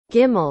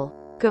Gimel.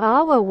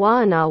 Ga'awa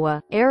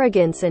wa'anawa,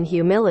 arrogance and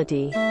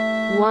humility.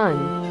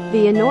 1.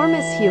 The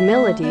enormous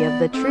humility of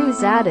the true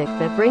tzaddik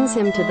that brings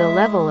him to the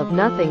level of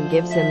nothing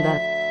gives him the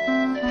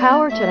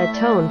power to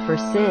atone for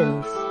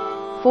sins.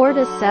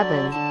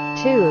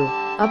 4-7. 2.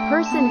 A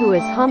person who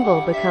is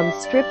humble becomes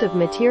stripped of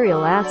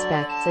material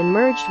aspects and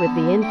merged with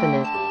the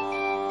infinite.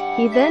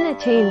 He then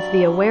attains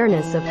the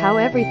awareness of how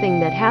everything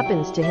that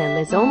happens to him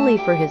is only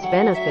for his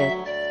benefit.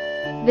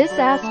 This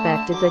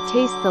aspect is a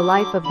taste the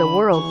life of the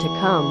world to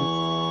come.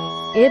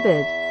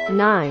 Ibid.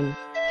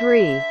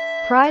 9:3.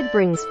 Pride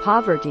brings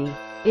poverty.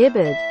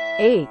 Ibid.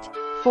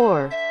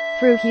 8:4.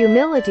 Through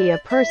humility a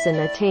person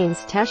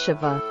attains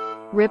teshuvah,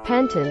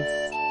 repentance.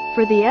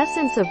 For the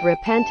essence of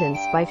repentance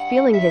by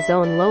feeling his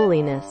own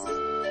lowliness,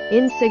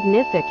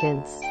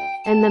 insignificance,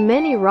 and the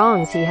many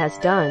wrongs he has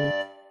done,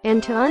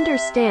 and to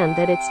understand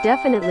that it's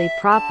definitely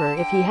proper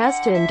if he has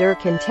to endure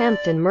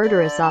contempt and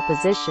murderous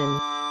opposition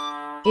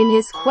in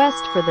his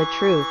quest for the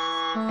truth.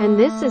 And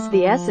this is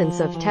the essence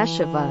of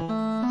teshuvah.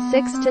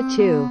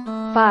 6-2.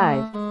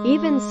 5.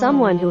 Even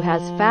someone who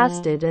has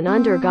fasted and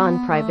undergone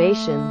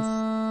privations,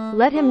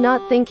 let him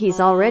not think he's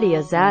already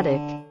a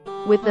tzaddik,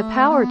 with the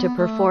power to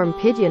perform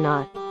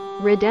pidyanot,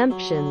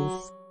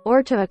 redemptions,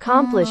 or to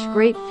accomplish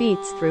great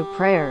feats through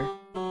prayer.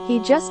 He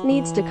just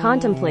needs to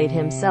contemplate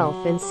himself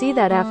and see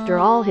that after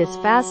all his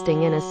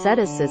fasting and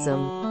asceticism,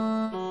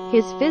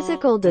 his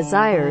physical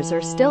desires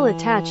are still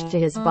attached to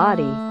his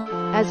body,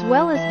 as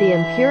well as the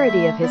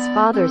impurity of his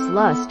father's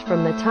lust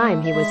from the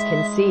time he was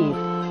conceived.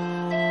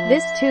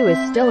 This too is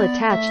still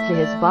attached to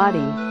his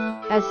body.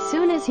 As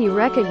soon as he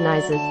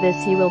recognizes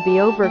this, he will be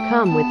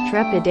overcome with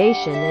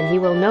trepidation and he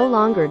will no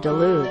longer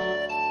delude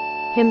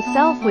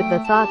himself with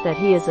the thought that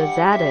he is a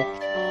tzaddik.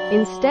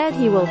 Instead,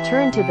 he will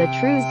turn to the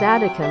true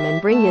tzaddikim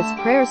and bring his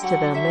prayers to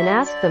them and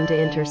ask them to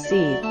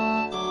intercede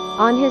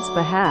on his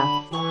behalf.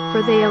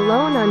 For they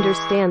alone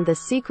understand the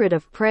secret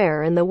of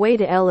prayer and the way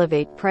to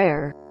elevate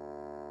prayer.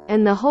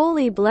 And the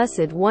Holy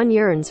Blessed One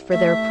yearns for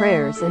their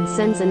prayers and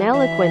sends an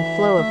eloquent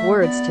flow of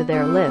words to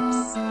their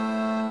lips.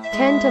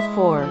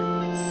 10-4.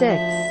 6.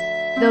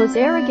 Those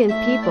arrogant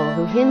people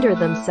who hinder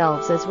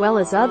themselves as well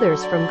as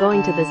others from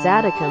going to the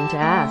tzaddikim to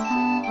ask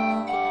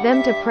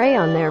them to pray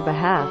on their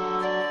behalf,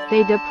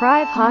 they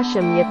deprive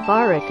Hashem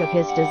Yitbarek of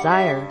his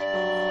desire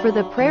for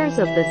the prayers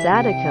of the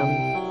tzaddikim.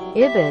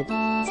 Ibid.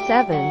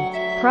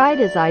 7. Pride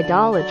is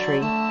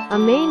idolatry. A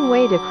main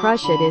way to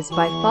crush it is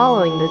by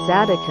following the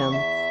tzaddikim.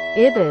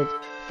 Ibid.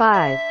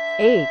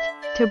 5:8.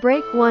 To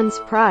break one's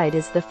pride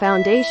is the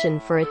foundation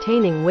for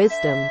attaining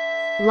wisdom,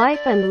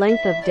 life and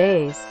length of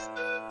days.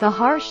 The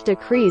harsh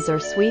decrees are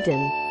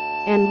sweetened,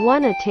 and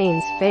one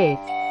attains faith,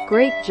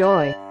 great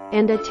joy,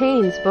 and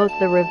attains both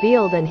the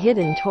revealed and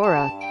hidden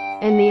Torah,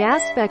 and the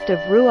aspect of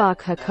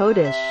Ruach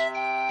HaKodesh,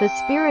 the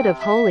spirit of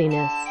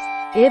holiness.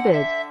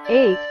 Ibid.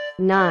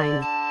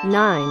 8:9.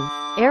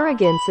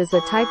 Arrogance is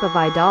a type of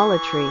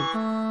idolatry.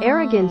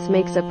 Arrogance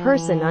makes a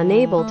person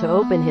unable to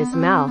open his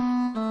mouth.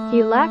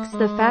 He lacks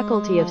the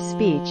faculty of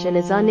speech and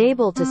is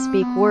unable to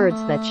speak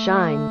words that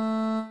shine.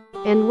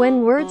 And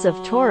when words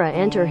of Torah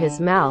enter his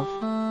mouth,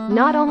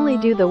 not only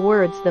do the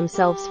words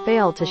themselves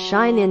fail to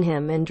shine in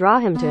him and draw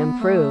him to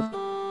improve,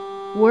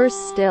 worse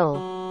still,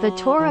 the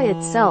Torah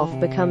itself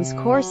becomes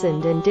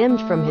coarsened and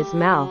dimmed from his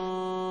mouth.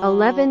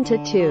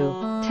 11-2.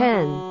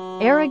 10.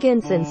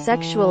 Arrogance and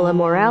sexual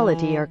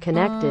immorality are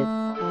connected.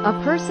 A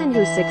person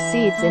who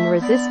succeeds in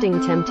resisting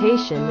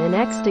temptation and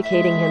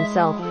extricating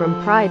himself from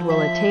pride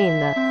will attain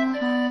the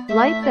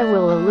light that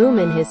will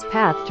illumine his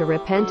path to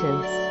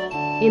repentance.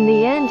 In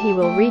the end he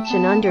will reach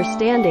an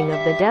understanding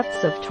of the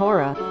depths of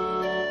Torah.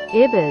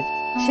 Ibid.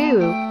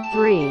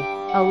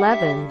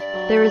 2:3-11.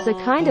 There is a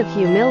kind of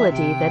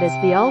humility that is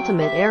the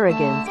ultimate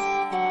arrogance,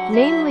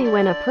 namely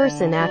when a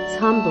person acts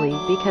humbly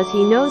because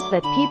he knows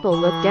that people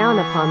look down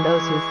upon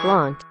those who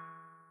flaunt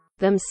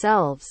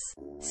themselves.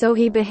 So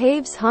he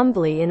behaves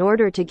humbly in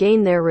order to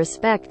gain their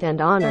respect and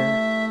honor.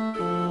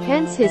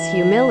 Hence his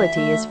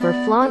humility is for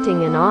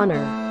flaunting and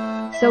honor.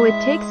 So it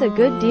takes a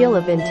good deal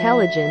of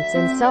intelligence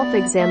and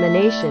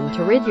self-examination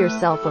to rid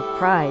yourself of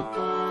pride,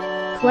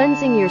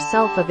 cleansing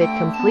yourself of it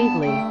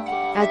completely.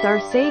 As our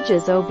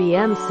sages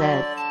OBM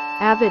said,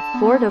 Avit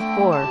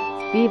 4-4,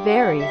 be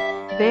very,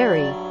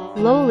 very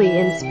lowly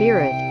in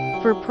spirit.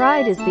 For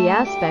pride is the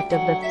aspect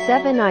of the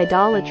 7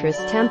 idolatrous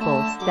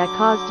temples that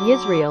caused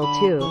Israel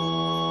to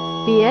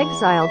be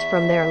exiled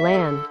from their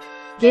land.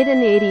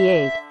 Gideon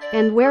 88.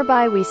 And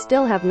whereby we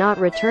still have not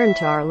returned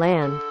to our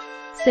land,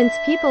 since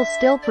people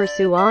still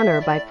pursue honor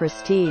by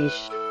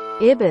prestige.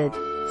 Ibid.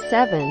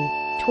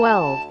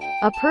 7:12.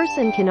 A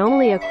person can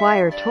only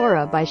acquire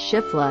Torah by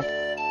shiflut,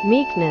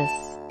 meekness,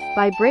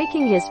 by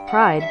breaking his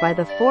pride by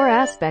the 4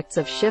 aspects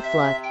of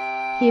shiflut.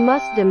 He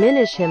must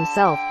diminish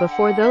himself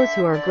before those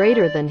who are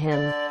greater than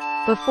him,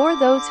 before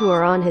those who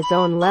are on his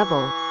own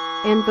level,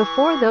 and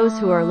before those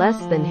who are less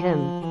than him.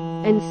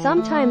 And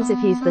sometimes if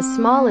he's the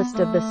smallest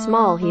of the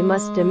small, he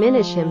must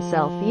diminish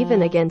himself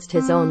even against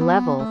his own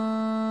level,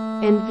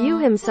 and view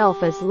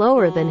himself as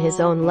lower than his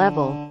own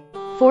level.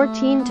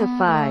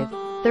 14-5.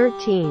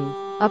 13.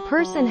 A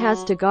person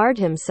has to guard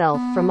himself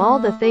from all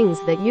the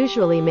things that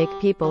usually make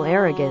people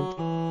arrogant.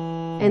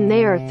 And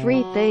they are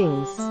three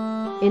things: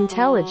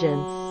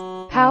 intelligence,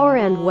 power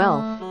and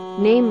wealth.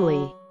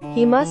 Namely,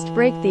 he must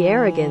break the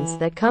arrogance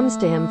that comes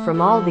to him from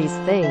all these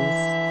things,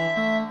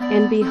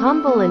 and be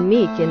humble and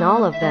meek in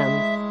all of them.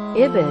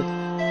 Ibid.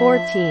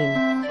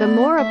 14. The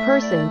more a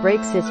person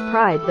breaks his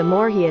pride, the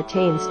more he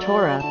attains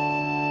Torah.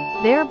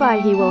 Thereby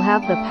he will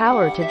have the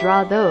power to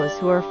draw those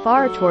who are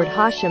far toward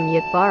Hashem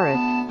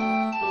Yitbarach,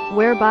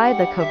 whereby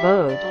the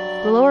kavod,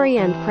 glory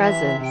and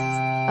presence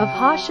of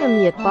Hashem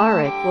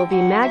Yitbarach will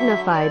be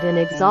magnified and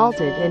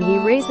exalted, and he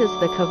raises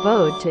the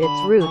kavod to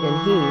its root, and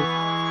he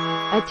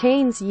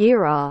attains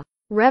yirah,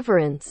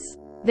 reverence.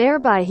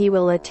 Thereby he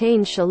will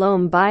attain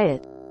shalom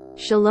bayit,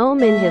 shalom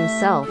in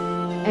himself,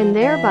 and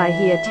thereby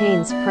he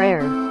attains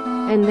prayer,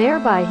 and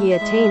thereby he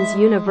attains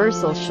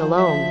universal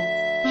shalom,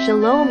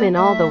 shalom in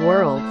all the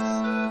worlds.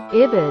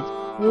 Ibid.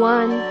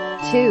 1,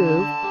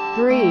 2,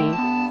 3,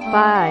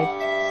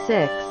 5,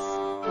 6,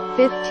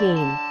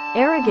 15.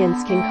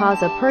 Arrogance can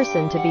cause a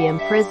person to be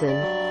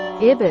imprisoned.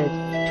 Ibid.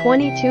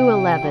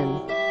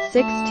 22:11,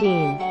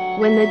 16.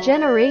 When the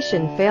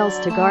generation fails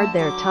to guard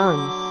their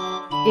tongues,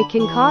 it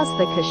can cause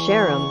the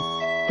kasherim,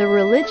 the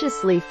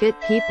religiously fit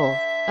people,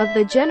 of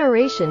the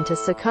generation to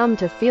succumb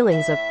to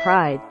feelings of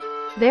pride.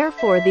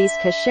 Therefore these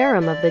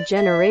kasherim of the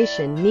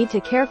generation need to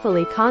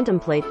carefully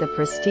contemplate the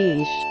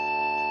prestige,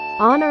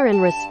 honor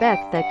and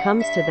respect that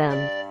comes to them,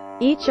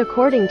 each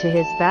according to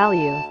his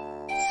value,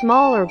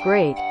 small or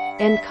great,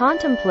 and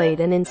contemplate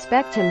and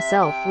inspect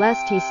himself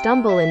lest he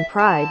stumble in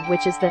pride,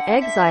 which is the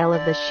exile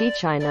of the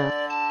Shechina.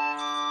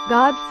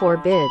 God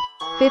forbid.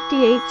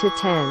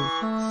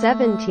 58-10,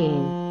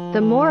 17.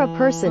 The more a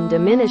person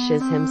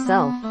diminishes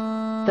himself,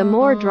 the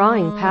more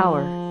drawing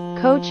power,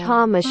 Koch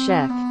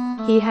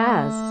ha-Mashech, he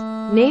has.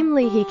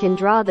 Namely, he can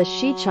draw the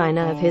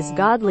Shechina of his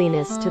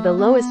godliness to the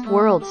lowest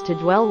worlds to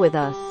dwell with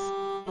us,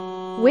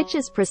 which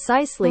is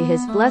precisely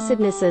his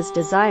blessedness's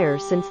desire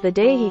since the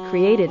day he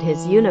created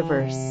his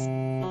universe.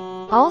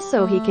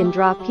 Also he can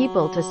draw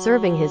people to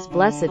serving his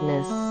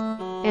blessedness,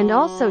 and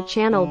also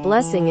channel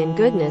blessing and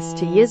goodness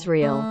to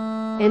Yisrael,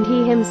 and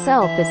he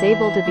himself is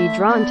able to be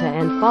drawn to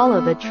and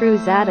follow the true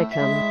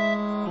Tzaddikim.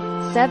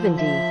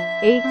 70.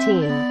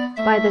 18.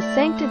 By the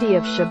sanctity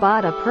of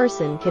Shabbat a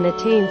person can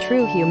attain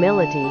true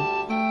humility,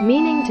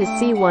 meaning to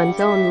see one's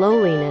own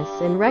lowliness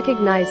and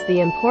recognize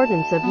the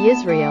importance of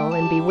Yisrael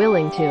and be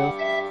willing to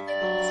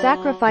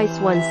sacrifice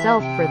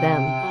oneself for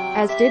them,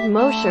 as did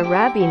Moshe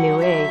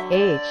Rabbeinu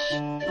a.h.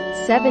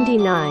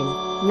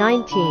 79.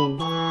 19.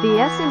 The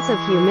essence of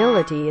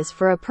humility is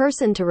for a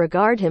person to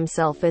regard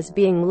himself as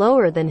being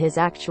lower than his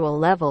actual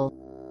level,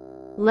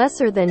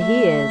 lesser than he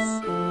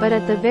is, but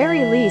at the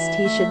very least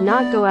he should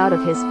not go out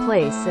of his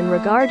place and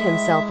regard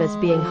himself as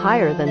being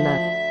higher than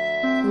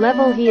the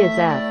level he is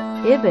at.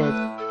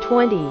 Ibid.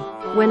 20.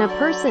 When a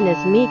person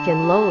is meek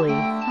and lowly,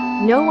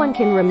 no one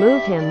can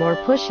remove him or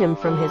push him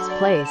from his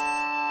place,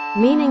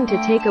 meaning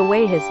to take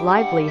away his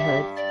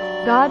livelihood.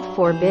 God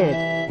forbid.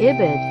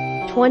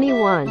 Ibid.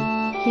 21.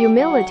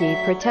 Humility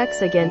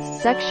protects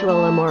against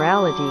sexual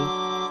immorality.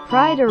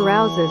 Pride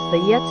arouses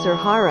the Yetzer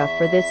Hara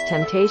for this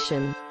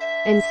temptation.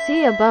 And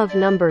see above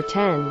number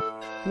 10.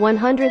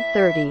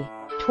 130.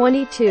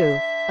 22.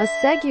 A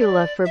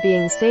segula for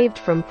being saved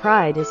from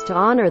pride is to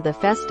honor the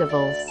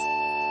festivals,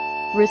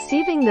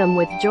 receiving them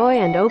with joy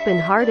and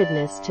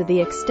open-heartedness to the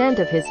extent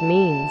of his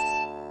means.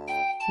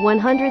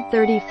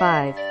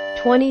 135.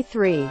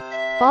 23.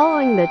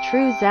 Following the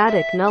true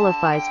Tzaddik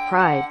nullifies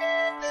pride.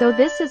 So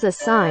this is a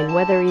sign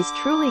whether he's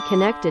truly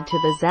connected to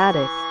the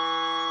Tzaddik.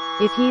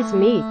 If he's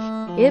meek.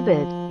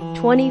 Ibid.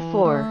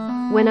 24.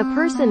 When a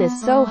person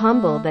is so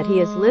humble that he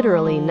is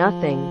literally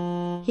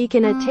nothing, he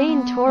can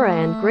attain Torah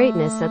and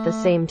greatness at the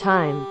same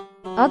time.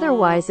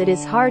 Otherwise it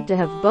is hard to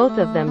have both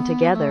of them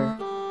together.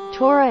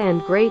 Torah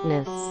and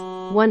greatness.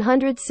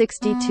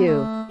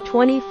 162.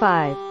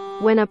 25.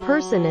 When a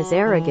person is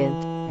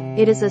arrogant,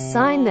 it is a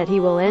sign that he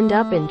will end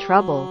up in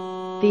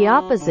trouble. The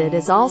opposite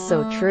is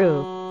also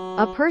true.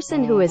 A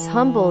person who is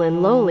humble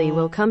and lowly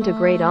will come to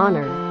great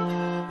honor.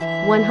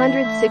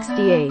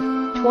 168.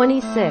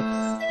 26.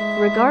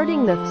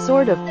 Regarding the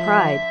sort of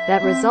pride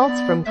that results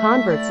from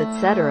converts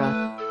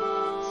etc.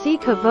 See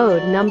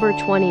Kavod number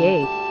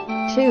 28.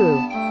 2.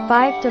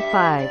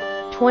 5-5.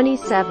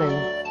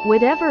 27.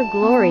 Whatever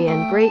glory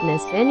and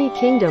greatness any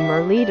kingdom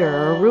or leader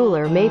or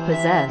ruler may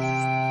possess,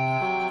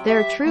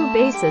 their true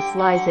basis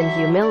lies in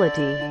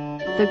humility.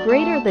 The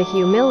greater the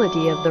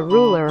humility of the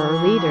ruler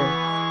or leader,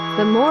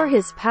 the more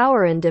his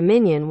power and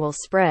dominion will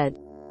spread.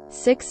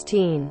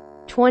 16.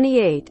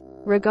 28.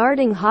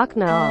 Regarding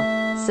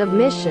hakna'ah,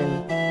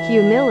 submission,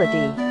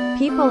 humility,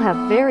 people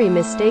have very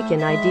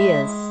mistaken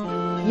ideas.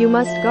 You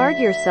must guard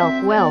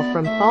yourself well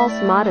from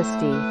false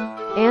modesty.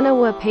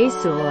 Anawa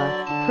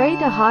Pesula. Pray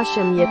to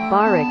Hashem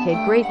Yitbarach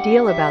a great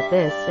deal about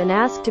this and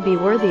ask to be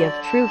worthy of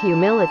true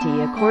humility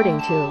according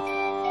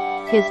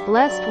to his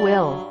blessed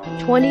will.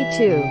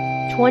 22.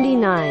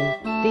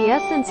 29. The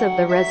essence of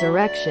the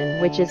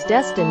resurrection which is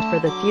destined for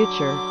the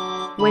future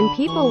when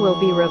people will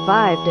be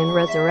revived and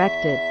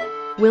resurrected,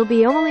 will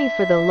be only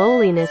for the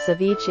lowliness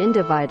of each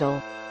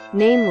individual,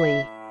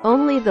 namely,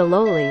 only the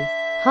lowly,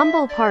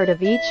 humble part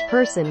of each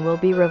person will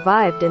be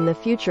revived in the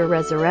future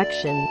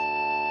resurrection.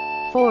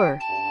 4.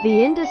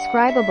 The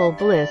indescribable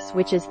bliss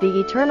which is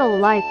the eternal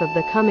life of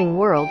the coming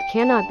world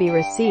cannot be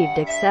received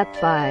except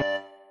by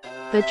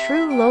the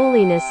true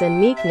lowliness and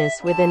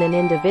meekness within an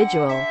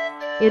individual.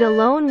 It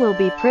alone will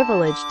be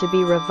privileged to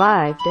be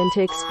revived and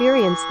to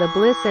experience the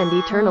bliss and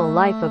eternal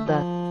life of the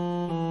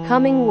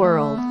coming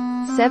world.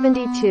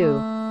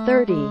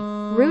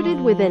 72:30. Rooted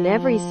within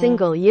every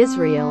single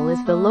Yisrael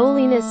is the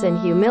lowliness and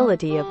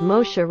humility of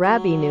Moshe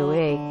Rabbeinu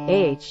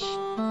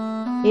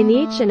in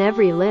each and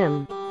every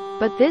limb.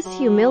 But this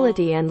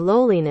humility and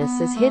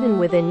lowliness is hidden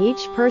within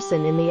each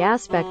person in the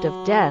aspect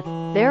of death,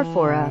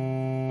 therefore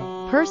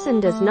a person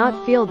does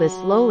not feel this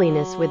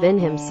lowliness within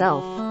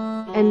himself.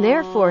 And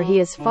therefore he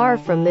is far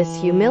from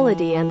this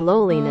humility and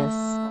lowliness.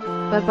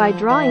 But by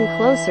drawing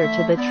closer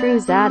to the true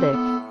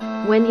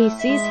Tzaddik, when he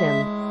sees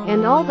him,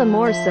 and all the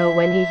more so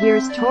when he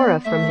hears Torah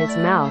from his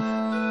mouth,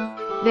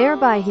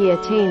 thereby he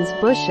attains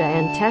Busha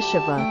and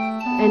Teshuvah,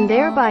 and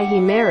thereby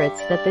he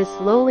merits that this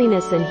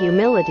lowliness and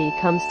humility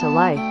comes to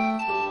life.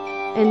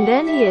 And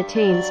then he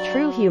attains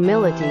true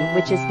humility,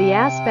 which is the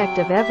aspect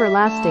of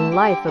everlasting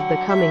life of the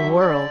coming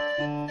world.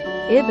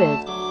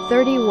 Ibid.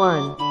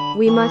 31.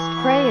 We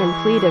must pray and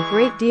plead a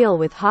great deal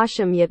with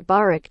Hashem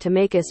Yitbarek to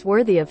make us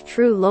worthy of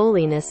true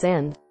lowliness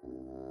and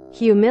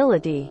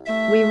humility.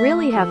 We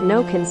really have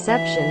no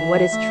conception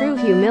what is true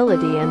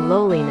humility and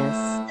lowliness,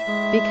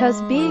 because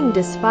being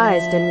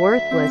despised and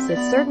worthless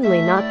is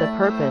certainly not the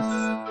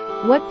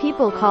purpose. What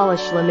people call a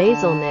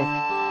shlemezelnik,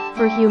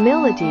 for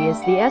humility is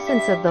the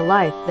essence of the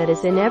life that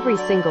is in every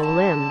single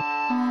limb,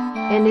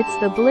 and it's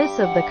the bliss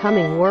of the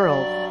coming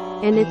world.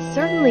 And it's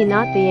certainly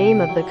not the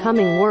aim of the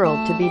coming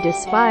world to be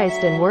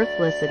despised and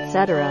worthless,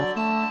 etc.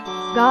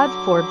 God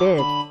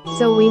forbid.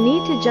 So we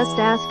need to just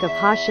ask of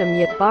Hashem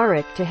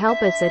Yitbarek to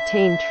help us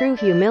attain true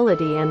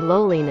humility and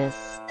lowliness,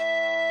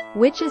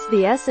 which is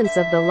the essence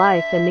of the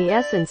life and the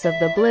essence of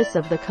the bliss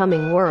of the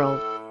coming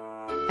world.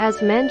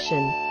 As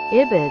mentioned,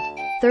 Ibid.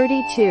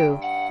 32.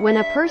 When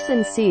a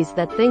person sees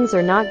that things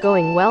are not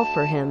going well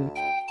for him,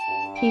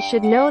 he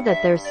should know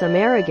that there's some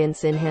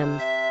arrogance in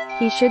him.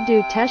 He should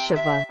do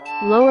teshuvah,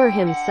 lower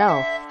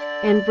himself,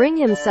 and bring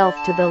himself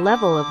to the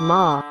level of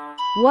Ma.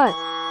 What?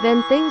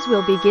 Then things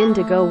will begin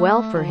to go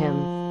well for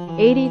him.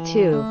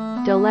 82.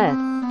 Dalet.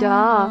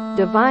 Da'ah,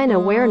 divine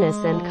awareness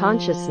and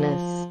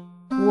consciousness.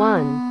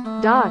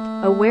 1.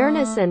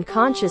 Awareness and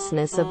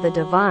consciousness of the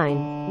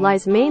divine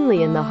lies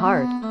mainly in the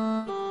heart.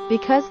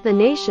 Because the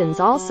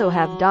nations also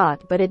have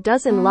dot, but it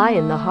doesn't lie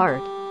in the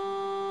heart.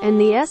 And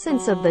the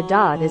essence of the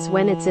dot is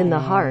when it's in the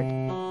heart.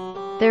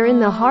 There in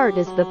the heart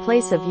is the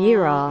place of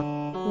yirah,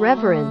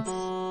 reverence,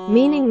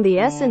 meaning the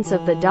essence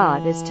of the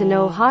dot is to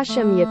know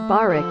Hashem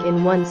Yitbarek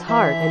in one's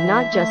heart and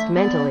not just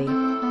mentally.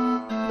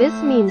 This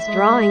means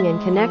drawing and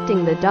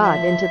connecting the dot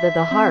into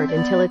the heart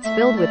until it's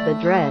filled with the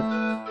dread,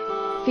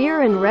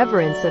 fear and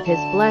reverence of his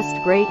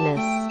blessed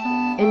greatness,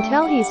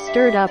 until he's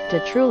stirred up to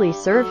truly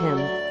serve him,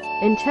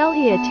 until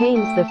he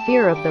attains the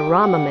fear of the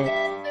Ramamit,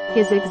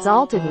 his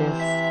exaltedness,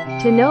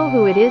 to know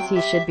who it is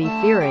he should be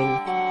fearing.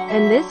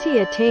 And this he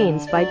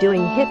attains by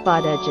doing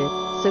hitbadejit,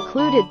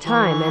 secluded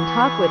time and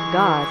talk with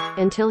God,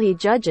 until he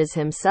judges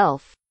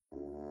himself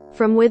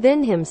from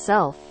within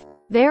himself.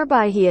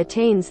 Thereby he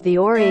attains the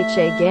Orha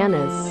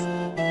Ganas,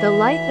 the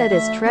light that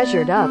is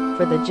treasured up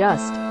for the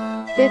just.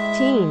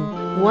 15.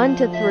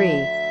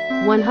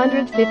 1-3.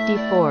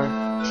 154.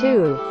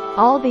 2.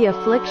 All the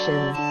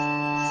afflictions,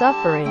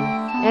 suffering,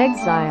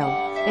 exile,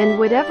 and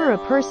whatever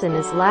a person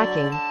is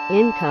lacking,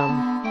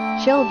 income,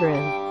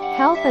 children,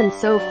 health and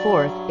so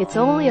forth, it's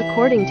only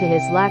according to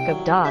his lack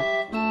of dot.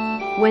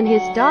 When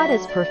his dot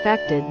is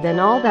perfected, then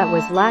all that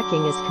was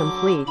lacking is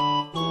complete.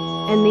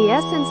 And the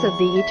essence of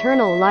the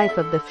eternal life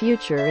of the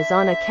future is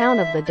on account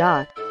of the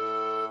dot.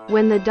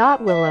 When the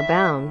dot will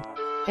abound,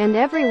 and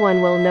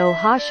everyone will know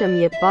Hashem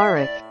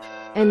Yitbarek,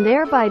 and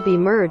thereby be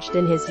merged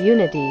in his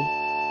unity,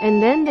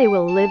 and then they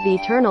will live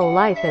eternal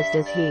life as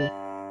does he.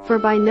 For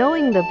by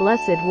knowing the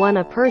Blessed One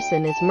a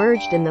person is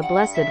merged in the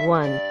Blessed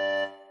One,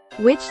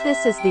 which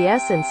this is the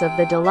essence of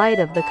the delight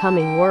of the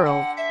coming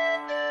world.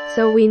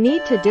 So we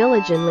need to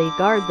diligently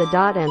guard the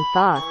dot and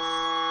thoughts,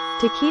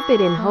 to keep it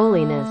in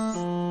holiness,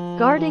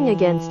 guarding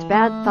against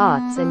bad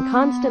thoughts and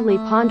constantly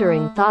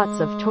pondering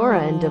thoughts of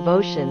Torah and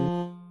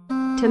devotion,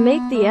 to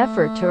make the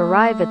effort to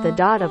arrive at the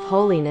dot of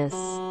holiness,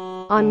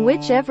 on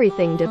which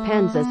everything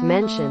depends as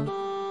mentioned.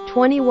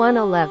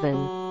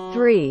 21:11.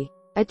 3.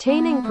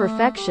 Attaining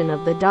perfection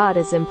of the dot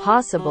is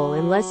impossible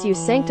unless you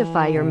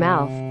sanctify your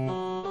mouth,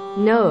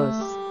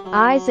 nose,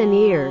 eyes and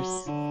ears.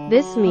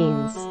 This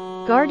means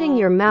guarding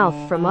your mouth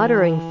from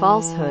uttering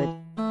falsehood,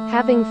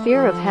 having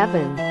fear of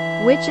heaven,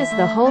 which is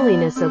the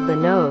holiness of the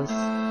nose,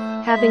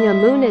 having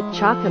amunat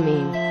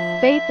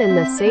chachamim, faith in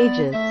the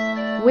sages,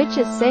 which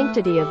is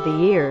sanctity of the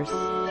ears,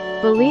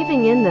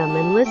 believing in them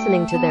and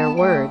listening to their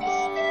words,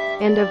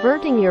 and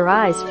averting your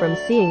eyes from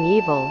seeing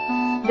evil,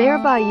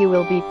 Thereby you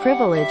will be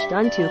privileged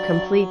unto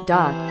complete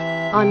dot,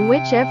 on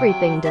which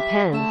everything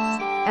depends,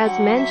 as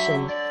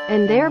mentioned,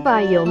 and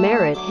thereby you'll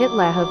merit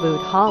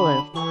hitlahavut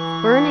halav,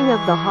 burning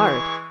of the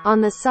heart,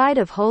 on the side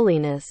of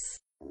holiness.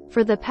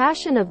 For the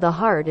passion of the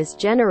heart is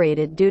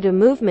generated due to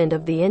movement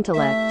of the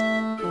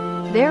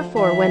intellect.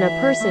 Therefore when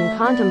a person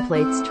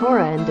contemplates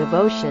Torah and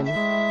devotion,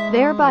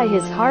 thereby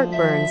his heart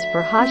burns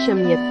for Hashem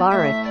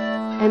Yitbarek,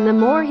 and the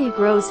more he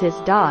grows his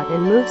dot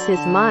and moves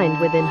his mind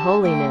within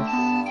holiness,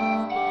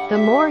 the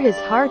more his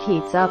heart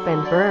heats up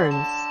and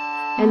burns.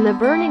 And the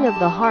burning of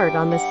the heart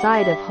on the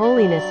side of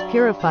holiness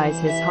purifies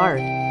his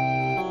heart.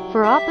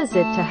 For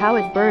opposite to how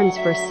it burns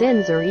for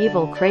sins or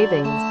evil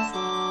cravings,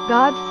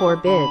 God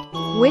forbid,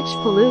 which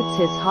pollutes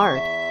his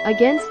heart,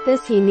 against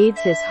this he needs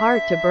his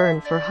heart to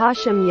burn for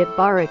Hashem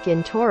Yitbarek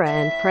in Torah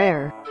and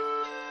prayer.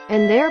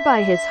 And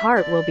thereby his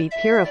heart will be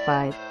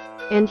purified,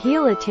 and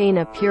he'll attain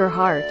a pure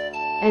heart,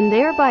 and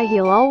thereby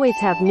he'll always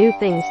have new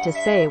things to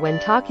say when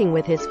talking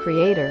with his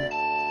Creator,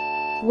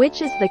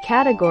 which is the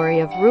category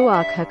of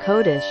Ruach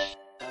HaKodesh,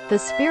 the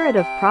spirit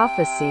of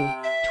prophecy.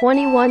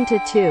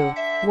 21-2,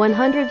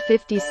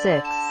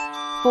 156.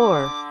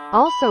 4.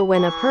 Also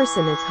when a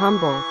person is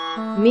humble,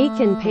 meek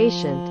and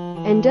patient,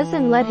 and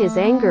doesn't let his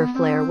anger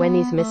flare when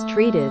he's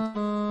mistreated,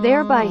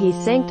 thereby he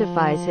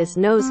sanctifies his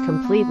nose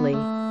completely.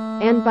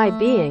 And by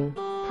being,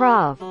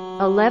 Prov.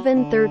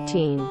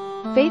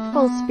 11:13,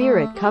 faithful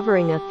spirit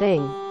covering a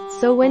thing,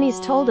 so when he's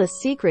told a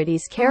secret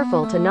he's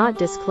careful to not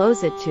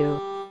disclose it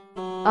to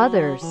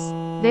others.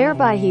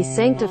 Thereby he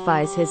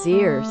sanctifies his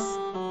ears.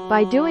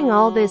 By doing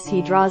all this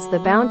he draws the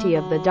bounty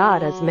of the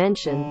dot as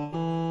mentioned.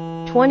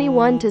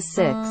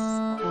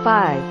 21-6.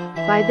 5.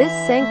 By this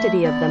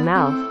sanctity of the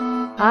mouth,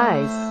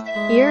 eyes,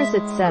 ears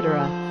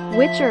etc.,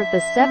 which are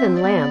the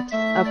 7 lamps,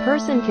 a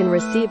person can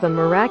receive a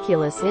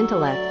miraculous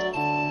intellect.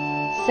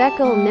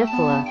 Sekel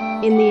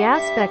Nifla, in the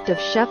aspect of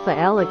Shefa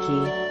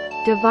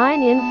Eliki,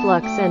 divine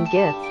influx and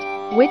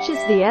gift, which is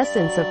the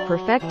essence of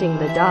perfecting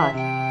the dot,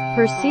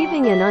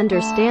 perceiving and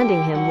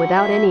understanding him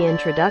without any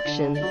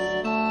introductions,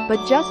 but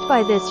just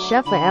by this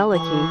Shefa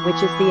Eliki,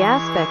 which is the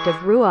aspect of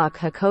Ruach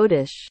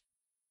HaKodesh.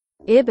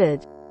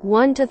 Ibid.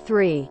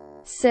 1-3.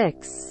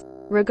 6.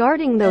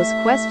 Regarding those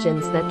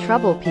questions that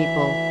trouble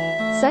people,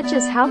 such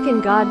as how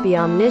can God be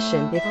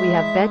omniscient if we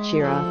have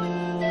Bechira,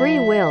 free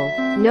will,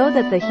 know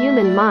that the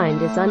human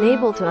mind is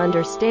unable to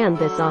understand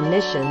this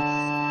omniscience.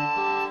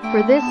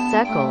 For this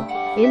Sekel,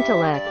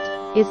 intellect,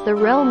 is the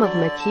realm of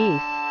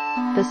Makif,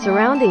 the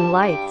surrounding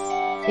lights.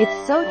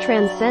 It's so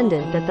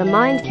transcendent that the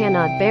mind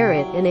cannot bear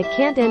it and it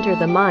can't enter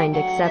the mind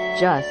except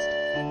just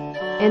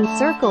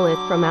encircle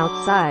it from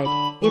outside.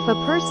 If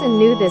a person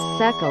knew this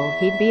Sekel,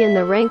 he'd be in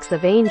the ranks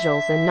of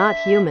angels and not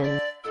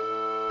human.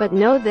 But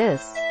know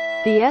this.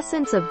 The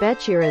essence of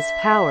Bechira's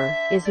power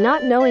is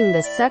not knowing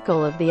the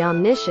Sekel of the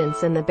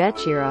omniscience and the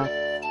Bechira,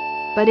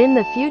 but in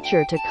the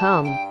future to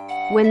come,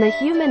 when the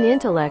human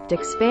intellect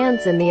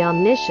expands and the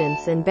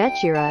omniscience and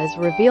Bechira is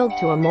revealed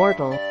to a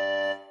mortal,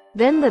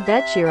 then the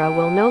Bechira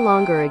will no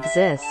longer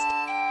exist,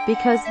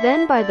 because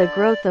then by the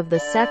growth of the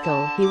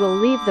Sekel he will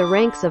leave the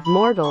ranks of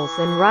mortals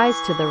and rise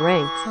to the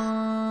ranks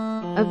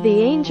of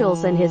the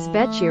angels, and his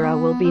Bechira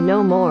will be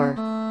no more.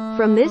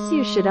 From this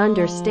you should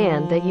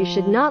understand that you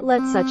should not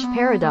let such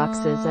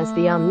paradoxes as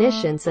the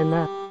omniscience and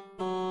the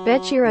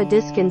Bechira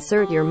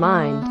disconcert your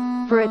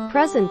mind, for at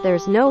present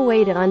there's no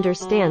way to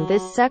understand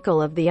this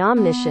Sekel of the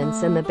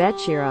omniscience and the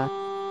Bechira,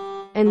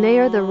 and they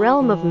are the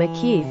realm of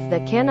Makif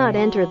that cannot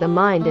enter the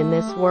mind in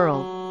this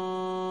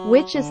world,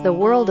 which is the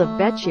world of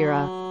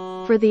Bechira.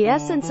 For the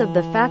essence of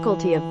the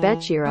faculty of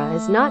Bechira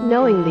is not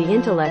knowing the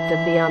intellect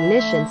of the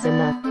omniscience and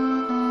the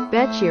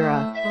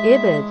Bechira.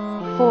 Ibid.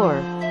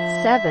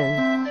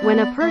 4:7. When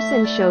a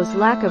person shows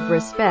lack of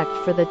respect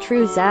for the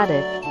true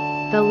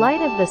Zaddik, the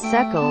light of the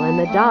Sekel and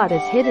the dot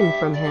is hidden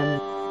from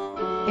him,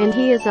 and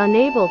he is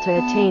unable to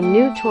attain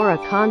new Torah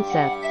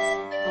concepts.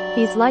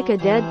 He's like a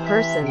dead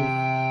person.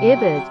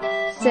 Ibid.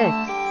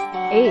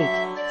 6:8.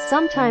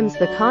 Sometimes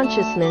the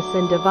consciousness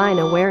and divine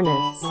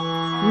awareness,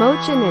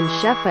 Mochin and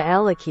Shefa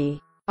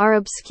Eliki, are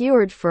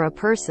obscured for a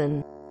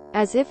person,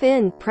 as if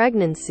in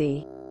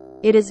pregnancy.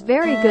 It is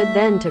very good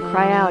then to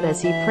cry out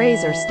as he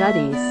prays or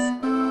studies.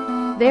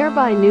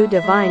 Thereby new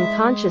divine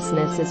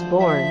consciousness is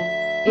born.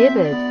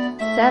 Ibid.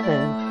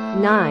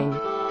 7:9.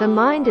 The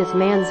mind is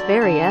man's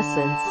very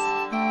essence.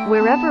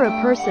 Wherever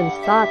a person's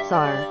thoughts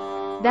are,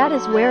 that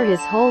is where his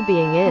whole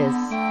being is.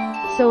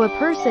 So a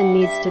person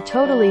needs to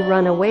totally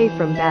run away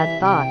from bad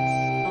thoughts,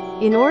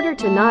 in order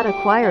to not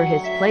acquire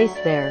his place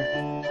there.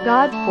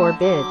 God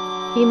forbid.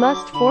 He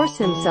must force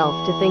himself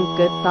to think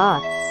good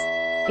thoughts,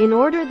 in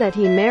order that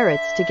he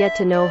merits to get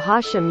to know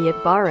Hashem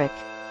Yitbarek,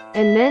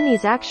 and then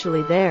he's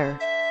actually there.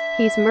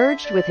 He's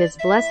merged with his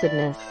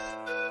blessedness.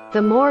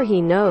 The more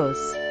he knows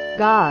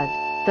God,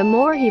 the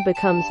more he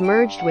becomes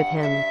merged with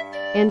him,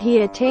 and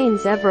he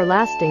attains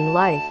everlasting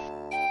life,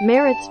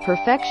 merits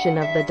perfection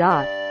of the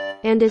dot,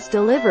 and is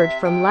delivered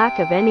from lack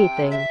of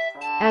anything.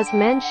 As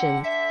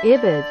mentioned.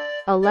 Ibid.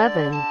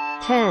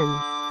 11:10.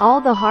 All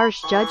the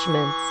harsh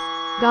judgments,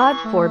 God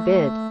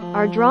forbid,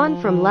 are drawn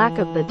from lack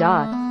of the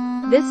dot.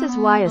 This is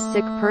why a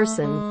sick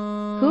person,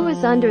 who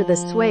is under the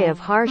sway of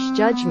harsh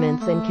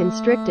judgments and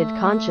constricted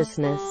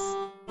consciousness,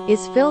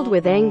 is filled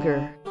with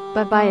anger.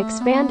 But by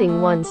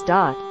expanding one's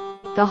dot,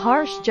 the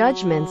harsh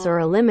judgments are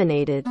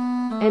eliminated,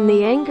 and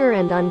the anger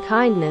and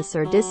unkindness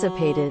are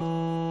dissipated,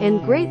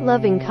 and great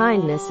loving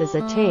kindness is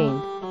attained,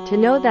 to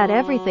know that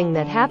everything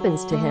that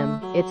happens to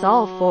him, it's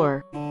all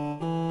for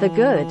the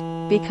good,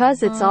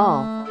 because it's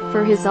all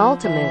for his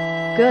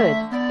ultimate good.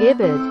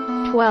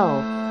 Ibid.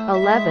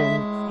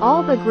 12:11.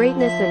 All the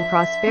greatness and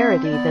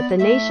prosperity that the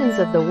nations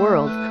of the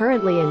world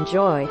currently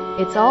enjoy,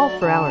 it's all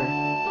for our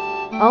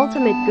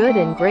ultimate good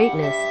and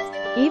greatness.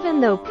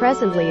 Even though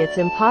presently it's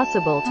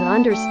impossible to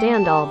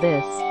understand all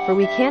this, for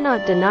we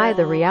cannot deny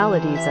the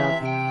realities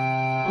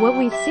of what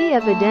we see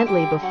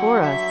evidently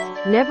before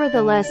us,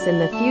 nevertheless in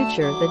the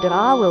future the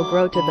da'ah will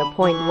grow to the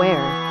point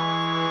where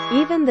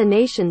even the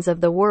nations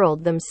of the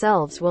world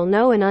themselves will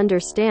know and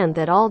understand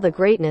that all the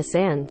greatness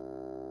and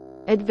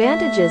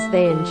advantages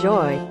they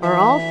enjoy are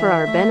all for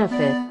our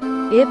benefit.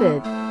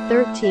 Ibid.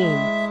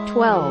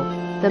 13:12.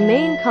 The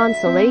main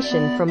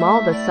consolation from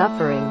all the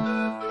suffering,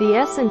 the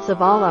essence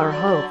of all our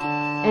hope,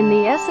 and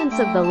the essence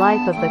of the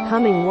life of the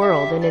coming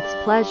world and its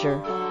pleasure,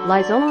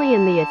 lies only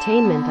in the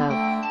attainment of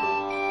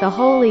the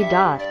holy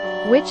dot,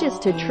 which is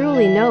to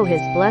truly know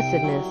his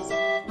blessedness.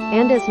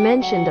 And as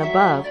mentioned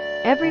above,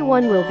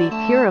 everyone will be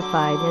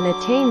purified and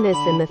attain this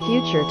in the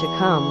future to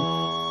come,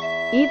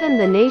 even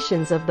the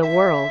nations of the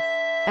world.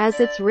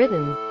 As it's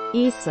written,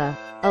 Isa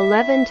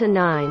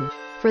 11:9,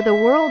 for the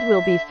world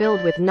will be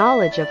filled with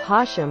knowledge of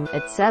Hashem,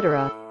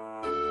 etc.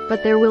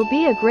 But there will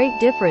be a great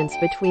difference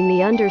between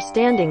the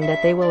understanding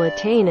that they will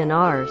attain and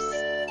ours.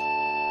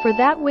 For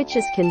that which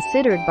is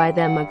considered by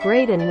them a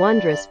great and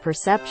wondrous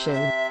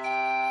perception,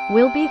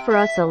 will be for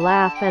us a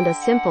laugh and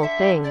a simple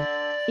thing.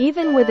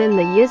 Even within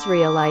the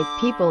Israelite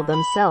people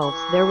themselves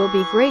there will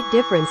be great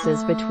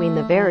differences between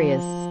the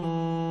various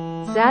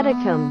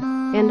tzaddikim,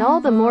 and all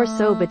the more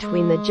so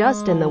between the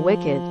just and the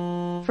wicked.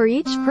 For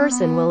each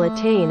person will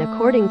attain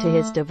according to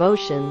his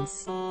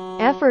devotions,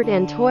 effort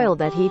and toil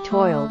that he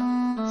toiled,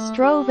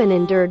 strove and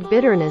endured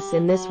bitterness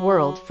in this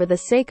world for the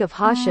sake of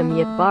Hashem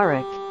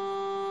Yitbarek.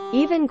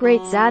 Even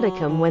great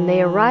tzaddikim, when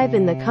they arrive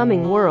in the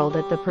coming world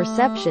at the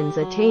perceptions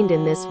attained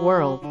in this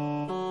world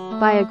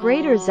by a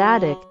greater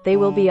tzaddik, they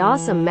will be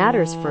awesome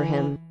matters for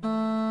him,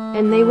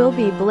 and they will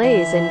be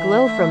blaze and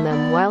glow from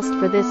them, whilst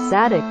for this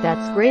tzaddik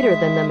that's greater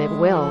than them it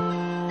will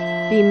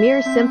be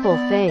mere simple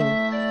thing,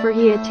 for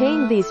he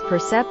attained these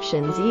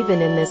perceptions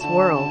even in this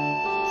world,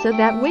 so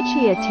that which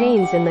he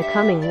attains in the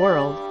coming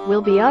world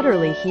will be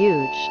utterly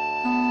huge.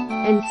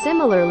 And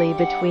similarly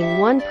between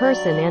one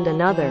person and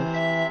another.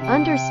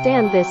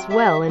 Understand this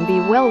well and be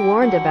well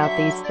warned about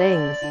these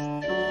things.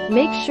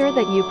 Make sure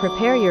that you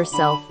prepare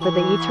yourself for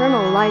the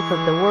eternal life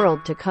of the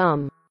world to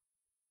come.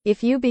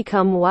 If you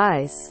become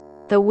wise,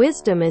 the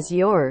wisdom is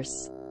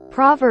yours.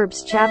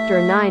 Proverbs chapter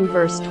 9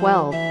 verse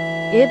 12.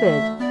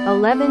 Ibid.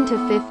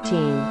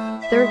 11-15.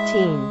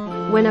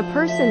 13. When a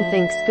person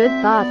thinks good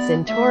thoughts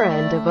in Torah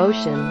and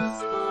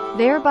devotions,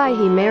 thereby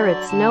he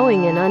merits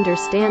knowing and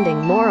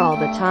understanding more all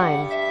the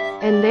time,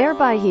 and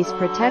thereby he's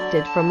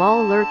protected from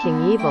all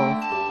lurking evil,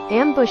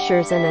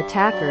 ambushers and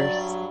attackers,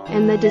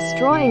 and the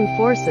destroying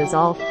forces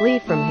all flee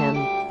from him,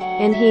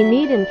 and he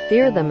needn't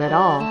fear them at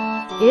all.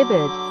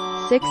 Ibid.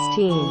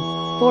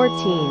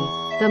 16:14.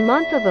 The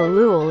month of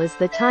Elul is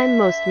the time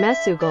most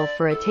mesugal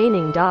for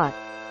attaining dot.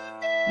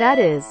 That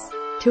is,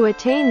 to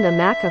attain the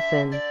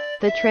makafin,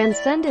 the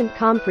transcendent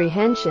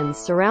comprehensions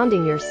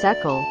surrounding your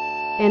sekel,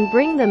 and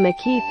bring the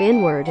makif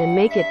inward and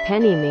make it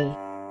penimi,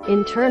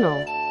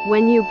 internal.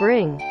 When you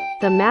bring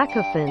the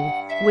makafin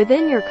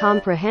within your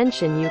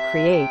comprehension, you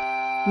create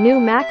new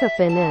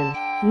makafin and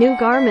new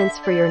garments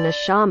for your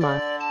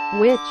neshama,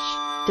 which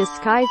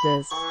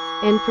disguises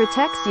and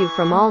protects you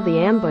from all the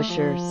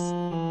ambushers,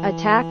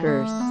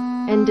 attackers,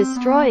 and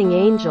destroying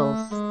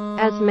angels.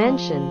 As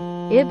mentioned,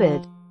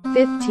 Ibid.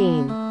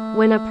 15.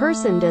 When a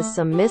person does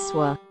some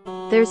miswa,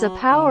 there's a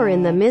power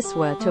in the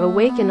miswa to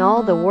awaken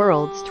all the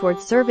worlds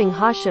towards serving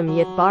Hashem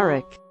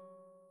Yitbarek.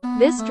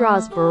 This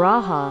draws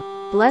baraha,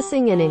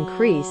 blessing and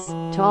increase,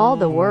 to all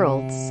the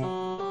worlds.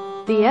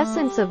 The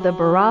essence of the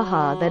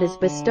baraha that is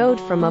bestowed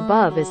from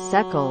above is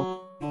sekel,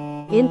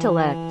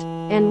 intellect,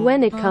 and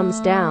when it comes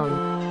down,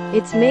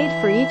 it's made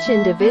for each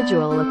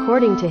individual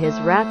according to his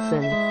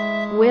ratzon,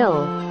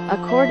 will.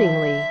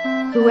 Accordingly,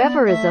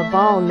 whoever is a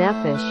baal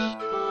nefesh,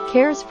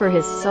 cares for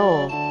his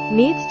soul,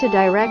 needs to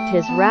direct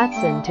his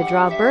ratzon to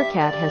draw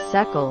berkat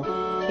hasekel,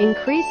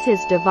 increase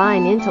his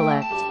divine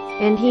intellect,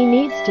 and he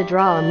needs to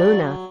draw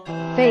amuna,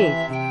 faith,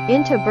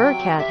 into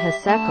berkat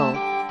hasekel,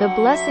 the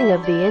blessing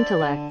of the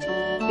intellect,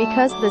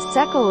 because the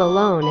sekel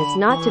alone is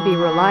not to be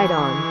relied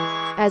on,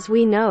 as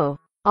we know,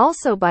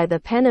 also by the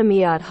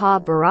penamiyat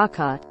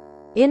ha-barakat,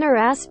 inner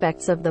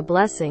aspects of the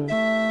blessing,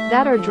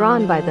 that are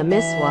drawn by the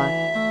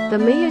miswat, the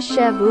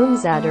miyashev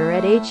umzader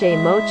at ha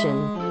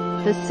mochin,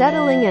 the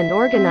settling and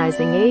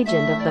organizing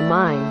agent of the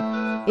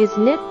mind, is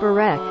nit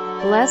barek,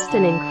 blessed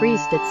and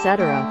increased,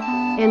 etc.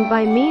 And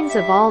by means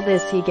of all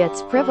this he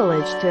gets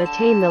privilege to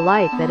attain the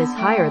light that is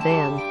higher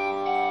than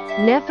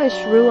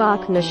Nefesh,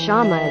 Ruach,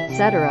 Neshama,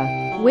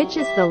 etc., which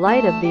is the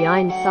light of the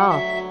Ein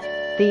Sof,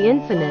 the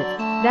infinite,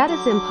 that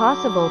is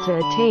impossible to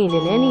attain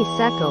in any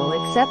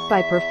sekel except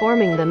by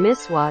performing the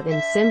miswat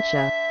in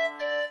Simcha.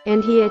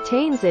 And he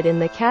attains it in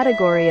the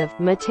category of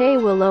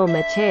Matei Willow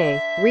Matei,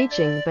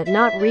 reaching but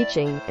not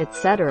reaching,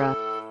 etc.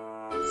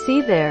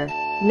 See there.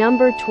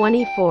 Number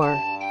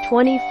 24.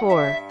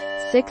 24.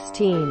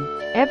 16.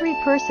 Every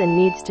person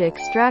needs to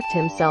extract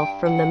himself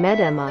from the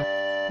medema,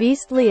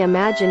 beastly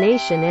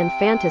imagination and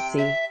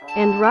fantasy,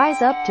 and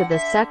rise up to the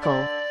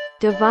sekel,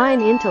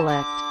 divine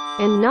intellect,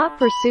 and not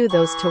pursue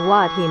those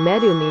tawat he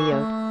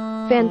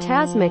medumiyot,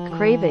 phantasmic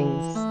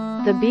cravings,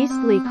 the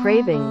beastly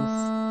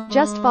cravings.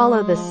 Just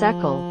follow the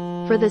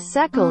sekel, for the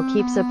sekel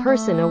keeps a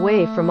person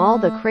away from all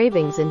the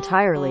cravings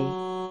entirely.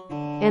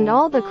 And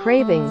all the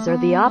cravings are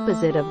the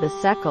opposite of the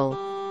sekel,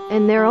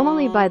 and they're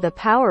only by the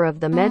power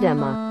of the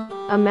medema,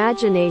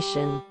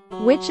 imagination,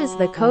 which is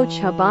the koch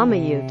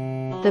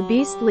habamayut, the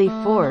beastly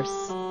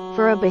force.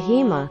 For a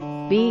behema,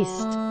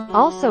 beast,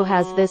 also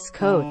has this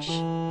coach,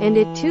 and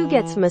it too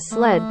gets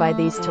misled by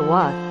these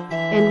tawat.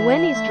 And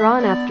when he's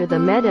drawn after the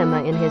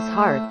medema in his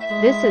heart,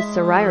 this is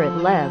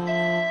sarirat lev,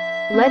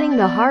 letting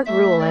the heart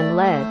rule and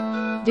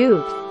led.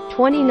 Dut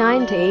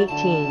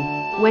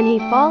 29-18. When he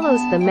follows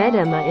the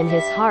medema in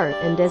his heart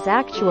and does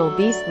actual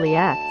beastly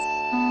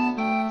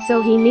acts.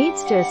 So he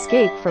needs to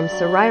escape from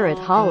sarirat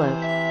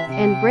halav,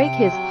 and break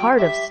his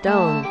heart of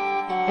stone,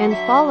 and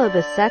follow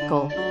the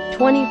sekel.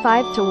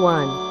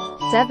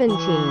 25-1.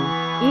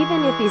 17.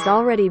 Even if he's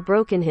already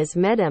broken his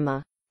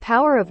medema,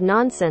 power of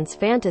nonsense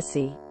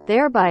fantasy,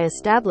 thereby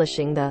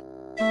establishing the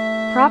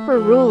proper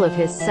rule of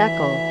his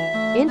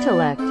sekel,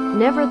 intellect,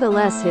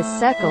 nevertheless his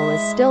sekel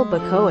is still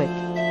bakoic,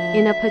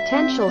 in a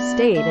potential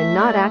state and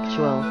not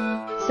actual.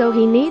 So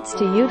he needs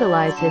to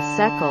utilize his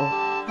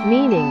sekel,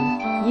 meaning,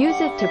 use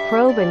it to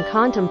probe and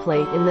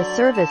contemplate in the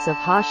service of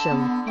Hashem.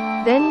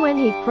 Then when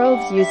he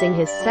probes using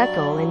his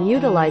sekel and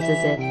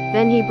utilizes it,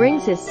 then he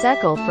brings his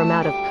sekel from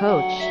out of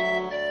coach,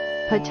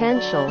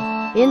 potential,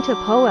 into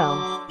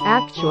poel,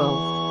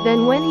 actual.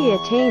 Then when he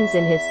attains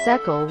in his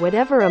sekel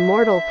whatever a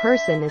mortal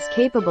person is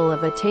capable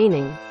of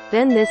attaining,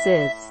 then this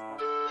is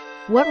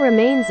what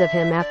remains of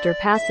him after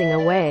passing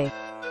away.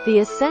 The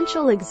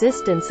essential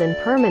existence and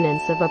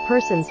permanence of a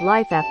person's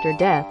life after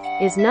death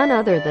is none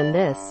other than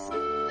this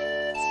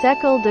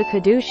sekel de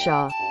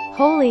kedusha,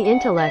 holy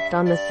intellect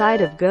on the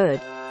side of good,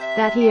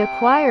 that he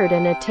acquired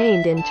and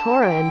attained in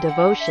Torah and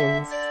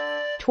devotions.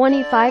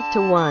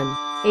 25-1.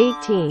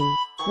 18.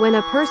 When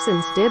a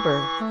person's dibber,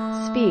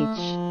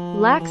 speech,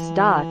 lacks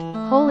dot,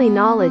 holy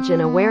knowledge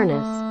and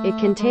awareness, it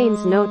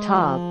contains no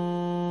tab,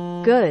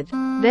 good,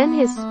 then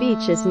his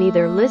speech is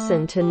neither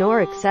listened to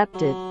nor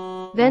accepted.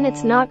 Then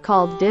it's not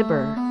called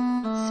dibber,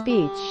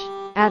 speech,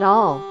 at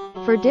all.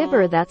 For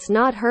dibber that's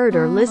not heard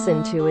or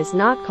listened to is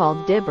not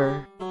called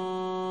dibber.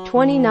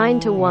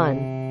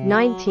 29-1.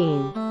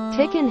 19.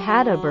 Tikkun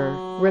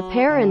hadaber,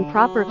 repair and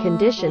proper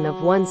condition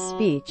of one's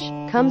speech,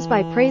 comes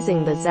by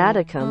praising the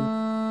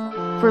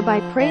Zadokam. For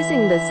by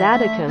praising the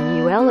Zadokam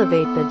you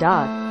elevate the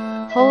dot,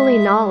 holy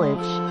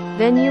knowledge,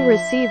 then you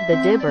receive the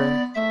dibber,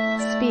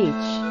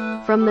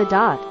 speech, from the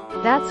dot,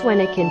 that's when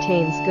it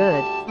contains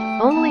good.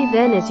 Only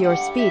then is your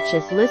speech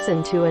is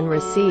listened to and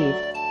received.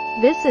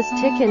 This is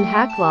tikkun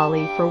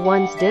haklali for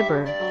one's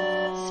dibber,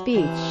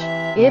 speech.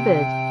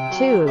 Ibid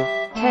 2,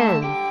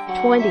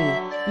 10, 20.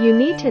 You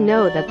need to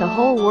know that the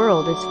whole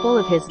world is full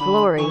of his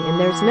glory and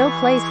there's no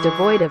place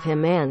devoid of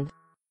him, and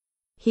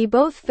he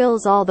both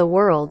fills all the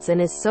worlds and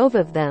is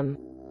sovev them,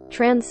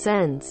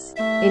 transcends,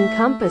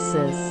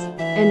 encompasses,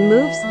 and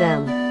moves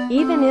them.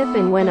 Even if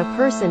and when a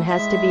person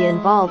has to be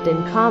involved in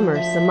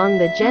commerce among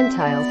the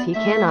Gentiles, he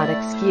cannot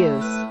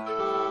excuse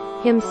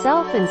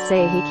himself and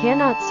say he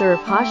cannot serve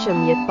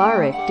Hashem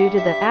Yitbarek due to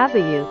the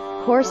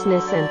avayut,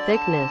 coarseness and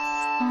thickness,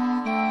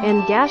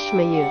 and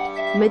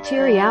gashmayut,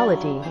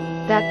 materiality,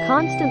 that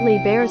constantly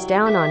bears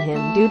down on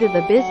him due to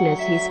the business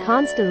he's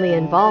constantly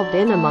involved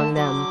in among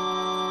them.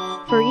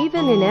 For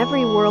even in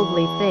every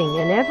worldly thing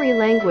and every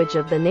language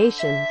of the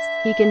nations,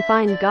 he can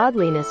find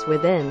godliness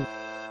within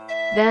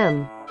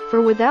them.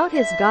 For without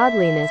his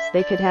godliness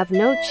they could have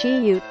no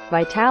chiyut,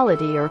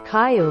 vitality or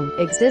kayum,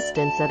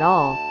 existence at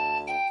all.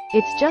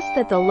 It's just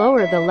that the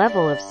lower the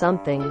level of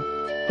something,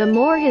 the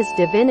more his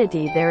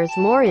divinity there is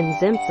more in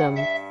zimtzum,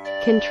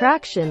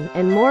 contraction,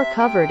 and more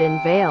covered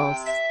in veils.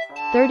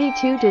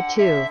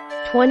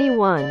 32-2.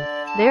 21.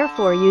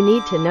 Therefore you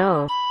need to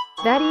know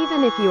that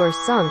even if you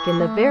are sunk in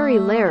the very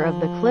lair of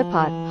the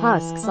klipot,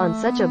 husks on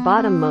such a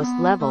bottommost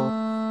level,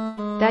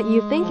 that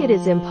you think it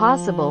is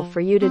impossible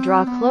for you to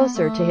draw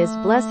closer to his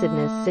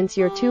blessedness since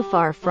you're too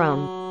far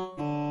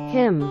from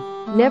him.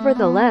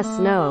 Nevertheless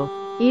know,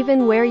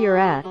 even where you're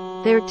at,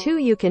 there too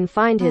you can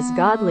find his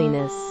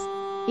godliness.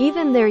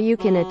 Even there you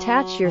can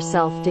attach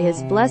yourself to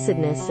his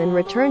blessedness and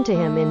return to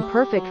him in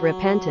perfect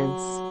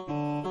repentance.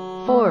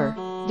 4.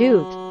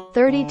 Dut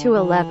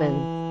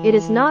 30-11. It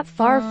is not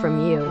far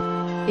from you.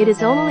 It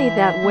is only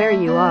that where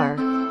you are,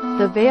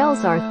 the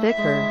veils are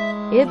thicker.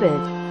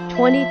 Ibid.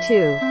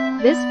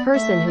 22. This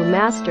person who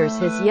masters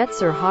his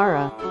Yetzer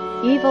Hara,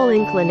 evil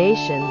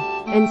inclination,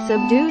 and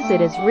subdues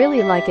it is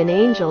really like an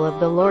angel of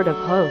the Lord of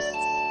Hosts.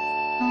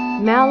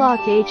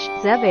 Malach H.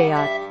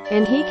 Zevaot,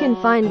 and he can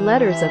find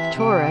letters of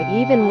Torah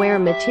even where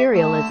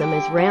materialism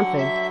is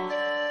rampant.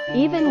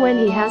 Even when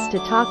he has to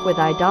talk with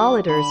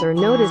idolaters or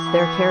notice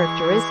their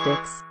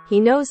characteristics, he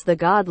knows the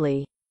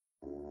godly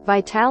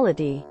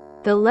vitality.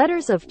 The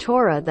letters of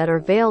Torah that are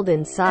veiled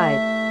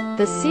inside,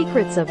 the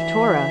secrets of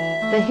Torah,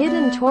 the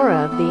hidden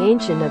Torah of the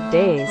Ancient of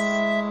Days,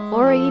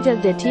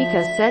 Oraita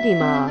Detika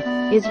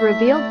Setima, is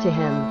revealed to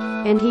him,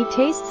 and he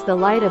tastes the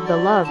light of the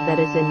love that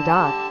is in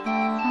Dot.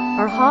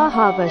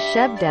 Arhahava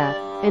Shebdat,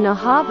 an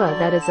Ahava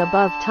that is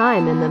above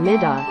time in the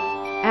Midah,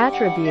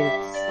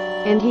 attributes,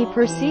 and he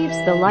perceives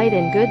the light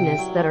and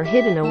goodness that are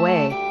hidden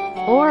away.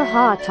 Or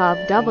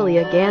Ha-Tav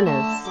W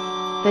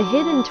Ganas, the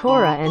hidden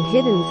Torah and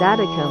hidden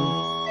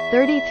Zaddikim.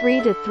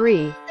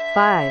 33-3,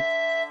 5.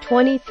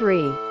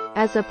 23.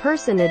 As a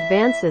person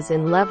advances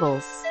in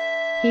levels,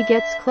 he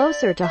gets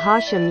closer to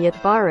Hashem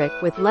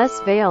Yitbarek with less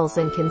veils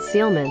and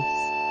concealments.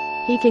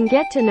 He can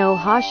get to know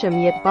Hashem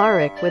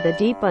Yitbarek with a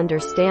deep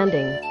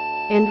understanding,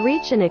 and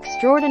reach an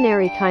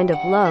extraordinary kind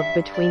of love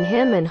between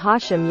him and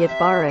Hashem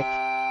Yitbarek.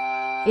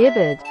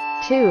 Ibid.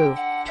 2.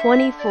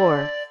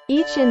 24.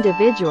 Each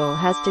individual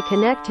has to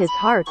connect his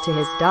heart to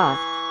his dot,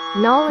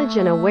 knowledge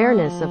and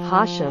awareness of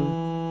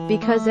Hashem,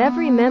 because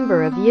every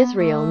member of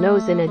Yisrael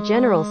knows in a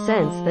general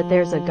sense that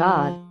there's a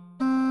God.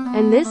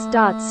 And this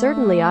dot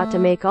certainly ought to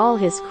make all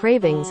his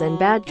cravings and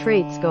bad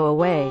traits go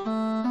away.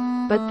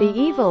 But the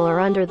evil are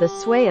under the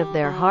sway of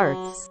their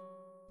hearts.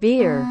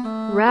 Bir.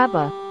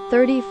 Rabbah.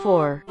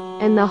 34.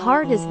 And the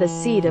heart is the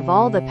seat of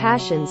all the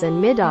passions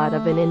and midot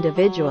of an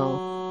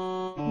individual.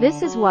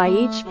 This is why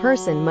each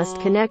person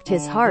must connect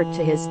his heart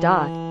to his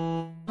dot.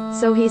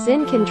 So he's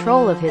in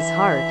control of his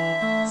heart.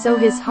 So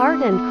his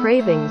heart and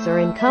cravings are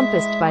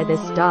encompassed by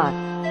this dot.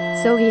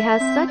 So he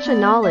has such a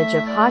knowledge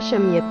of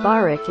Hashem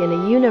Yitbarek in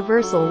a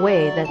universal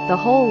way that the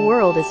whole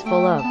world is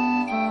full of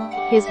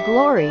his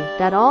glory,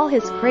 that all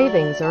his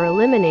cravings are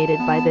eliminated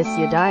by this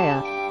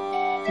Yedaya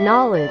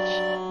knowledge.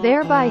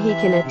 Thereby he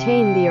can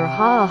attain the Or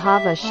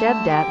Ha-Ahava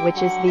Shebdat,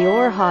 which is the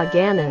Or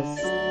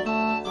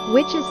Ha-Ganas,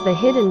 which is the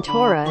hidden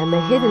Torah and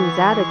the hidden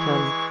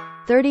Zaddikim.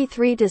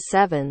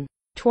 33-7.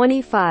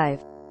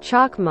 25.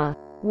 Chokmah,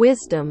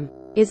 wisdom,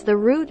 is the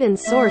root and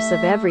source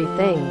of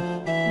everything.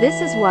 This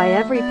is why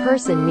every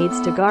person needs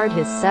to guard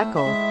his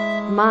sekel,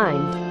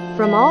 mind,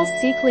 from all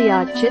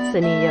sikliat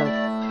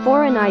chitzaniyot,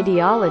 foreign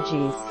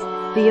ideologies.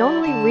 The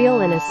only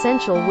real and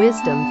essential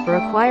wisdom for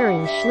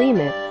acquiring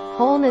shlimut,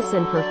 wholeness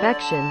and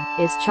perfection,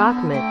 is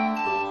chokmah,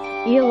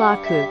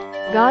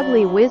 ilakut,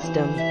 godly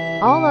wisdom.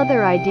 All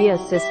other idea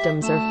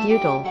systems are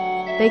futile.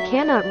 They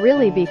cannot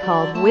really be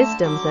called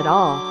wisdoms at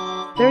all.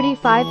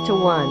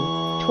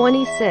 35-1.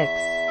 26.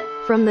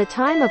 From the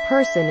time a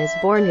person is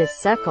born, his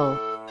sekel,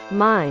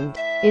 mind,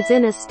 is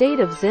in a state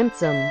of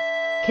zimtzum,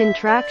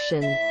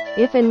 contraction.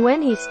 If and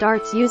when he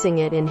starts using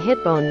it in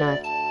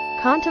hitbonut,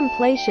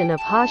 contemplation of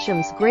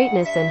Hashem's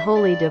greatness and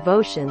holy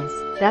devotions,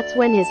 that's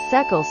when his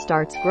sekel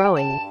starts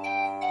growing.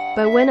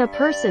 But when a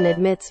person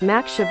admits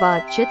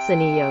makshavat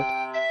chitzaniyot,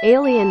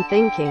 alien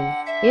thinking,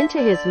 into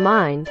his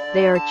mind,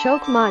 they are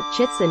chokmat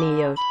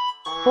chitzaniyot,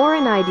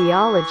 foreign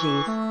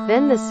ideologies,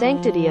 then the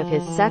sanctity of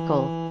his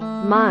sekel,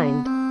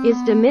 mind, is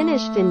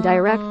diminished in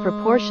direct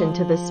proportion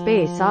to the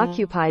space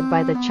occupied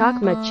by the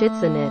chokmah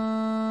chitzanit.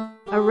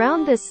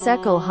 Around this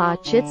sekel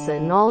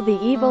ha-chitzan all the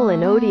evil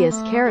and odious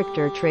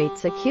character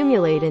traits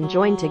accumulate and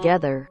join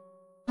together.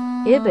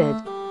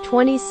 Ibid.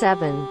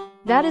 27.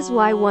 That is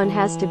why one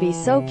has to be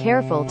so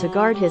careful to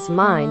guard his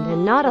mind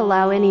and not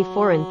allow any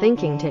foreign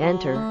thinking to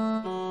enter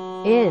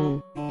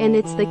in. And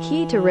it's the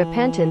key to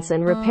repentance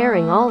and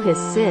repairing all his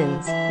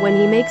sins, when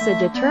he makes a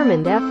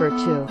determined effort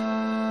to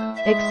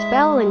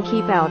expel and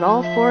keep out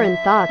all foreign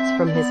thoughts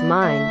from his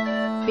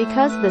mind,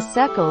 because the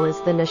sekel is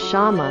the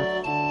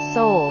neshama,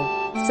 soul.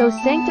 So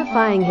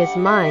sanctifying his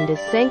mind is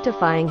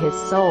sanctifying his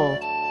soul.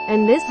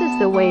 And this is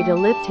the way to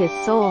lift his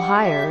soul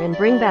higher and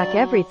bring back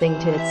everything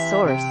to its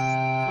source.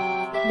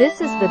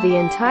 This is the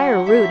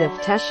entire root of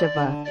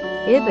teshuvah.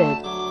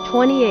 Ibid.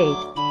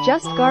 28.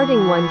 Just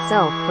guarding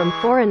oneself from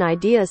foreign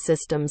idea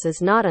systems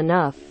is not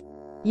enough.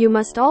 You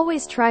must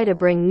always try to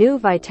bring new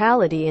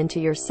vitality into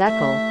your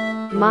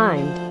sekel,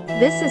 mind.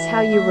 This is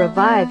how you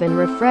revive and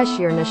refresh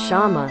your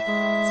neshama,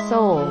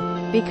 soul.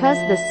 Because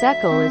the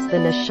sekel is the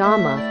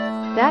neshama,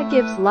 that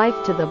gives life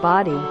to the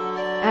body.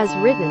 As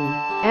written,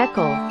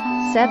 Ekel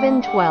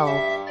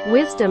 7:12.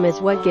 Wisdom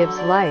is what gives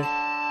life.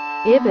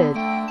 Ibid.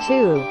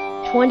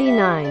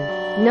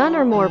 2:29. None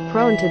are more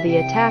prone to the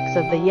attacks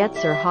of the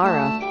Yetzer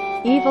Hara,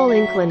 evil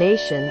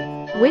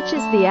inclination, which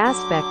is the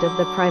aspect of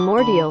the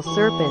primordial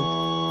serpent,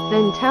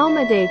 than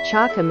Talmudei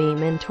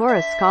Chachamim and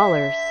Torah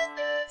scholars,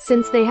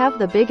 since they have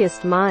the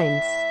biggest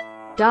minds.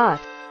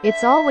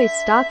 It's always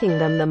stalking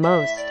them the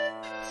most,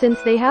 since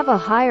they have a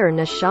higher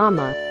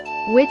neshama,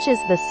 which is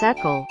the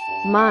sekel,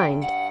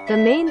 mind, The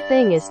main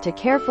thing is to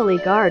carefully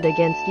guard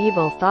against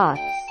evil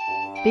thoughts,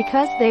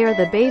 because they are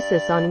the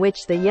basis on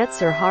which the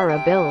Yetzer Hara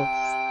builds.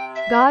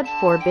 God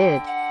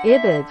forbid.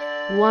 Ibid.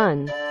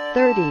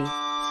 1:30.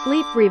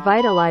 Sleep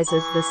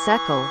revitalizes the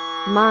seichel,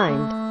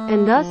 mind,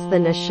 and thus the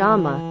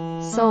neshama,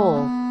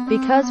 soul,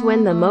 because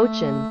when the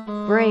mochin,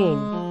 brain,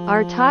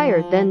 are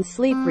tired, then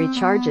sleep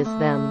recharges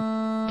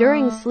them.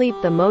 During sleep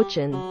the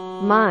mochin,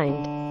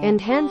 mind,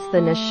 and hence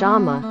the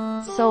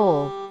neshama,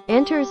 soul,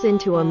 enters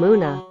into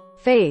amuna,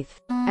 faith,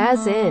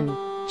 as in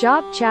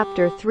Job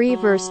chapter 3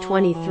 verse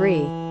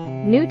 23.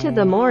 New to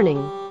the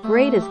morning,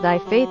 great is thy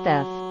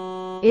faitheth.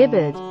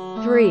 Ibid.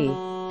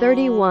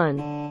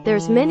 3:31.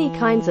 There's many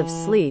kinds of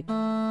sleep.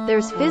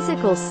 There's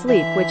physical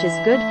sleep, which is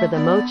good for the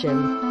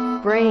mochin,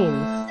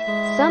 brains.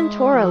 Some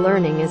Torah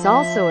learning is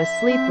also a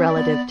sleep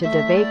relative to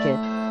devekut,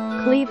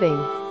 cleaving,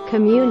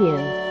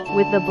 communion,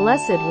 with the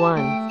Blessed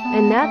One,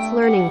 and that's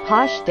learning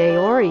Pashtei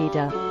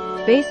Orita,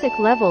 basic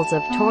levels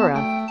of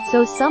Torah.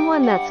 So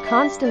someone that's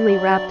constantly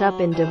wrapped up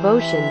in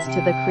devotions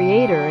to the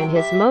Creator and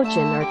his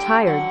mochin are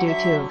tired due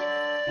to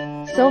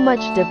so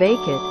much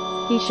devekut,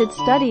 he should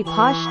study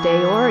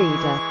Pashtei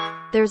Orita.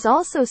 There's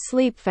also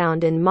sleep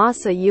found in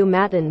Masa U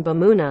Matan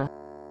Bamuna,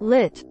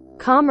 lit.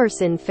 Commerce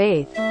in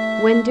faith.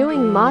 When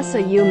doing Masa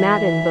U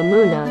Matan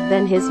Bamuna,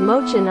 then his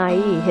mochin,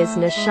 i.e. his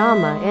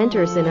neshama,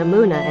 enters in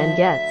amuna and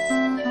gets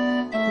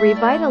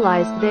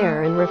revitalized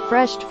there and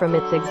refreshed from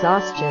its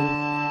exhaustion.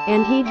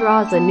 And he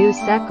draws a new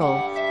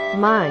seichel,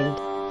 mind,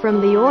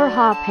 from the Or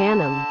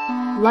Ha-Panim,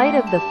 light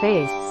of the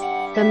face.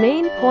 The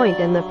main point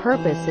and the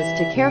purpose is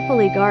to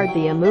carefully guard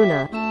the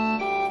amuna.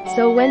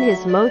 So when his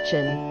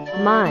mochin,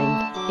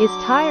 mind,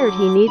 is tired,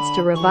 he needs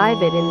to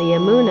revive it in the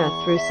amuna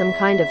through some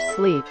kind of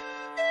sleep.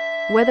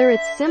 Whether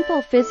it's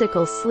simple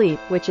physical sleep,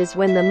 which is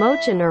when the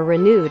mochin are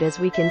renewed as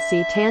we can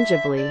see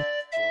tangibly.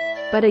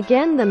 But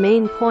again, the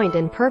main point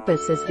and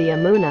purpose is the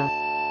amuna.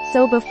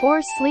 So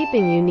before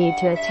sleeping you need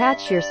to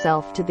attach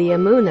yourself to the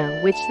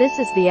amuna, which this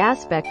is the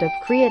aspect of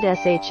Kriyat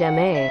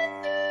Shma,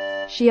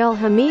 Shiel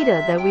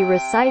Hamida, that we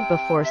recite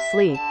before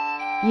sleep.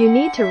 You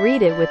need to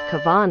read it with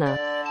kavana,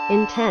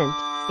 intent,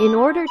 in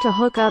order to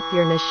hook up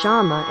your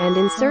neshama and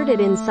insert it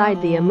inside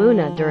the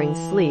amuna during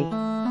sleep.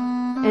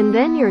 And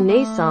then your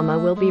nesama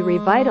will be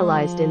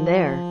revitalized in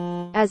there.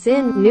 As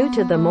in, new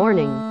to the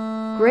morning,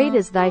 great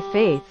is thy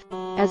faith.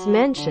 As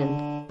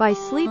mentioned, by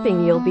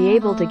sleeping you'll be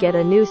able to get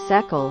a new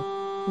seichel,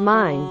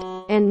 mind,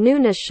 and new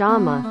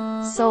neshama,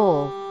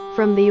 soul,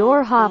 from the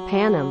Or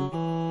Ha-Panim.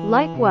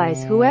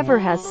 Likewise, whoever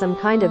has some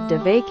kind of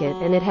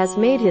devekut and it has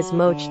made his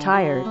moch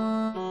tired,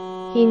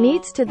 he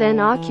needs to then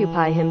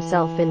occupy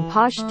himself in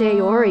Pashtei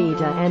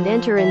Orita and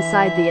enter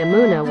inside the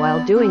amuna while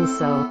doing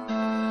so.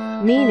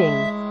 Meaning,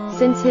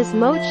 since his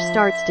moch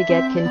starts to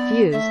get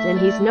confused and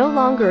he's no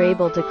longer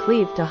able to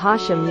cleave to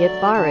Hashem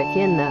Yitbarek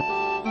in the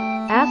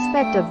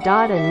aspect of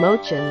dot and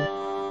mochin,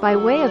 by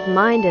way of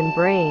mind and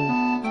brain,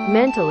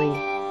 mentally,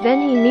 then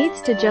he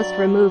needs to just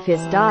remove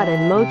his dot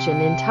and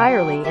mochin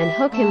entirely and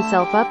hook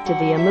himself up to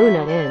the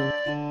amuna in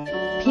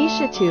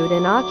Pishatut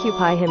and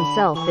occupy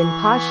himself in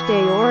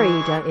Pashtei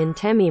Orita in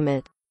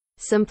Temimut,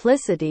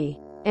 simplicity,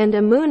 and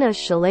amuna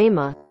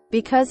shalema.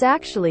 Because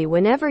actually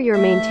whenever you're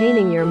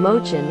maintaining your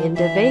mochin in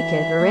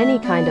devekut or any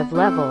kind of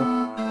level,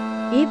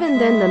 even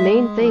then the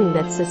main thing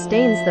that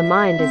sustains the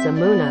mind is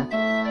amuna.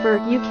 For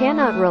you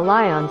cannot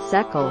rely on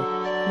seichel,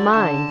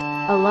 mind,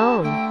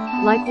 alone,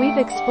 like we've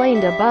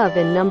explained above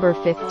in number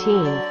 15.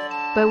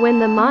 But when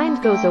the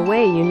mind goes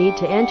away you need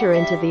to enter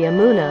into the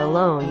amuna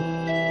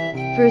alone,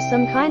 through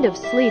some kind of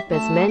sleep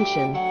as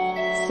mentioned.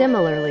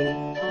 Similarly,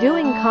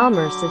 doing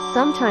commerce is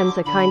sometimes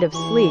a kind of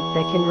sleep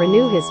that can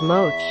renew his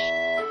moch,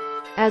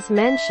 as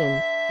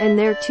mentioned, and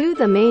there too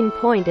the main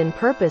point and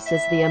purpose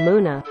is the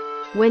amuna.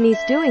 When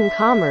he's doing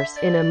commerce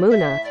in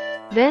amuna,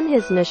 then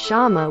his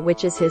neshama,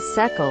 which is his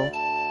seichel,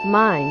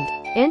 mind,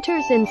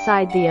 enters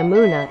inside the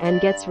amuna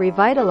and gets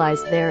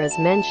revitalized there as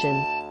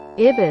mentioned.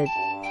 Ibid.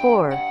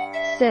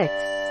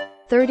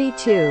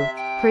 4:6-32.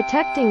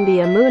 Protecting the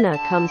amuna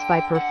comes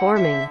by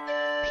performing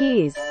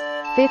Ps.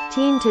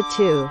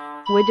 15-2.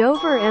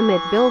 Wadover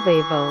emet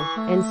bilvevo,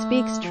 and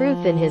speaks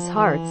truth in his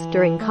hearts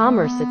during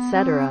commerce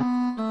etc.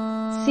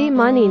 See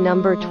money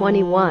number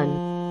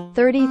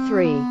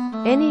 21:33.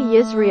 Any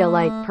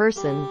Israelite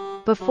person,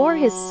 before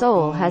his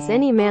soul has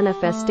any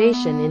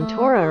manifestation in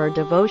Torah or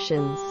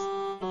devotions,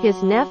 his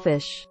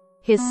nefesh,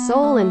 his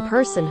soul and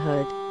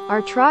personhood,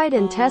 are tried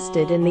and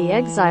tested in the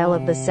exile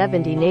of the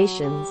 70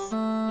 nations.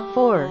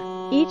 For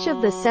each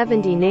of the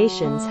 70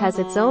 nations has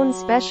its own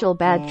special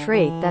bad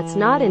trait that's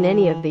not in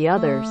any of the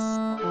others.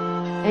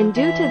 And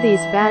due to these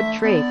bad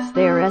traits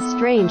they are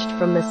estranged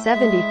from the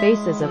 70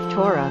 faces of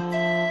Torah.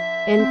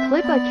 And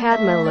klippa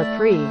kadma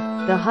lapri,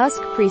 the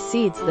husk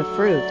precedes the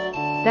fruit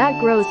that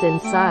grows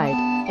inside,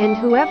 and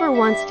whoever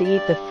wants to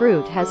eat the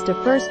fruit has to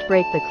first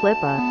break the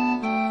klippa.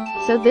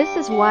 So this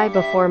is why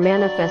before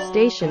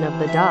manifestation of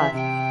the dot,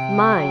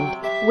 mind,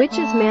 which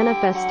is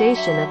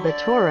manifestation of the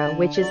Torah,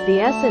 which is the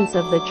essence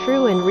of the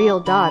true and real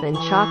dot and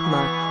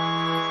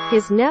chakma,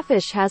 his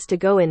nefesh has to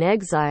go in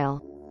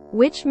exile.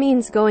 which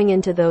means going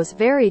into those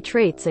very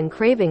traits and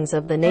cravings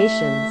of the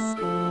nations,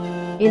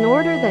 in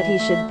order that he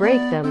should break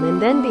them and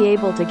then be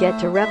able to get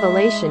to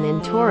revelation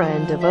in Torah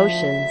and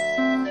devotions.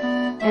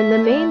 And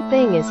the main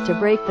thing is to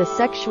break the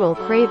sexual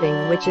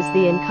craving, which is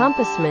the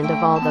encompassment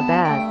of all the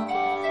bad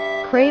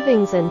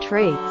cravings and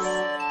traits.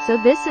 So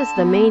this is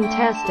the main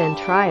test and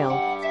trial.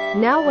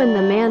 Now when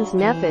the man's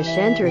nefesh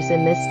enters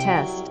in this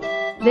test,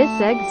 this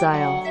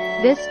exile,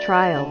 this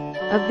trial,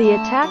 of the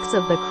attacks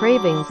of the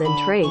cravings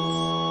and traits,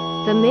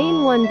 the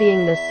main one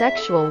being the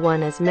sexual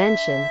one as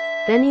mentioned,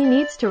 then he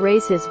needs to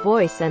raise his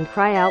voice and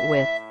cry out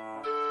with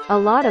a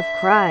lot of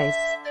cries,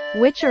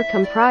 which are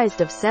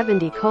comprised of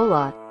 70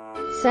 kolot,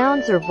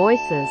 sounds or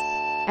voices,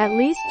 at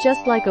least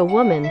just like a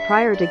woman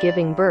prior to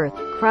giving birth,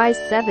 cries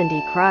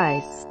 70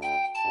 cries.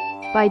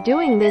 By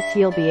doing this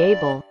he'll be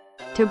able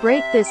to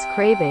break this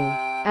craving,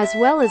 as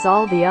well as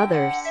all the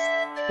others,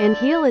 and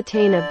he'll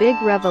attain a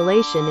big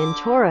revelation in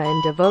Torah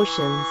and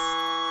devotions.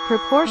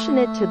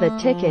 Proportionate to the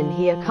tikkun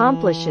he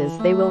accomplishes,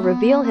 they will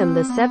reveal him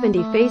the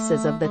 70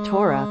 faces of the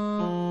Torah.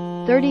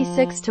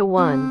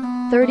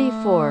 36:1.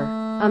 34.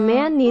 A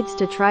man needs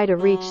to try to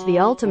reach the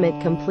ultimate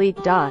complete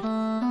dot,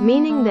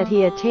 meaning that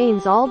he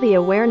attains all the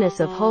awareness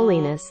of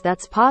holiness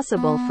that's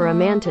possible for a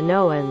man to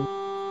know and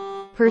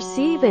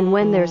perceive, and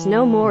when there's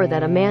no more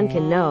that a man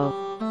can know.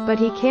 But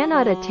he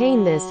cannot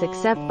attain this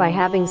except by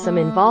having some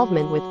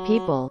involvement with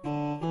people,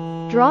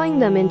 drawing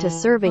them into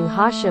serving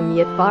Hashem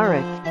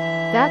Yitbarach.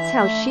 That's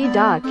how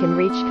She-Dot can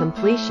reach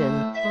completion.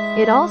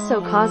 It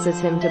also causes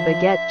him to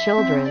beget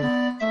children,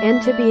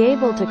 and to be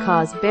able to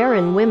cause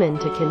barren women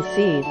to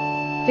conceive.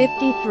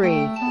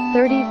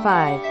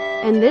 53:35.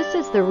 And this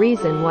is the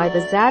reason why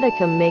the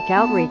Tzaddikim make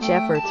outreach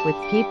efforts with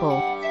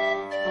people,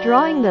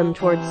 drawing them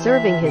towards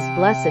serving His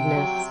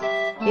blessedness.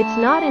 It's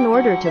not in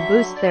order to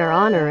boost their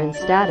honor and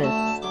status.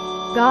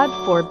 God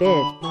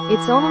forbid.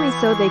 It's only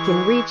so they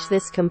can reach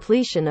this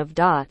completion of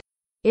dot.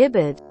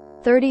 Ibid.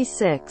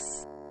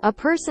 36. A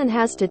person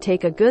has to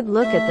take a good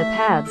look at the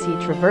paths he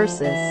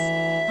traverses,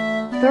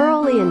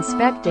 thoroughly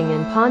inspecting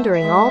and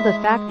pondering all the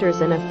factors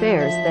and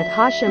affairs that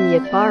Hashem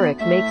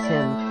Yitbarach makes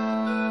him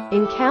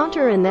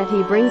encounter and that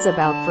he brings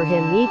about for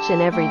him each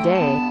and every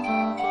day.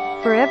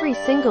 For every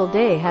single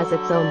day has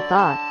its own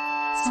thought,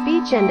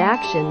 speech and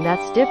action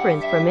that's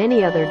different from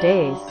any other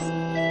days.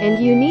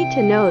 And you need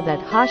to know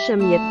that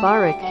Hashem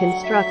Yitbarach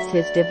constructs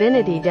His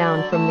divinity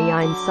down from the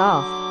Ein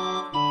Sof,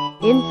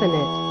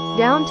 infinite,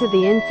 down to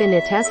the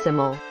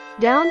infinitesimal,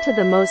 down to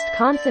the most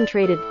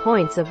concentrated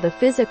points of the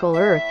physical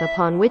earth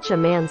upon which a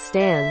man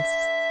stands,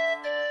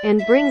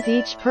 and brings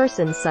each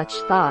person such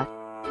thought,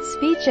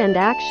 speech and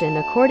action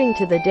according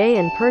to the day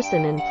and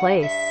person and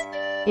place,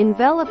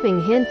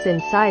 enveloping hints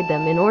inside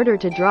them in order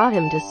to draw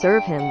him to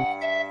serve him.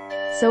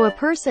 So a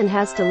person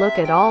has to look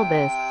at all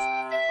this,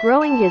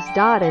 growing his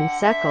dot and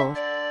sekel,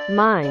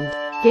 mind,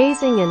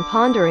 gazing and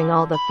pondering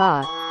all the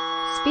thought,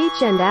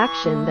 speech and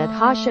action that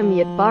Hashem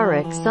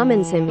Yitbarach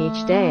summons him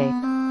each day,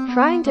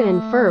 trying to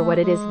infer what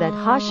it is that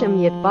Hashem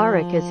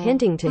Yitbarach is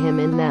hinting to him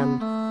in them,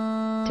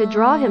 to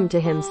draw him to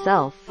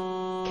himself,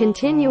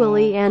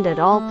 continually and at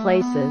all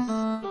places.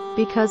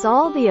 Because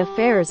all the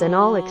affairs and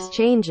all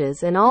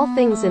exchanges and all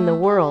things in the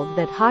world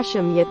that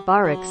Hashem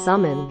Yitbarach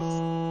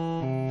summons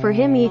for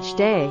him each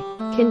day,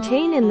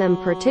 contain in them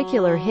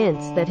particular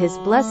hints that His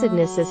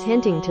blessedness is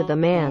hinting to the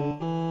man,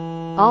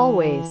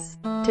 always,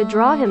 to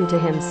draw him to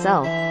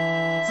himself.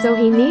 So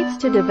he needs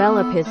to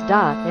develop his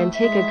dot and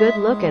take a good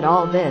look at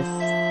all this.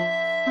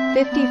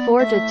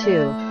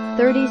 54:2.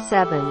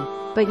 37.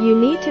 But you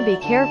need to be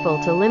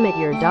careful to limit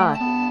your dot,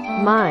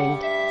 mind,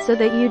 so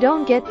that you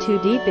don't get too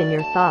deep in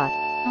your thought,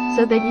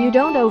 so that you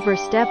don't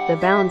overstep the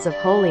bounds of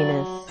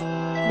holiness.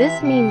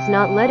 This means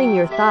not letting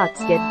your thoughts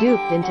get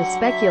duped into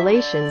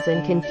speculations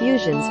and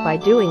confusions by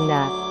doing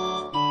that.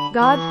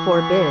 God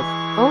forbid.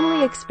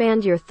 Only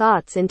expand your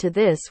thoughts into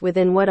this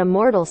within what a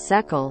mortal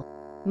sekel,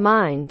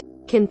 mind,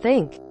 can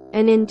think.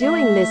 And in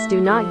doing this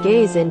do not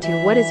gaze into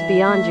what is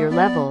beyond your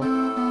level.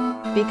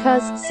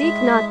 Because, seek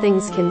not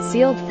things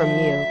concealed from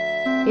you.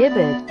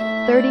 Ibid.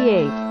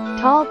 38.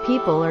 Tall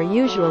people are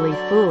usually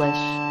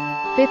foolish.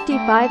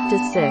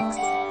 55:6.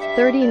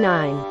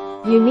 39.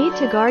 You need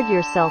to guard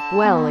yourself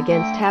well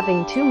against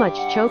having too much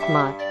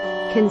chokmah,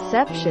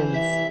 conceptions.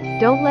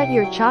 Don't let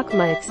your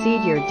chokmah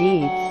exceed your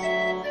deeds.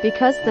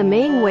 Because the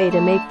main way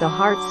to make the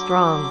heart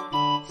strong,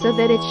 so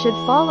that it should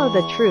follow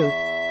the truth,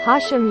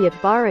 Hashem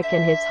Yitbarach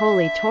and His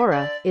holy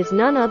Torah, is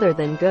none other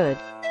than good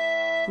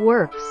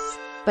works.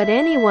 But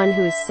anyone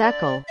whose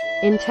sekel,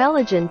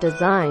 intelligent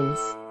designs,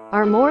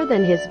 are more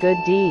than his good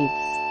deeds,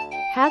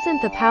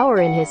 hasn't the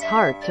power in his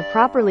heart to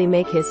properly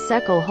make his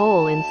sekel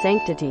whole in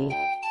sanctity.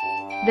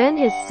 Then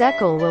his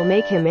sekel will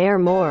make him err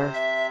more.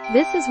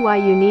 This is why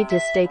you need to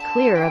stay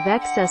clear of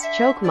excess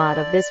chokmah,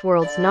 of this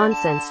world's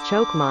nonsense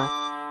chokmah.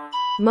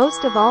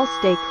 Most of all,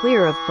 stay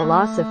clear of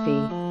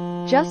philosophy.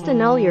 Just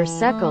annul your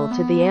sekel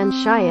to the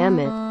Anshai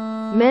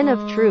Emet, men of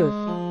truth,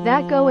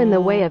 that go in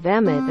the way of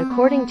Emet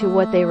according to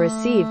what they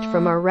received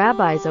from our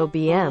rabbis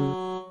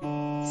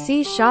OBM.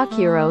 See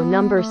Shakiro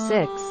number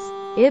 6.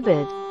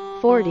 Ibid.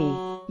 40.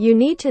 You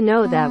need to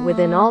know that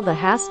within all the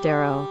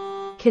hastero,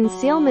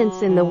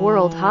 concealments in the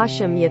world,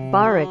 Hashem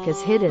Yitbarek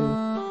is hidden.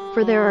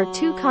 For there are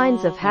two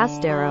kinds of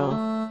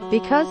hastero.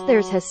 Because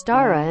there's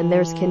hastara and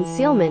there's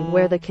concealment,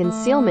 where the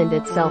concealment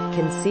itself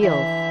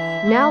concealed.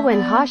 Now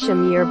when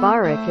Hashem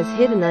Yitbarek is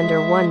hidden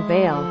under one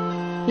veil,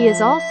 he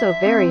is also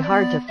very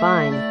hard to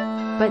find.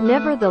 But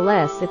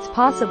nevertheless it's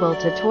possible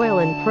to toil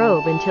and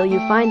probe until you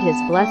find his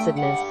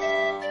blessedness.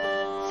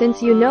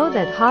 Since you know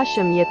that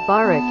Hashem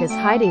Yitbarek is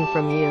hiding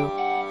from you.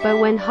 But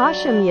when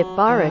Hashem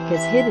Yitbarek is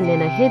hidden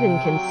in a hidden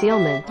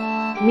concealment,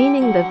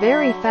 meaning the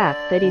very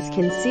fact that he's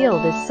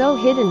concealed is so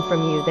hidden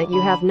from you that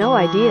you have no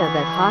idea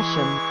that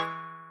Hashem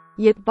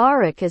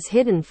Yitbarek is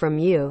hidden from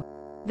you,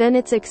 then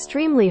it's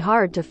extremely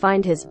hard to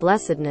find his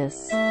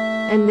blessedness.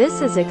 And this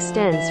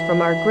extends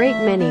from our great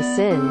many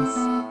sins.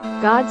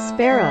 God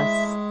spare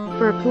us.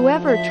 For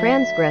whoever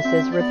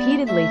transgresses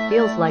repeatedly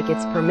feels like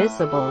it's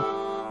permissible.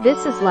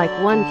 This is like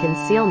one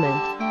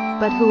concealment.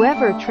 But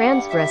whoever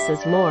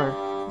transgresses more,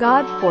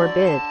 God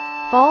forbid,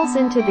 falls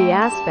into the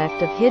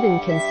aspect of hidden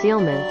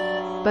concealment.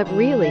 But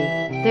really,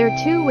 there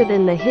too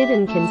within the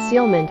hidden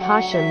concealment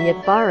Hashem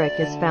Yitbarek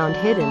is found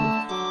hidden.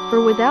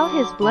 For without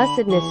his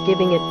blessedness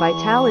giving it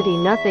vitality,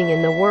 nothing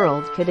in the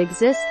world could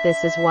exist.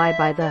 This is why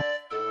by the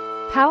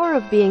power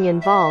of being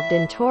involved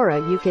in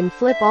Torah you can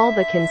flip all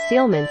the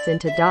concealments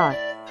into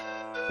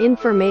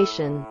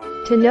information.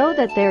 To know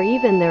that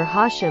even there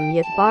Hashem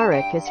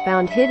Yitbarek is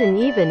found hidden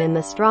even in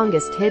the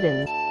strongest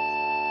hidden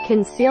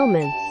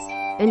concealments.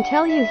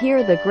 Until you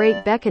hear the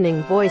great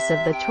beckoning voice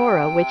of the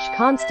Torah which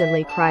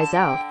constantly cries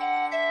out,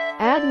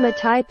 Ad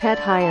matai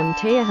pethayim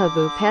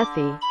teahavu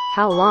pethi,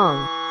 how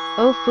long,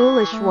 O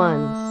foolish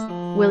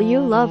ones, will you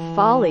love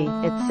folly,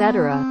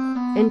 etc.,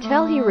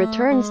 until he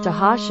returns to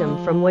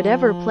Hashem from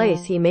whatever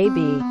place he may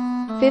be.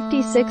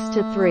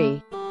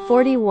 56-3.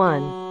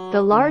 41.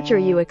 The larger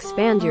you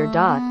expand your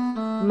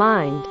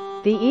mind,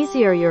 the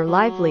easier your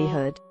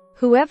livelihood.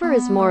 Whoever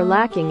is more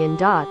lacking in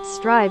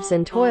strives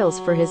and toils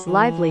for his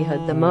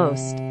livelihood the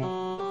most.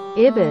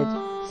 Ibid.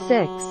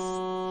 6.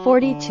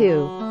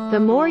 42. The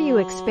more you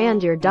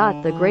expand your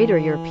the greater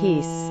your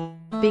peace.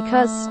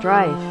 Because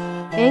strife,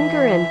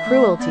 anger and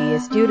cruelty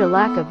is due to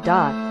lack of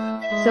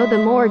so the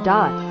more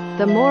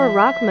the more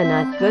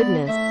Rachmanut,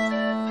 goodness,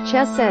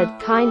 chesed,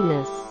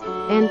 kindness,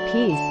 and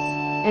peace,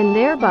 and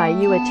thereby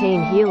you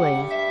attain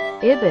healing.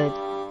 Ibid.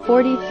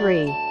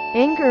 43.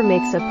 Anger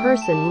makes a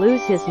person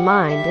lose his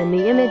mind and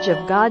the image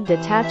of God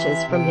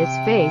detaches from his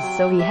face,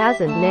 so he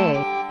hasn't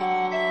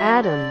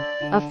Adam,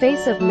 a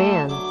face of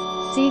man.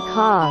 See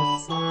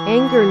cause.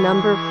 Anger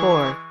number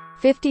 4.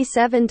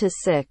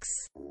 57-6.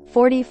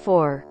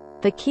 44.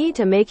 The key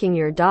to making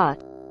your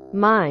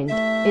mind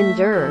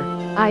endure,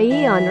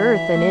 i.e. on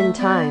earth and in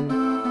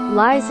time,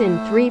 lies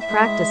in 3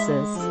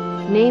 practices.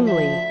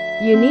 Namely,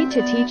 you need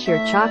to teach your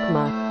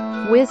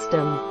chakma,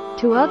 wisdom,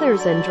 to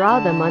others and draw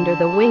them under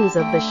the wings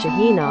of the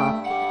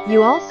Shekhinah.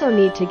 You also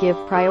need to give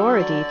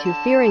priority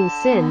to fearing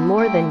sin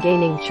more than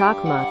gaining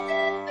chakma.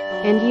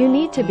 And you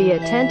need to be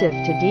attentive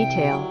to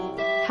detail.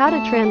 How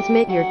to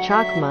transmit your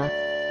chakma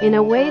in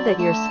a way that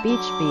your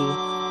speech be.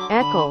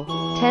 Ekel.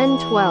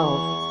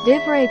 10:12.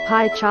 Divrei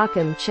pi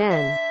chakam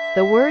chen.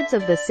 The words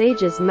of the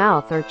sage's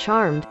mouth are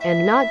charmed,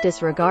 and not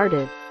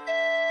disregarded.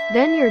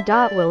 Then your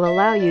will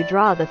allow you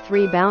draw the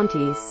 3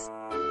 bounties,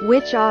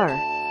 which are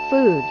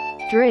food,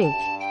 drink,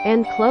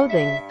 and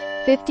clothing.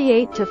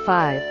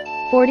 58-5.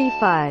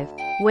 45.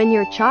 When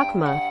your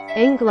chakma,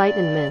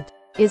 enlightenment,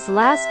 is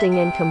lasting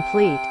and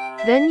complete,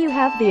 then you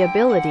have the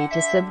ability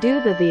to subdue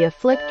the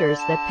afflictors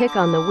that pick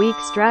on the weak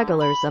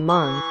stragglers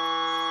among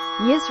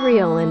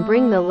Yisrael and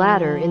bring the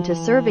latter into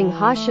serving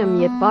Hashem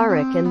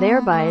Yitbarek and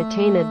thereby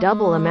attain a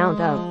double amount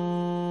of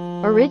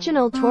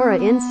original Torah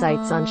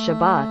insights on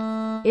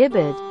Shabbat.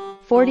 Ibid.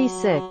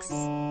 46.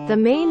 The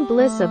main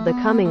bliss of the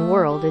coming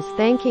world is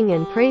thanking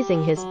and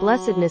praising his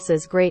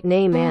blessedness's great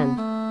name and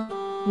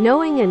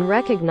knowing and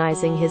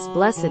recognizing his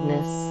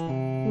blessedness,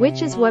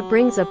 which is what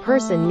brings a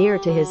person near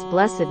to his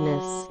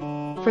blessedness.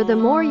 For the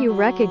more you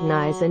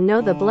recognize and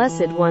know the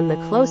Blessed One,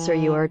 the closer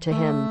you are to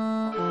him.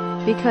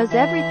 Because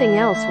everything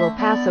else will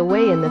pass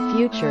away in the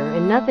future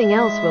and nothing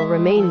else will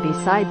remain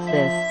besides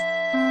this.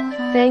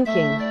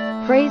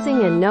 Thanking,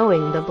 praising and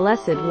knowing the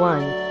Blessed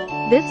One.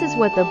 This is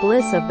what the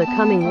bliss of the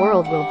coming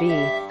world will be.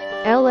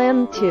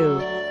 LM 2.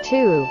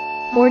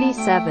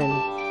 47.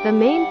 The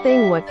main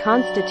thing what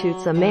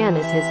constitutes a man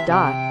is his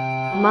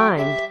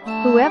mind.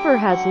 Whoever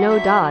has no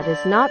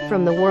is not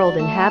from the world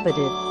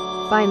inhabited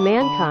by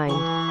mankind,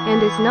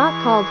 and is not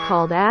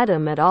called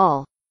Adam at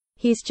all.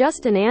 He's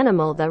just an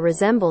animal that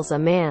resembles a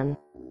man.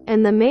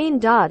 And the main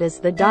is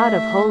the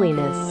of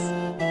holiness,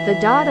 the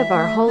of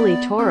our holy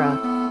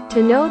Torah,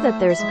 to know that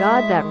there's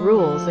God that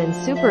rules and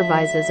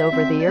supervises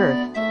over the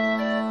earth,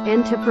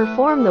 and to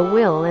perform the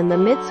will and the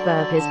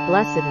mitzvah of his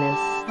blessedness.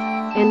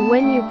 And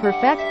when you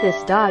perfect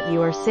this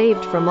you are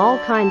saved from all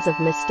kinds of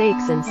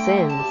mistakes and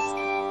sins.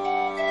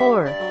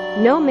 4.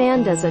 No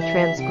man does a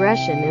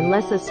transgression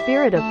unless a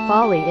spirit of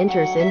folly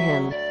enters in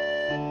him.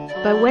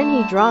 But when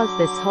he draws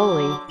this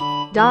holy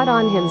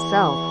on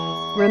himself,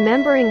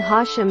 remembering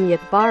Hashem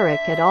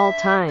Yitbarek at all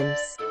times.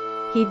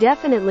 He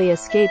definitely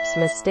escapes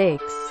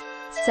mistakes.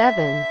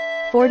 7.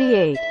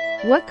 48.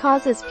 What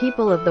causes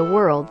people of the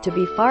world to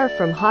be far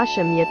from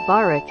Hashem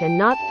Yitbarek and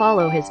not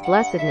follow his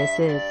blessedness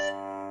is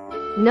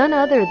none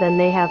other than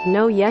they have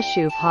no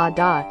Yeshuv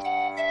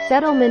HaDat,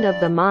 settlement of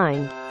the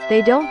mind.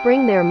 They don't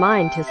bring their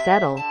mind to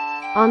settle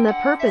on the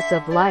purpose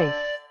of life.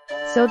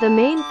 So the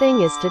main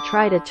thing is to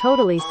try to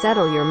totally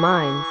settle your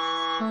mind.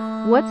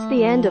 What's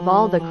the end of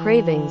all the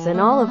cravings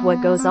and all of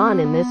what goes on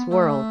in this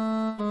world?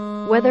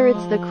 Whether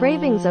it's the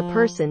cravings a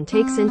person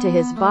takes into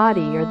his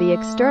body or the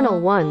external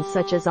ones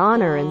such as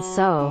honor and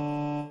so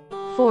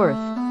forth,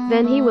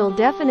 then he will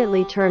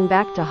definitely turn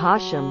back to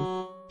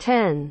Hashem.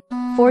 10.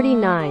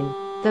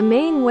 49. The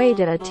main way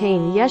to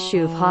attain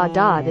Yeshuv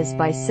HaDat is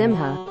by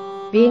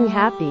Simha, being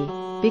happy.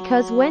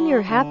 Because when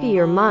you're happy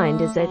your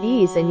mind is at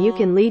ease and you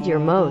can lead your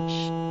moch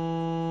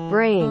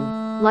brain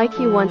like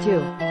you want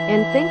to,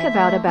 and think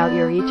about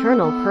your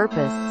eternal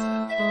purpose.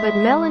 But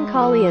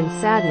melancholy and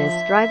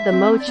sadness drive the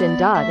moch and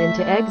dot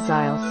into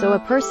exile, so a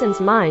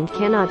person's mind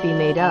cannot be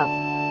made up.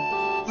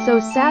 So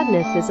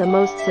sadness is a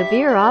most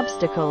severe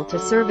obstacle to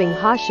serving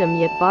Hashem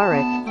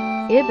Yitbarek.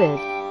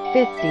 Ibid.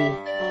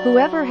 50.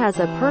 Whoever has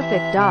a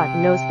perfect dot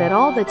knows that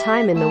all the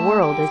time in the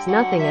world is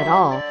nothing at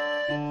all.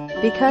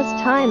 Because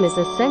time is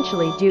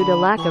essentially due to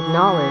lack of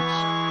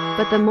knowledge.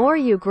 But the more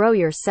you grow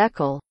your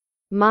seichel,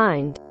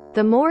 mind,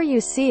 the more you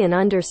see and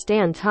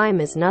understand time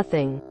is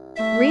nothing.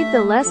 Read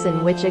the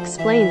lesson which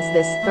explains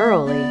this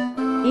thoroughly.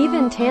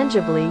 Even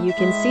tangibly you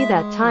can see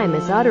that time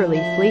is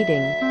utterly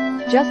fleeting.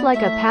 Just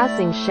like a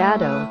passing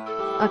shadow,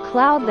 a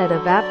cloud that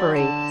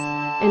evaporates,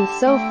 and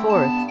so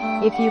forth.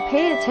 If you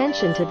pay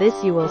attention to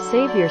this you will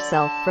save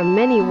yourself from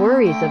many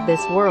worries of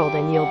this world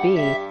and you'll be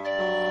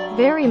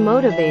very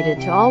motivated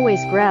to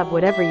always grab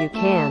whatever you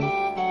can.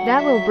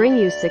 That will bring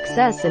you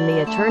success in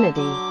the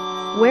eternity,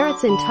 where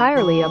it's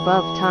entirely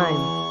above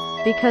time.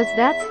 Because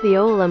that's the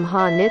Olam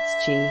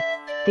Ha-Nitzchi,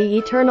 the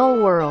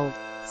eternal world.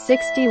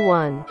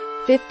 61.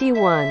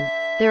 51.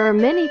 There are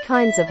many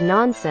kinds of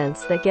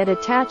nonsense that get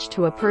attached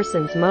to a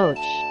person's moch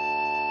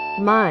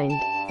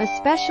mind,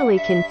 especially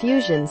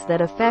confusions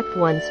that affect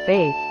one's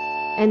faith,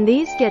 and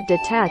these get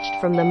detached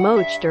from the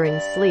moch during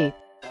sleep.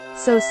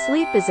 So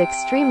sleep is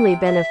extremely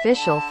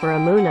beneficial for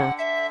Amunah.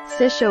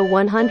 Sisho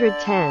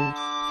 110.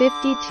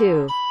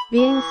 52.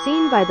 Being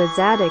seen by the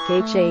Zaddik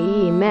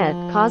Hae Met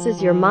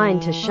causes your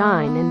mind to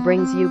shine and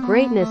brings you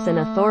greatness and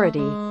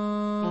authority,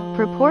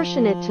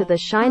 proportionate to the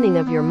shining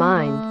of your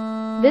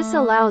mind. This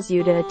allows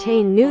you to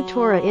attain new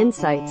Torah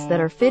insights that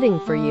are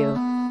fitting for you.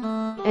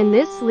 And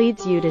this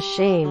leads you to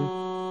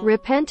shame,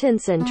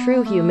 repentance and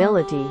true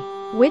humility,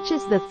 which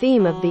is the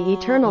theme of the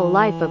eternal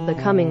life of the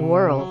coming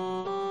world.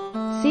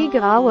 See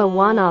Ga'awa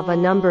Wanava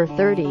number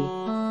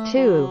 30.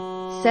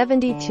 2.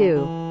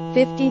 72.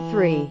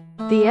 53.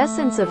 The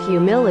essence of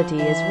humility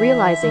is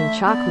realizing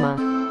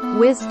chakma,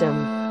 wisdom,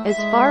 as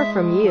far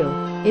from you.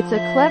 It's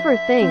a clever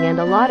thing and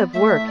a lot of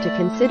work to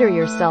consider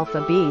yourself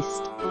a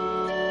beast.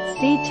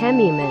 See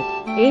Temimit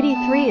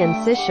 83 and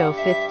Sisho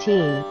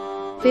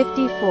 15.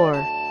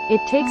 54.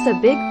 It takes a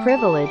big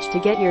privilege to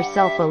get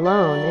yourself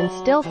alone and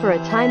still for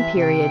a time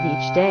period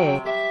each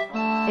day,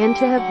 and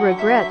to have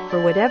regret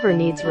for whatever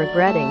needs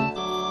regretting.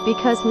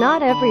 Because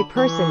not every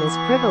person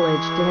is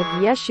privileged to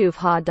have Yeshuv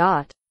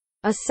HaDat,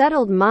 a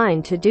settled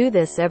mind to do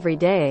this every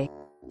day.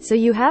 So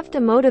you have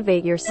to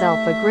motivate yourself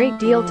a great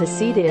deal to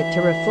see to it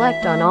to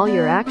reflect on all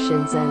your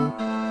actions and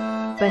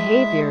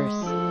behaviors.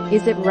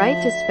 Is it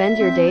right to spend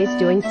your days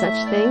doing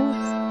such things?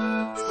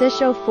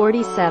 Sisho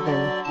 47.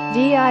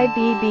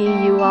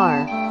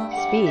 Dibbur.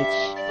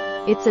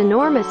 Speech. Its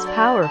enormous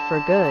power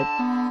for good,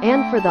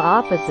 and for the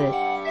opposite,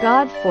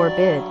 God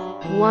forbid.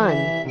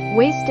 1.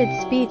 Wasted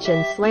speech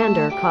and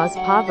slander cause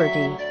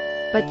poverty,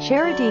 but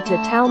charity to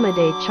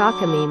Talmidei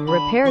Chachamim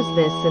repairs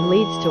this and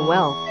leads to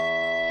wealth.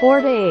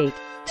 4-8.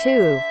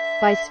 2.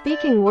 By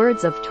speaking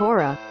words of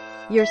Torah,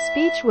 your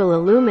speech will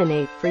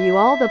illuminate for you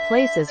all the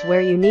places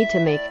where you need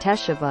to make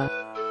teshuvah,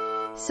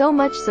 so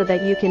much so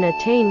that you can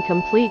attain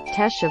complete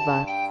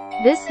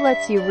teshuvah. This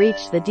lets you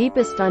reach the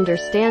deepest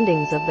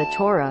understandings of the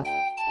Torah.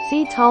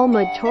 See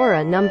Talmud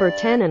Torah number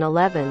 10 and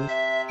 11.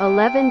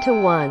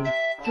 11-1.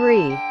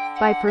 3.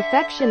 By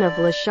perfection of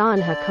Lashon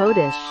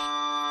HaKodesh,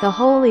 the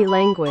holy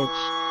language,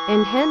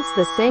 and hence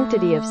the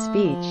sanctity of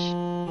speech.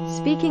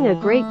 Speaking a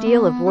great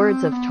deal of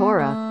words of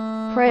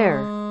Torah,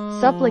 prayer,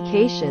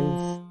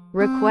 supplications,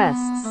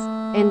 requests,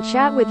 and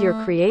chat with your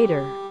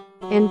Creator,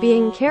 and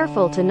being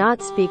careful to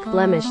not speak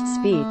blemished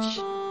speech,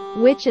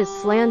 which is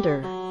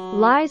slander,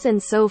 lies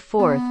and so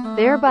forth.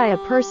 Thereby a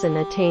person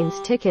attains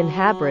tikkun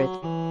habrit,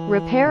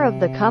 repair of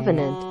the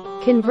covenant.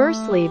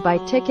 Conversely, by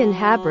tikkun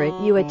habrit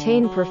you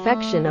attain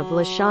perfection of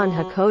Lashon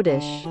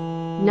HaKodesh.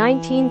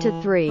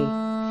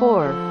 19-3.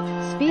 4.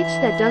 Speech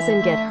that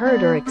doesn't get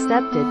heard or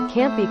accepted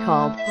can't be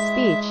called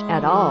speech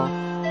at all.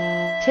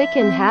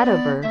 Tikkun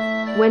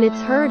hadaber, when it's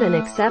heard and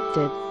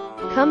accepted,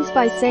 comes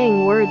by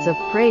saying words of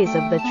praise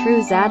of the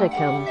true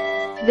Zaddikim.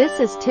 This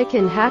is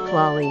tikkun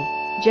haklali,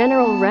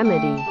 general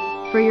remedy,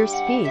 for your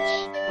speech.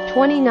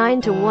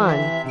 29 to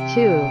 1,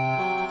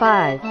 2,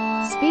 5.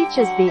 Speech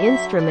is the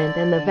instrument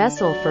and the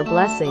vessel for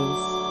blessings.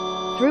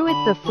 Through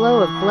it the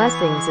flow of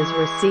blessings is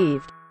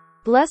received.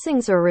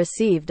 Blessings are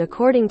received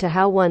according to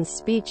how one's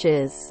speech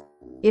is.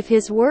 If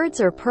his words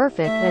are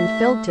perfect and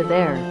filled to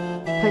their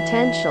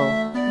potential,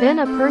 then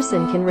a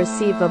person can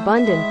receive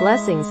abundant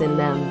blessings in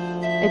them,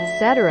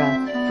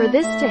 etc. For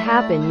this to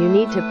happen, you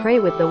need to pray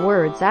with the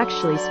words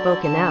actually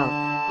spoken out.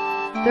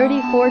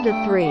 34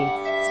 to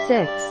 3,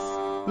 6.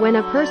 When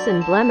a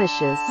person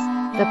blemishes,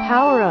 the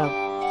power of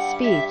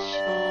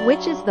speech,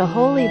 which is the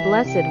Holy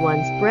Blessed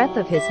One's breath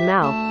of his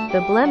mouth,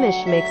 the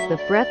blemish makes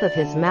the breath of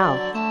his mouth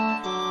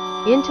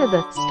into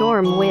the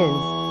storm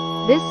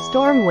wind. This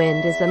storm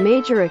wind is a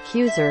major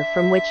accuser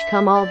from which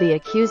come all the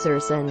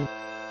accusers and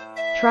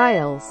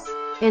trials.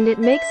 And it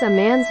makes a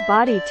man's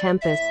body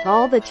tempest.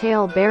 All the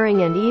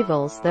tale-bearing and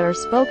evils that are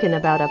spoken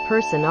about a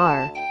person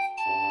are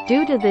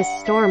due to this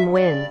storm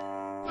wind.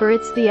 For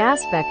it's the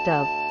aspect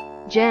of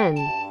Gen.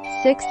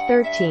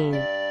 6:13.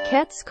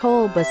 Ketz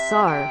kol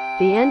basar,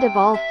 the end of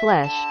all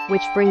flesh,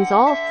 which brings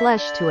all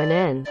flesh to an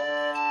end.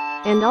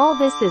 And all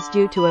this is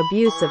due to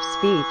abuse of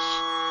speech.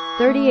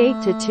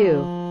 38 to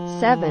 2,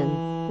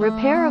 7.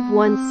 Repair of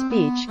one's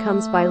speech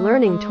comes by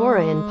learning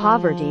Torah in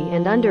poverty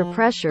and under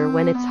pressure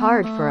when it's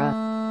hard for a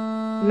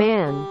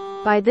man.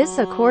 By this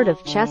a cord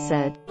of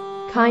chesed,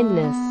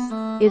 kindness,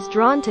 is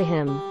drawn to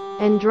him,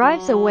 and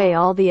drives away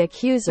all the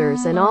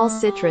accusers and all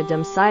sitra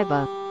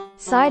demsiva,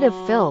 side of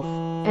filth.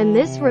 And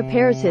this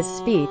repairs his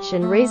speech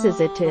and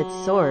raises it to its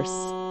source.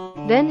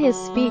 Then his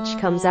speech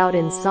comes out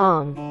in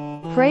song,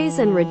 praise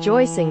and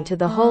rejoicing to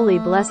the Holy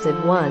Blessed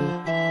One,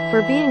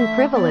 for being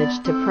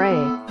privileged to pray,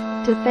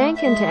 to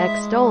thank and to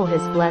extol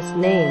his blessed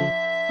name.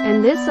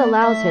 And this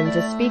allows him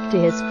to speak to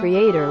his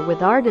Creator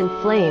with ardent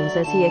flames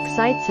as he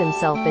excites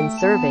himself in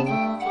serving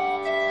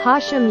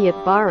Hashem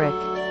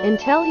Yitbarek,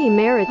 until he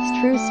merits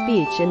true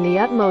speech in the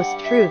utmost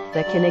truth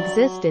that can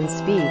exist in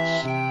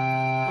speech.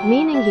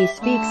 Meaning he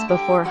speaks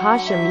before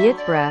Hashem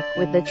Yitbarek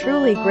with the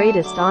truly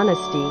greatest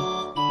honesty,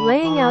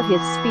 laying out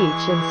his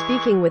speech and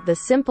speaking with the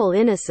simple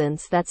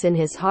innocence that's in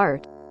his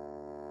heart.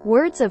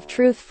 Words of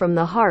truth from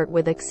the heart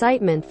with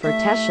excitement for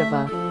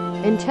Teshuvah,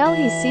 until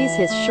he sees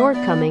his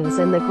shortcomings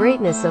and the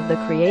greatness of the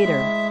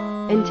Creator,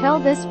 until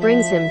this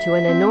brings him to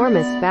an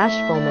enormous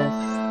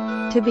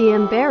bashfulness, to be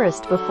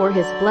embarrassed before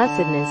his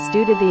blessedness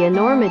due to the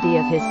enormity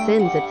of his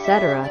sins,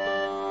 etc.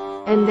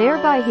 And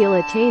thereby he'll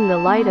attain the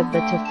light of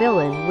the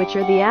tefillin, which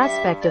are the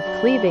aspect of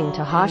cleaving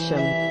to Hashem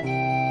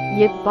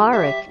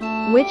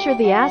Yitbarek, which are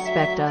the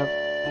aspect of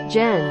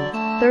Gen.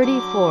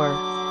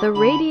 34. The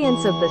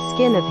radiance of the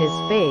skin of his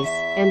face,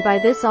 and by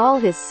this all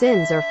his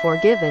sins are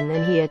forgiven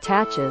and he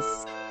attaches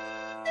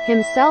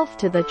himself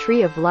to the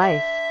tree of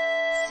life.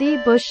 See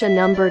Busha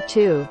number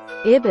 2.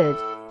 Ibid.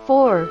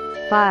 4,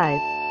 5,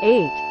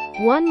 8.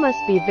 One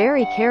must be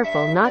very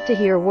careful not to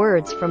hear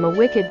words from a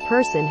wicked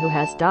person who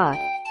has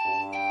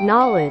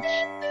knowledge,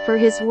 for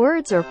his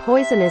words are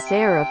poisonous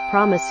air of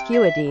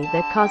promiscuity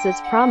that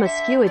causes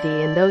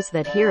promiscuity in those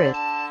that hear it.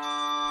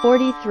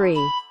 43.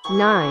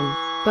 9.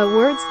 But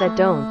words that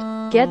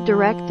don't get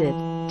directed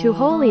to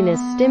holiness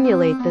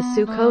stimulate the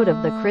Sukkot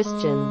of the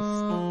Christians,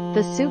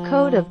 the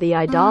Sukkot of the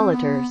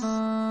idolaters,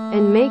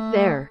 and make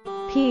their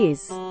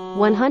peace.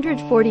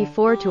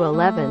 144 to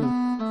 11.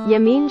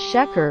 Yamin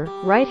Sheker,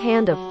 right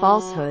hand of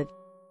falsehood.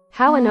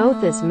 How an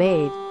oath is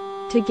made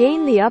to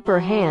gain the upper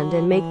hand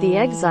and make the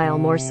exile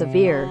more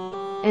severe,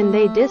 and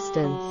they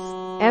distance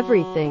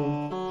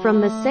everything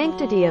from the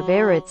sanctity of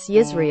Eretz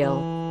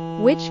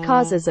Yisrael, which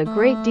causes a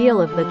great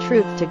deal of the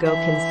truth to go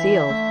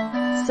concealed.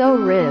 So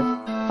riv,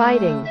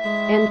 fighting,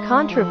 and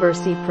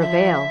controversy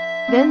prevail.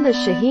 Then the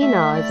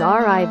Shehina is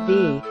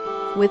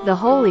riv, with the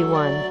Holy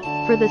One,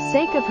 for the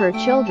sake of her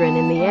children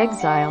in the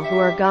exile who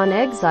are gone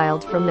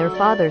exiled from their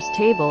father's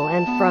table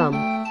and from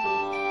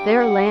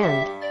their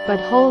land. But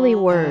holy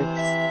words,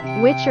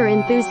 which are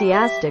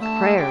enthusiastic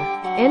prayer,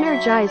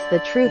 energize the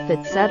truth,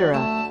 etc.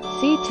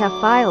 See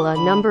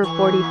Tefillah number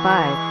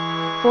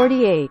 45.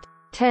 48.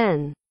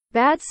 10.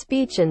 Bad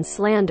speech and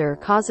slander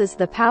causes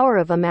the power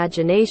of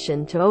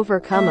imagination to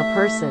overcome a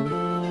person,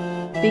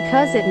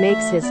 because it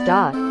makes his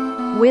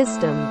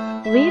wisdom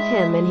leave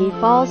him, and he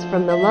falls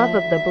from the love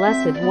of the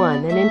Blessed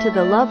One and into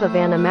the love of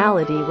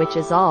animality, which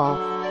is all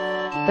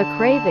the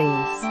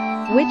cravings,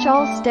 which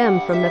all stem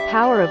from the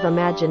power of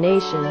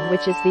imagination,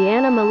 which is the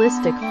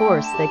animalistic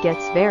force that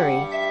gets very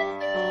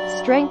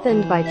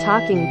strengthened by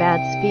talking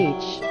bad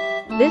speech.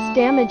 This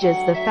damages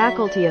the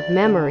faculty of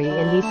memory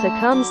and he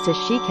succumbs to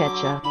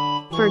shikecha,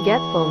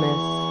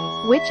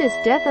 forgetfulness, which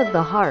is death of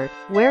the heart,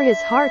 where his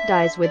heart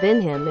dies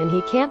within him and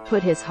he can't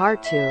put his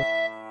heart to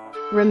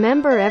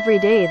remember every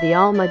day the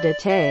Alma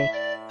Date,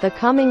 the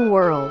coming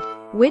world,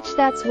 which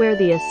that's where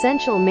the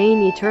essential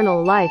main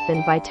eternal life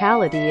and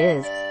vitality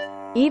is.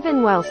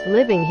 Even whilst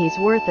living he's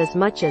worth as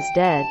much as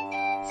dead,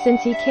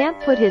 since he can't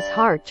put his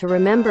heart to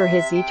remember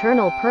his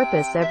eternal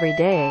purpose every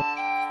day.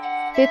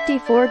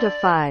 54 to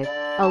 5.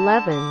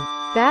 11.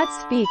 Bad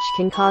speech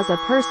can cause a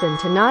person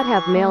to not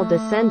have male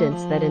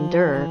descendants that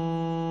endure.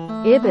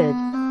 Ibid.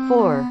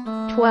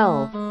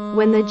 4:12.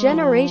 When the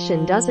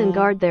generation doesn't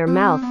guard their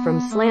mouth from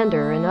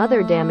slander and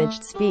other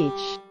damaged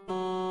speech,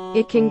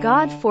 it can,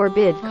 God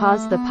forbid,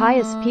 cause the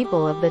pious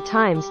people of the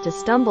times to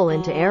stumble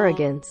into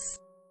arrogance,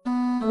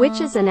 which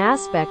is an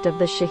aspect of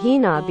the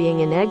Shekhinah being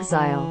in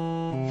exile.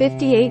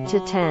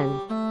 58-10.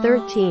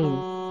 13.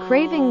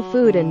 Craving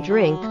food and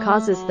drink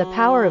causes the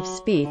power of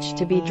speech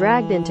to be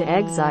dragged into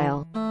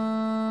exile,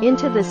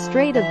 into the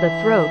strait of the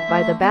throat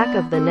by the back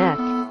of the neck,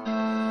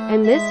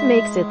 and this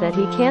makes it that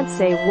he can't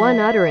say one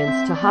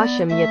utterance to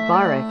Hashem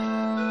Yitbarek.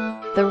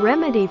 The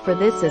remedy for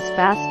this is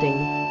fasting.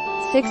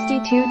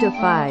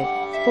 62-5.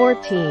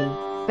 14.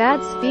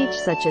 Bad speech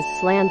such as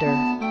slander,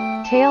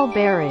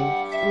 tale-bearing,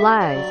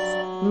 lies,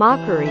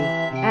 mockery,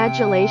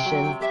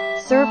 adulation,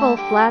 servile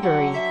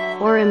flattery,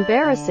 or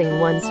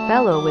embarrassing one's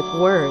fellow with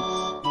words,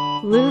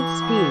 lewd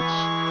speech,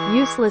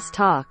 useless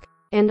talk,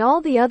 and all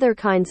the other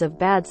kinds of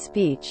bad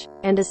speech,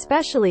 and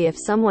especially if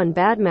someone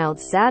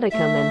badmouths tzaddikim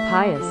and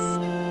pious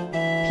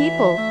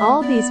people,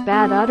 all these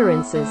bad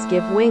utterances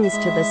give wings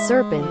to the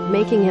serpent,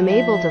 making him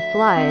able to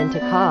fly and to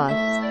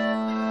cause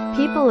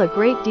people a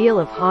great deal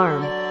of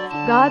harm.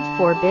 God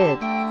forbid.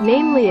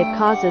 Namely, it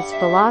causes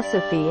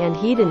philosophy and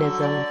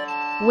hedonism,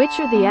 which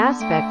are the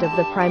aspect of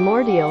the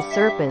primordial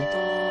serpent,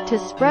 to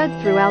spread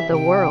throughout the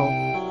world,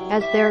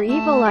 as their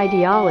evil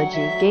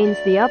ideology gains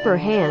the upper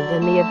hand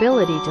and the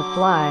ability to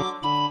fly.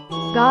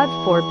 God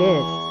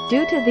forbid.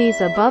 Due to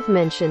these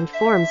above-mentioned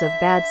forms of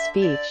bad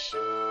speech,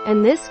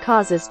 and this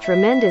causes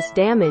tremendous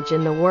damage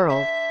in the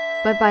world,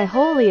 but by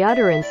holy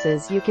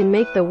utterances you can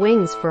make the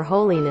wings for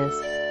holiness,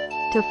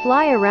 to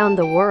fly around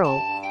the world.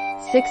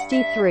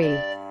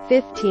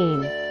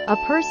 63:15. A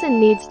person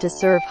needs to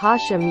serve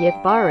Hashem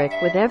Yitbarek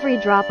with every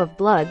drop of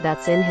blood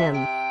that's in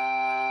him.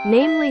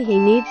 Namely, he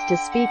needs to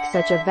speak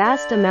such a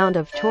vast amount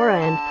of Torah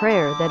and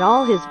prayer that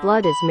all his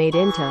blood is made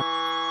into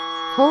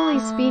holy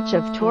speech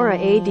of Torah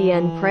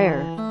and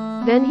prayer.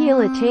 Then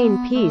he'll attain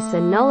peace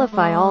and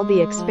nullify all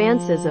the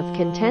expanses of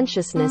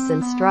contentiousness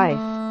and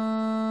strife.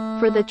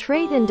 For the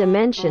trait and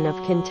dimension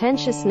of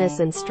contentiousness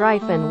and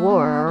strife and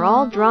war are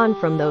all drawn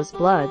from those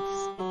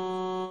bloods,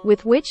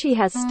 with which he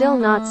has still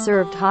not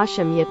served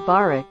Hashem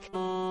Yitbarek.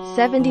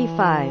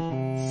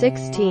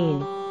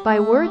 75:16. By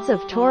words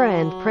of Torah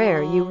and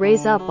prayer you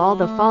raise up all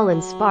the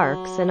fallen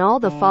sparks, and all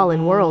the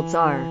fallen worlds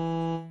are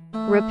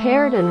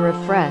repaired and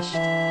refreshed,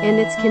 and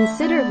it's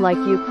considered like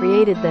you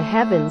created the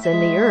heavens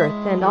and the earth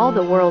and all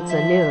the worlds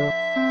anew.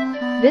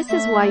 This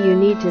is why you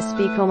need to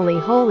speak only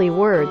holy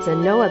words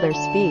and no other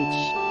speech,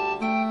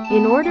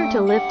 in order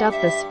to lift up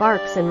the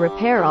sparks and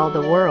repair all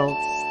the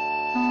worlds.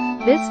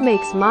 This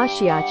makes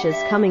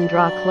Mashiach's coming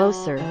draw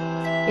closer.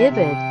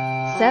 Ibid.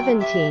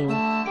 17.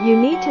 You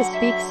need to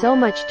speak so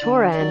much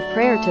Torah and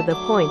prayer to the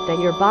point that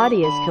your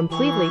body is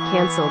completely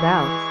cancelled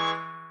out,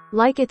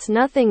 like it's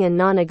nothing and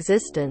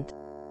non-existent.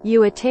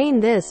 You attain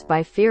this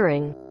by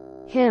fearing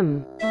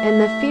Him, and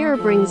the fear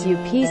brings you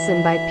peace,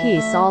 and by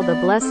peace all the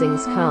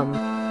blessings come.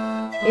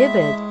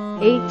 Ibid.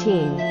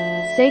 18.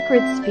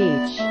 Sacred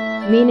speech,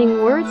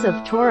 meaning words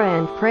of Torah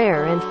and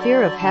prayer and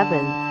fear of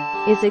heaven,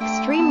 is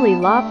extremely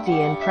lofty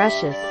and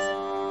precious,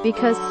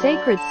 because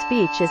sacred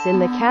speech is in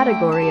the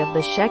category of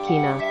the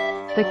Shekinah,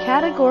 the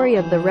category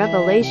of the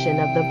revelation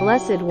of the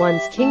Blessed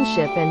One's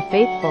kingship and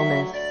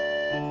faithfulness.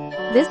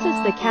 This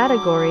is the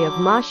category of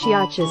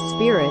Mashiach's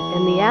Spirit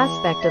and the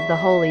aspect of the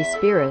Holy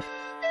Spirit,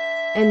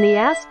 and the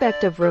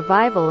aspect of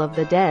revival of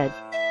the dead,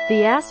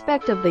 the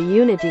aspect of the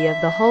unity of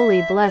the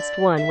Holy Blessed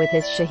One with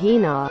His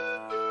Shekhinah.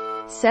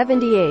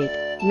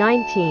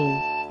 78:19.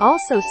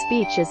 Also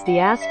speech is the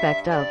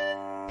aspect of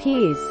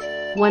Ps.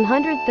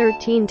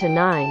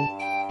 113-9.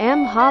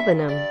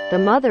 Habanim, the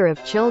mother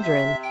of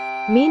children,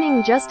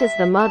 meaning just as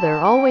the mother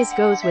always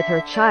goes with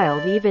her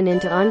child even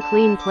into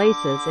unclean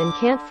places and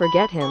can't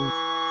forget him,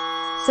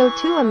 so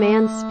too a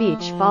man's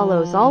speech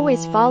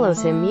always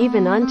follows him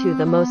even unto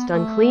the most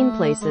unclean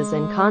places,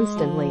 and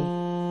constantly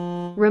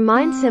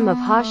reminds him of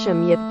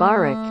Hashem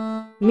Yitbarek,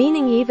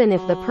 meaning even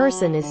if the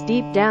person is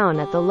deep down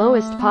at the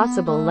lowest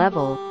possible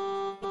level,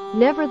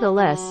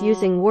 nevertheless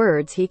using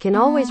words he can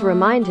always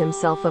remind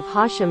himself of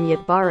Hashem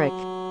Yitbarek,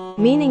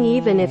 meaning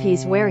even if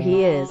he's where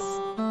he is,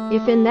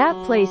 if in that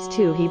place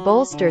too he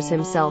bolsters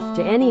himself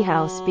to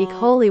anyhow speak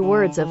holy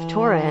words of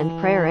Torah and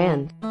prayer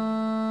and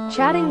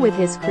chatting with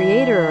his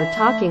Creator or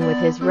talking with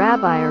his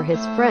rabbi or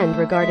his friend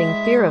regarding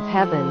fear of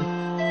heaven,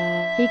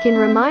 he can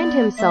remind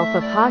himself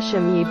of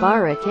Hashem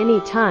Yitbarek any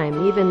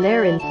time, even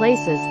there in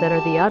places that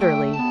are the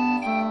utterly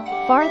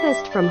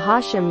farthest from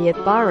Hashem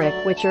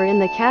Yitbarek, which are in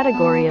the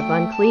category of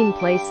unclean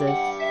places.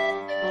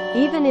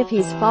 Even if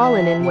he's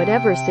fallen in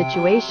whatever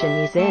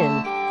situation he's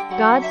in,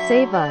 God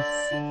save us,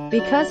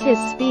 because his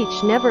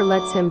speech never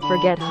lets him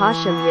forget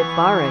Hashem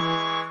Yitbarek.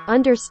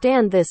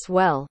 Understand this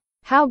well.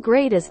 How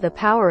great is the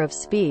power of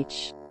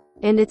speech.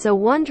 And it's a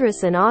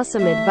wondrous and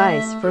awesome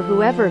advice for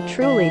whoever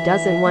truly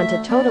doesn't want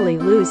to totally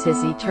lose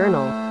his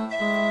eternal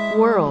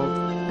world.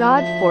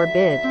 God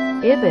forbid.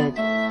 Ibid.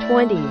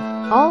 20.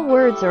 All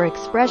words are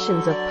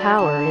expressions of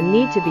power and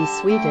need to be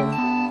sweetened.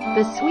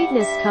 The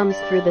sweetness comes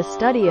through the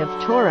study of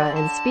Torah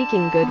and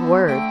speaking good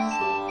words.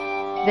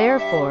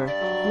 Therefore,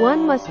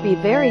 one must be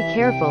very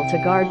careful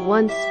to guard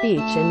one's speech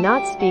and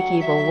not speak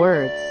evil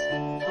words,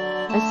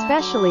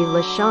 especially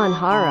lashon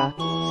hara,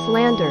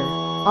 slander.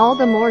 All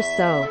the more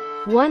so,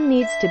 one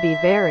needs to be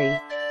very,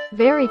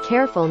 very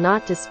careful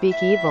not to speak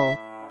evil.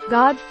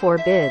 God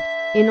forbid,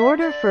 in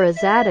order for a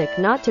tzaddik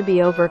not to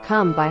be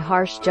overcome by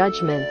harsh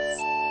judgments.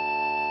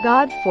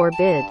 God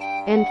forbid,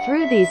 and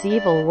through these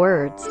evil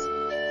words,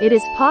 it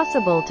is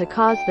possible to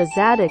cause the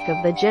tzaddik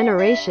of the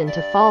generation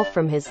to fall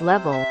from his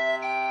level.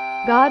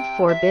 God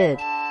forbid,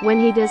 when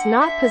he does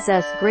not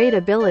possess great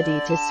ability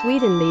to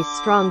sweeten these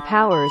strong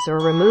powers or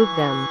remove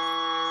them.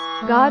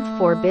 God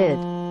forbid,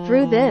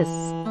 through this,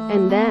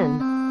 and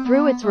then,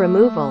 through its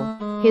removal,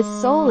 his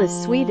soul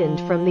is sweetened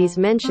from these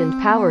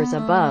mentioned powers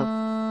above.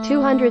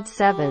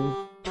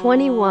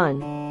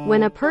 207:21.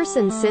 When a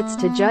person sits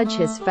to judge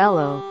his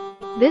fellow,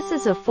 this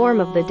is a form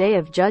of the day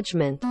of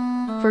judgment,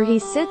 for he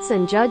sits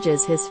and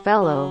judges his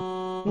fellow.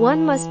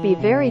 One must be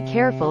very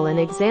careful and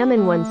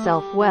examine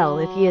oneself well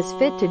if he is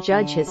fit to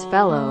judge his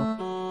fellow.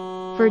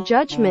 For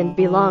judgment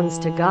belongs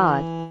to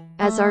God.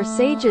 As our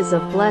sages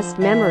of blessed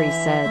memory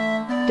said,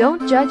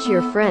 don't judge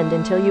your friend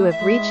until you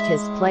have reached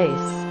his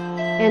place.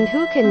 And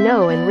who can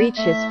know and reach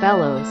his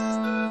fellow's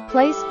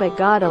place but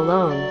God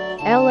alone?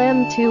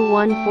 LM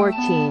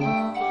 2:114.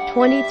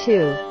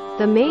 22.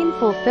 The main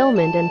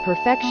fulfillment and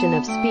perfection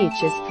of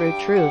speech is through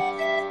truth.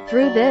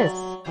 Through this,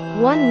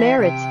 one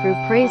merits through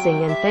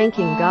praising and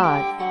thanking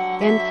God,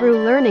 and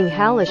through learning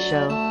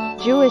halashot,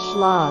 Jewish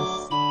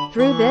laws.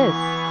 Through this,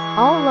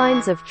 all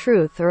lines of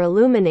truth are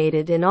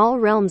illuminated in all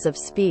realms of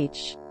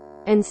speech,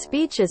 and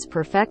speech is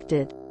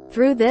perfected.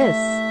 Through this,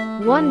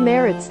 one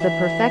merits the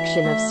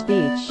perfection of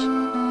speech,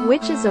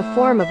 which is a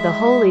form of the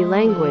holy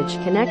language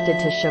connected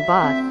to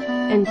Shabbat,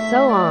 and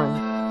so on.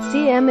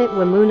 See Emet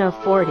Wamuna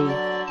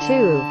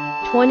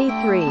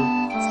 42:23.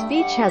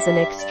 Speech has an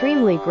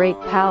extremely great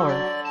power.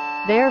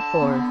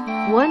 Therefore,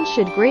 one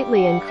should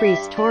greatly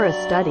increase Torah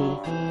study,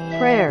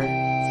 prayer,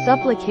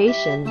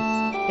 supplications,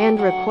 and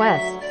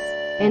requests,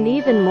 and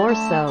even more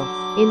so,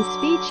 in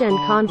speech and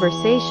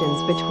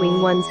conversations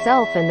between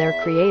oneself and their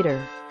Creator.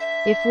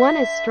 If one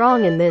is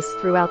strong in this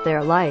throughout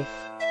their life,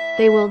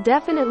 they will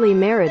definitely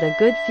merit a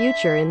good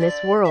future in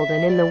this world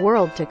and in the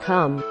world to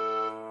come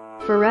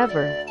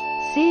forever.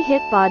 See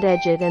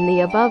Hitbodedget and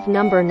the above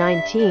number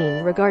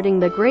 19 regarding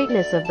the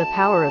greatness of the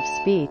power of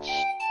speech.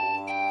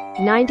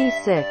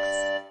 96.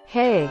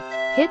 Hey,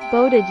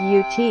 Hitboded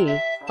UT,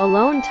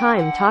 alone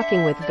time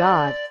talking with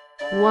God.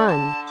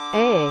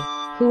 1a.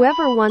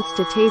 Whoever wants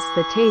to taste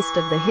the taste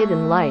of the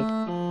hidden light,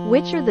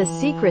 which are the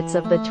secrets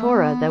of the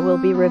Torah that will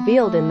be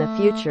revealed in the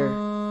future,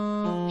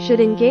 should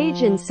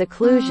engage in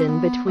seclusion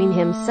between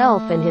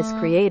himself and his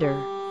Creator,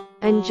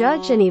 and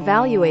judge and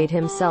evaluate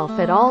himself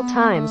at all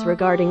times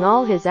regarding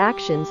all his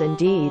actions and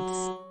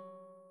deeds,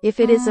 if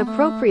it is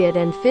appropriate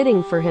and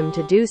fitting for him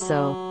to do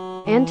so,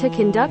 and to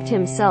conduct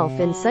himself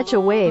in such a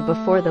way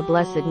before the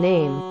blessed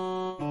name,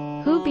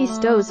 who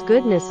bestows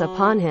goodness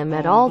upon him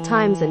at all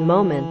times and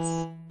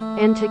moments,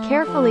 and to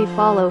carefully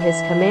follow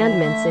his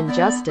commandments in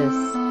justice,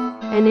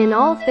 and in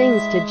all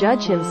things to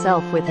judge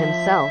himself with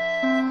himself,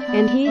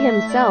 and he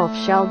himself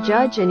shall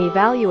judge and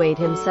evaluate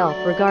himself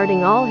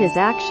regarding all his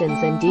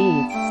actions and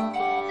deeds.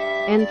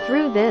 And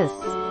through this,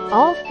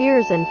 all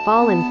fears and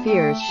fallen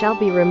fears shall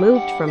be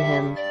removed from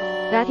him,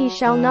 that he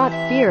shall not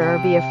fear or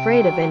be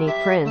afraid of any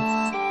prince,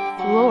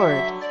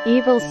 lord,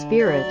 evil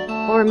spirit,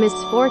 or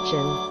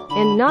misfortune,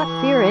 and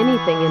not fear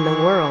anything in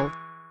the world,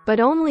 but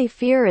only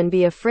fear and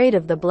be afraid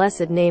of the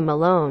blessed name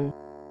alone.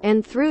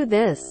 And through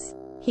this,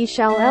 he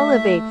shall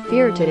elevate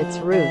fear to its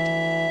root,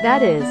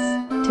 that is,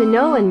 to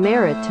know and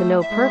merit to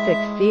know perfect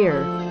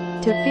fear,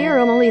 to fear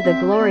only the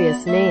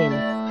glorious name,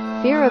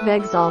 fear of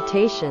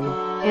exaltation,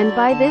 and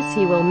by this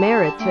he will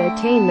merit to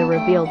attain the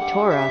revealed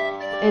Torah,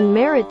 and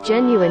merit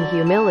genuine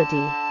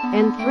humility,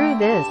 and through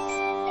this,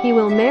 he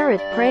will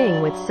merit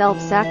praying with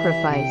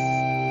self-sacrifice,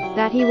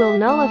 that he will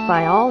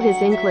nullify all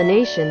his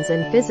inclinations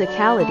and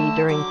physicality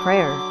during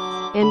prayer,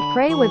 and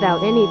pray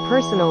without any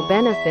personal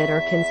benefit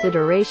or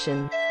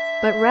consideration,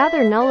 but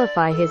rather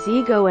nullify his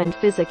ego and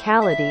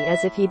physicality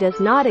as if he does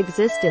not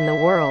exist in the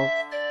world.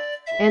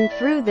 And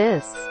through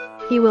this,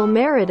 he will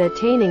merit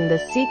attaining the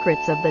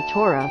secrets of the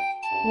Torah,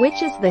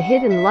 which is the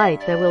hidden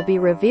light that will be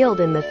revealed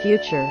in the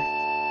future.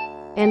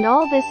 And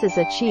all this is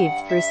achieved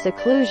through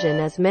seclusion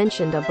as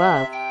mentioned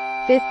above.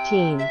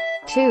 15.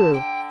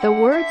 2. The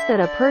words that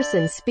a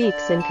person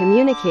speaks and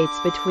communicates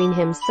between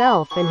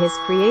himself and his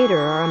Creator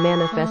are a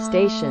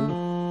manifestation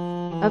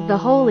of the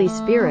Holy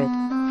Spirit,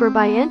 for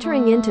by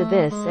entering into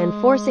this and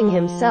forcing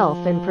himself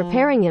and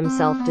preparing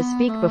himself to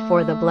speak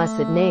before the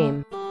blessed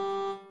name,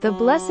 the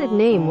blessed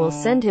name will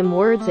send him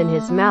words in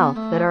his mouth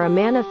that are a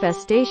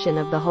manifestation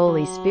of the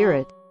Holy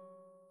Spirit.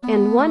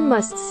 And one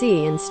must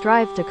see and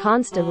strive to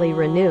constantly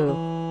renew,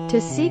 to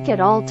seek at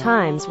all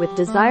times with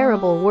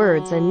desirable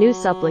words and new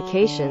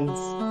supplications.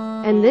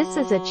 And this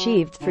is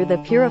achieved through the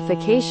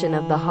purification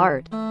of the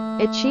heart,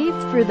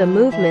 achieved through the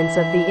movements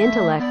of the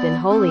intellect in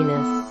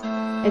holiness,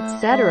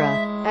 etc.,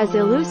 as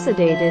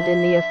elucidated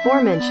in the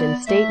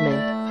aforementioned statement.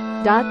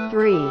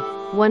 3.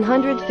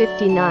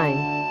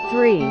 159.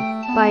 3.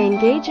 By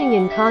engaging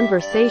in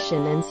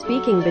conversation and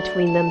speaking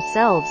between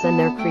themselves and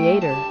their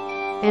Creator,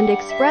 and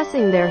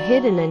expressing their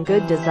hidden and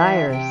good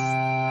desires,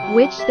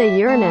 which they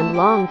yearn and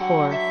long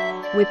for,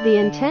 with the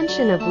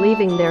intention of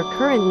leaving their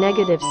current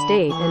negative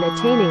state and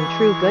attaining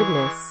true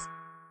goodness,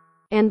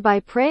 and by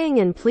praying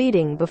and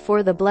pleading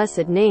before the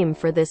blessed name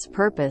for this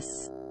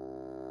purpose,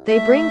 they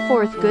bring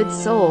forth good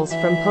souls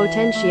from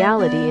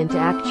potentiality into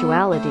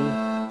actuality.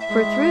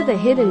 For through the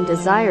hidden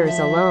desires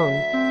alone,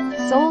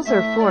 souls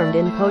are formed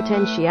in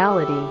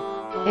potentiality,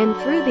 and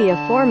through the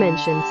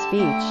aforementioned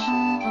speech,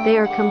 they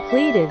are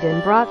completed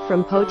and brought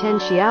from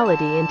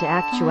potentiality into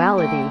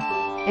actuality.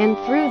 And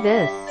through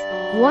this,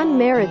 one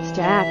merits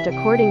to act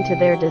according to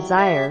their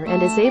desire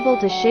and is able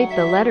to shape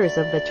the letters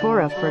of the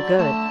Torah for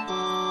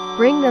good,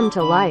 bring them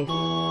to life,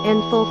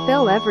 and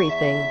fulfill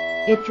everything.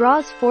 It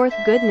draws forth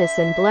goodness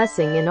and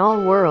blessing in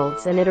all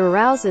worlds, and it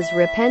arouses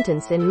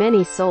repentance in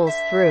many souls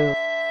through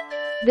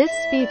this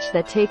speech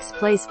that takes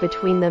place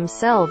between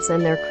themselves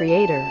and their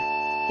Creator.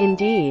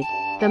 Indeed,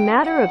 the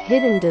matter of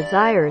hidden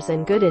desires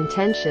and good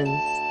intentions,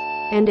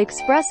 and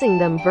expressing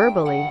them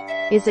verbally,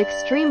 is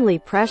extremely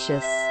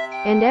precious,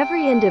 and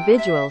every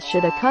individual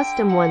should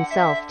accustom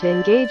oneself to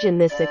engage in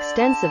this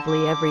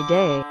extensively every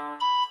day.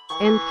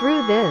 And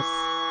through this,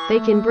 they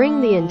can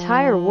bring the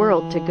entire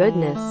world to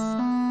goodness.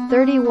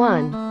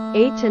 31.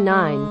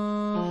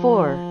 8-9.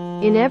 4.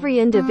 In every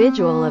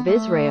individual of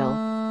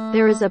Israel,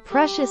 there is a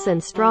precious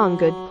and strong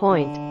good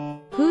point,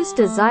 whose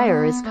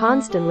desire is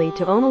constantly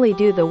to only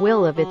do the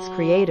will of its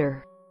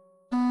Creator.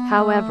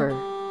 However,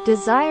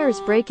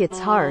 desires break its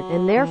heart,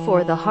 and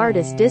therefore the heart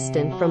is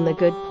distant from the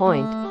good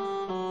point.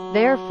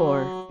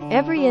 Therefore,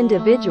 every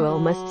individual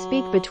must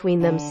speak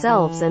between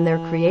themselves and their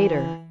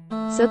Creator,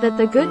 so that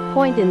the good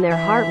point in their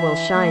heart will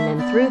shine,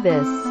 and through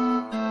this,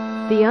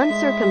 the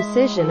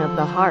uncircumcision of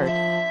the heart,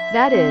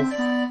 that is,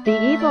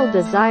 the evil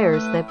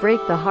desires that break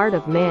the heart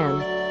of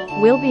man,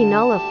 will be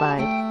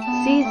nullified.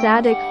 See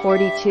Zadok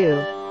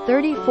 42,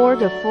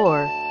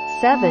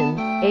 34-4, 7,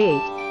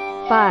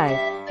 8,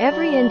 5.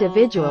 Every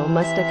individual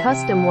must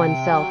accustom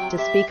oneself to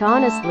speak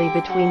honestly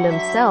between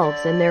themselves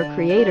and their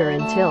Creator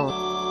until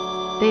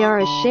they are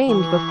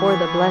ashamed before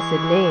the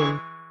blessed name,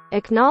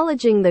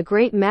 acknowledging the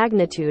great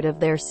magnitude of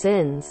their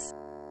sins,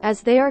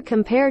 as they are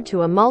compared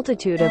to a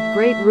multitude of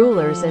great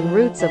rulers and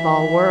roots of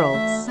all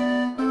worlds.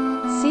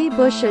 See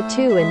Busha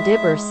 2 and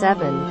Dibber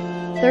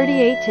 7,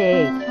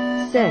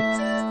 38-8, 6.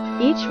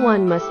 Each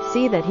one must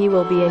see that he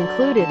will be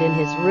included in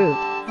his root,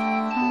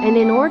 and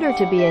in order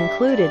to be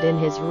included in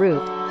his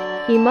root,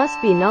 he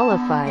must be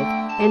nullified,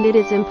 and it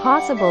is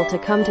impossible to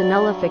come to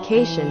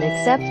nullification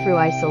except through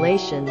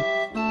isolation.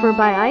 For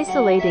by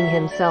isolating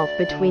himself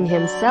between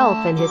himself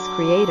and his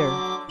Creator,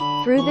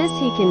 through this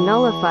he can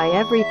nullify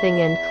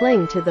everything and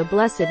cling to the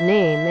blessed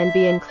name and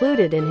be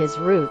included in his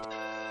root.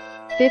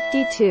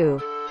 52.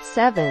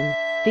 7.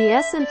 The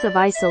essence of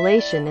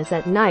isolation is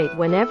at night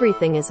when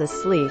everything is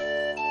asleep,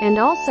 and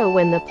also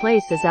when the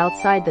place is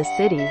outside the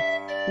city,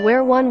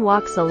 where one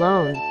walks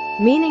alone,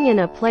 meaning in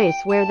a place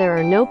where there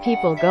are no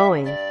people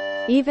going,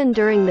 even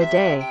during the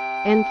day.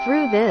 And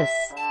through this,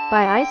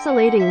 by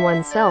isolating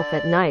oneself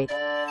at night,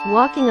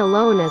 walking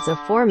alone as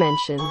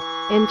aforementioned,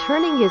 and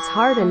turning his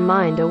heart and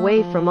mind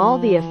away from all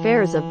the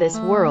affairs of this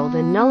world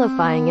and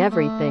nullifying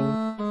everything,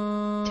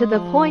 to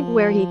the point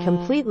where he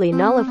completely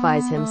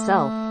nullifies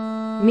himself.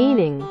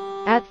 Meaning,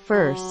 at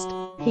first,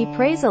 he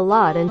prays a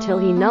lot until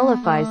he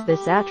nullifies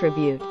this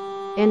attribute,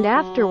 and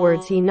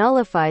afterwards he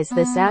nullifies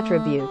this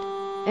attribute,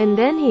 and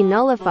then he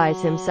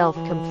nullifies himself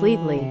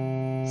completely,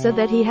 so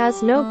that he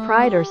has no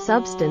pride or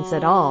substance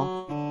at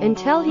all,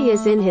 until he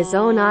is in his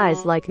own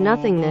eyes like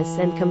nothingness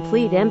and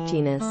complete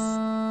emptiness,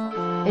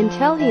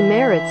 until he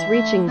merits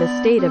reaching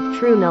the state of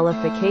true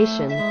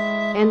nullification.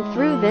 And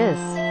through this,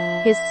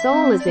 his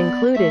soul is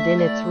included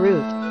in its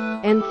root,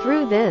 and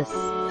through this,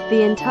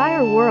 the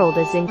entire world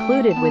is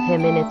included with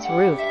him in its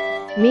root,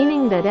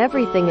 meaning that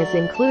everything is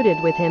included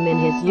with him in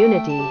his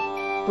unity.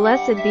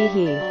 Blessed be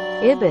he.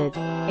 Ibid.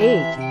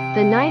 8.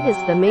 The night is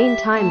the main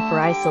time for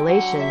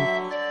isolation,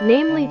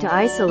 namely to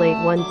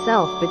isolate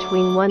oneself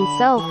between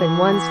oneself and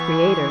one's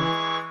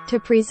Creator, to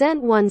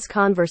present one's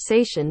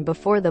conversation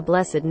before the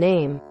blessed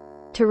name,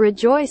 to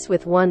rejoice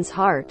with one's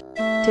heart,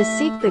 to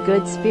seek the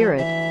good spirit.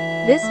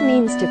 This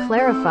means to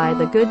clarify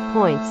the good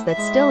points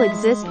that still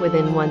exist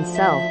within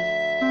oneself,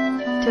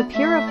 to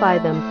purify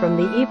them from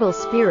the evil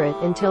spirit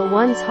until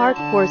one's heart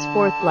pours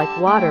forth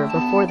like water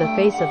before the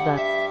face of the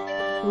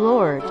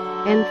Lord.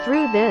 And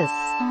through this,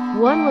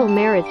 one will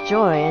merit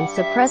joy and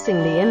suppressing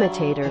the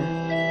imitator,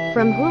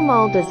 from whom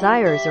all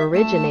desires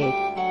originate.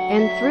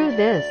 And through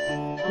this,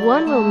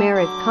 one will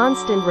merit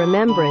constant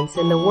remembrance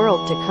in the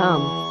world to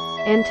come,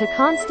 and to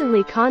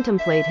constantly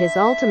contemplate his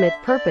ultimate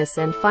purpose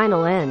and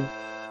final end,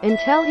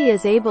 until he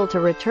is able to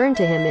return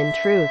to him in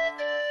truth.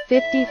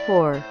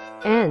 54.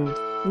 End.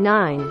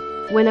 9.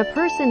 When a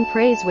person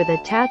prays with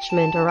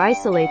attachment or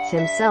isolates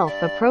himself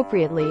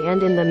appropriately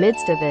and in the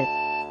midst of it,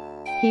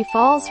 he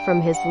falls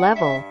from his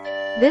level.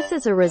 This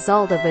is a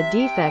result of a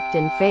defect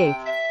in faith.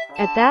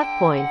 At that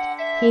point,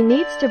 he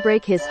needs to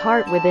break his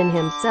heart within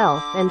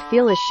himself and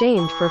feel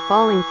ashamed for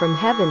falling from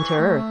heaven to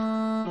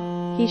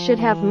earth. He should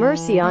have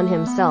mercy on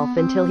himself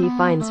until he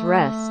finds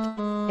rest.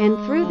 And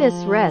through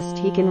this rest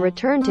he can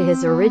return to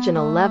his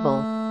original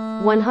level.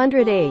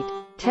 108.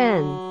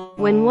 10.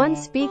 When one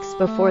speaks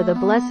before the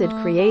Blessed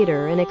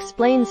Creator and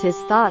explains his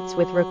thoughts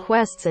with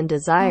requests and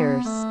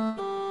desires,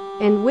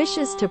 and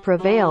wishes to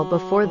prevail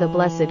before the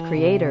Blessed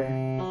Creator,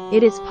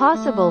 it is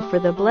possible for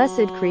the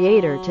Blessed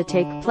Creator to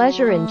take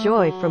pleasure and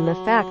joy from the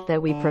fact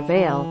that we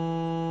prevail.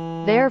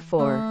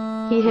 Therefore,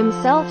 he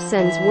himself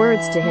sends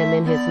words to him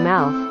in his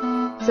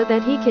mouth, so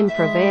that he can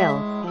prevail.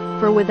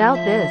 For without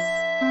this,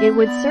 it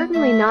would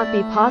certainly not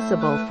be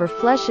possible for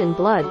flesh and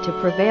blood to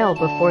prevail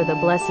before the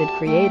Blessed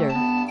Creator.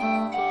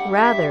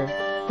 Rather,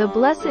 the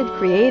Blessed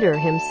Creator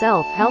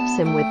himself helps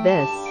him with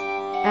this.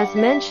 As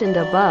mentioned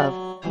above,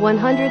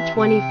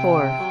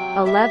 124.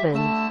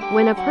 11.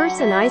 When a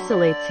person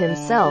isolates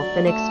himself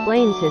and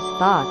explains his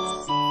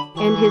thoughts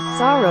and his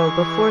sorrow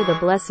before the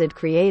Blessed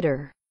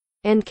Creator,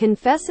 and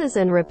confesses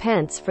and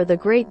repents for the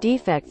great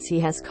defects he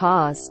has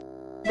caused,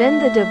 then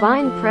the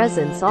Divine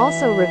Presence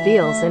also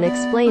reveals and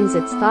explains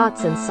its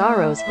thoughts and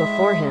sorrows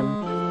before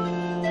him.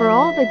 For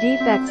all the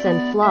defects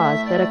and flaws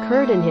that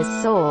occurred in his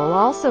soul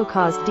also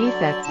caused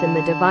defects in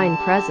the Divine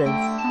Presence,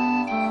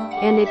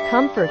 and it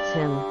comforts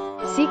him,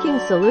 seeking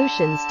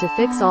solutions to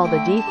fix all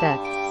the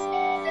defects.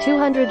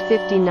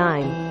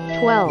 259.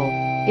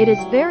 12. It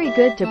is very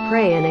good to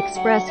pray and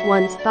express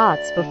one's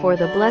thoughts before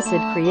the Blessed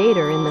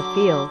Creator in the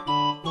field,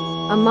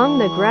 among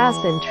the grass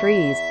and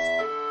trees.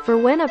 For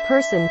when a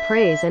person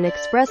prays and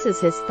expresses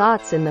his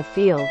thoughts in the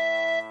field,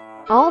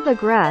 all the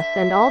grass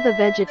and all the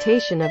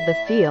vegetation of the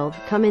field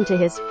come into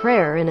his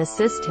prayer and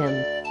assist him,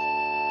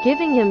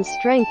 giving him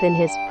strength in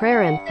his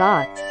prayer and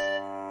thoughts.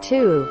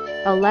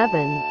 2.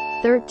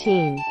 11.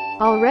 13.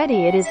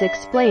 Already it is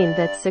explained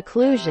that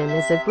seclusion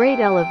is a great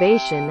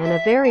elevation and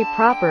a very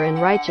proper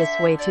and righteous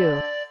way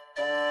to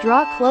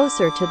draw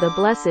closer to the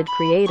Blessed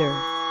Creator.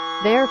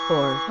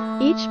 Therefore,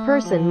 each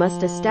person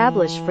must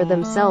establish for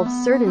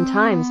themselves certain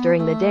times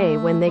during the day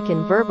when they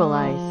can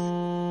verbalize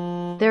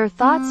their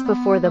thoughts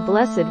before the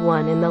Blessed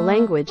One in the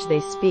language they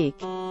speak,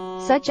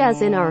 such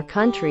as in our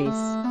countries,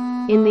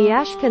 in the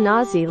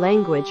Ashkenazi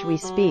language we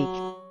speak,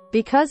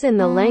 because in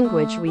the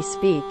language we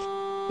speak,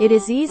 it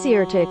is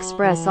easier to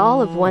express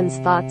all of one's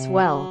thoughts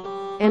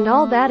well, and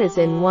all that is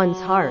in one's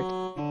heart,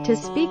 to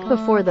speak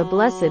before the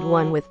Blessed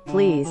One with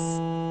pleas,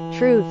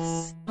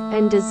 truths,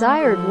 and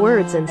desired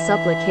words and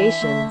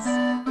supplications,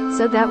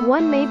 so that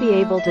one may be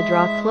able to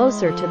draw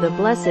closer to the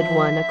Blessed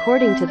One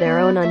according to their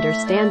own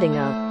understanding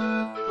of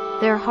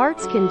their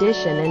heart's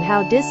condition and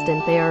how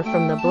distant they are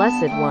from the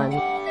Blessed One.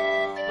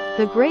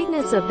 The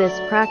greatness of this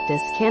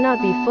practice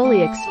cannot be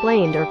fully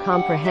explained or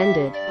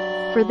comprehended,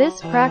 for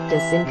this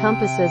practice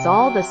encompasses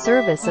all the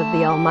service of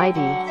the Almighty.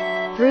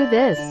 Through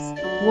this,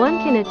 one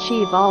can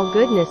achieve all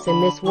goodness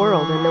in this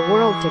world and the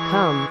world to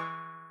come.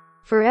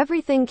 For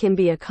everything can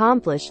be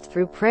accomplished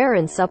through prayer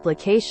and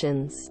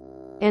supplications,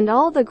 and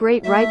all the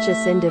great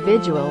righteous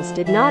individuals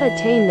did not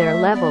attain their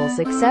levels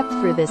except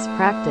through this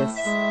practice.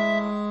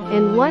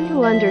 And one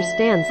who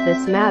understands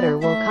this matter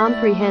will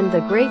comprehend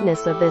the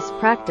greatness of this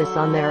practice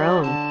on their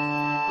own.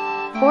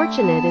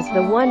 Fortunate is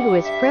the one who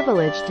is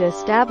privileged to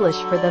establish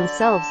for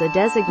themselves a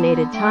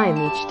designated time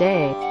each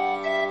day,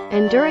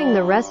 and during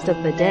the rest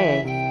of the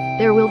day,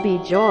 there will be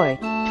joy.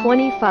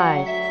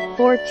 25.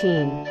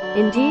 14.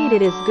 Indeed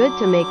it is good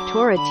to make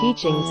Torah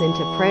teachings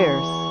into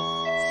prayers.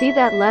 See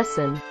that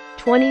lesson.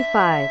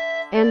 25.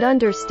 And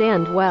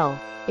understand well.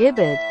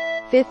 Ibid.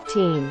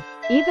 15.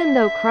 Even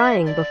though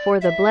crying before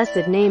the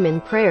blessed name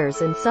in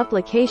prayers and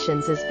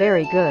supplications is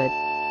very good,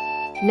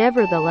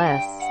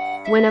 nevertheless,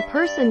 when a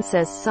person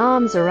says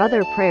psalms or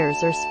other prayers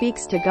or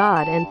speaks to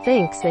God and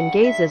thinks and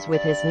gazes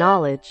with his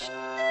knowledge,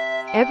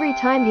 every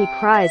time he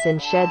cries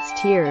and sheds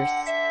tears,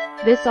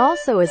 this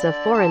also is a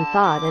foreign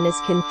thought and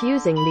is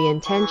confusing the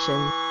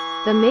intention.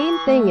 The main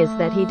thing is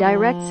that he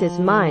directs his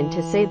mind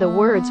to say the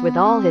words with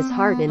all his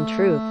heart in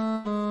truth,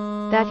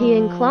 that he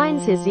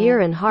inclines his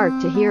ear and heart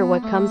to hear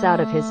what comes out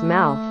of his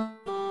mouth.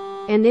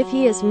 And if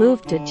he is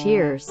moved to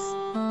tears,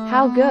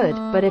 how good,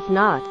 but if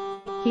not,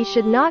 he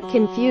should not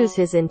confuse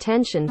his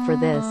intention for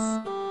this.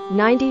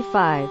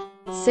 95.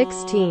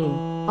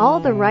 16. All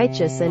the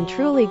righteous and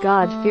truly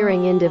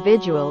God-fearing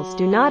individuals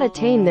do not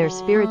attain their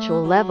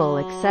spiritual level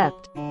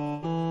except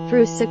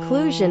through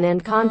seclusion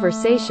and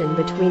conversation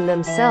between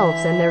themselves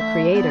and their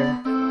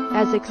Creator,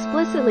 as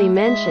explicitly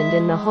mentioned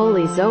in the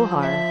Holy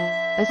Zohar,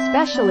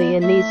 especially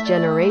in these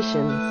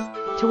generations,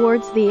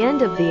 towards the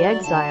end of the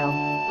exile,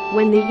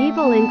 when the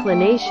evil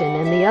inclination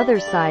and the other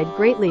side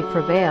greatly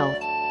prevail,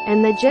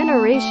 and the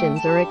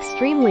generations are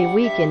extremely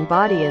weak in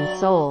body and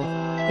soul,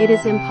 it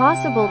is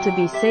impossible to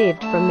be saved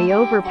from the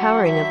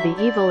overpowering of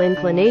the evil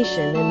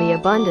inclination and the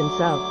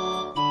abundance of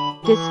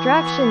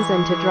distractions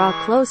and to draw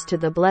close to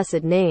the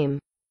blessed name,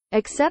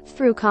 except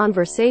through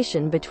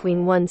conversation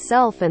between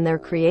oneself and their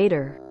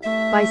Creator.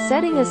 By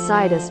setting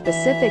aside a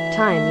specific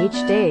time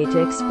each day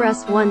to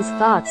express one's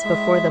thoughts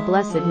before the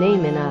blessed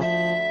name in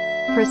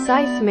a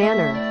precise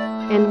manner,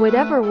 and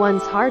whatever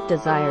one's heart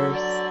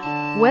desires,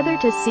 whether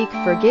to seek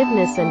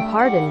forgiveness and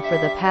pardon for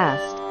the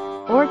past,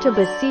 or to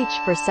beseech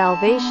for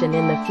salvation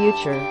in the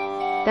future,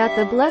 that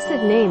the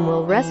blessed name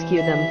will rescue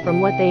them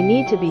from what they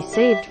need to be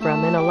saved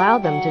from and allow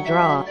them to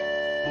draw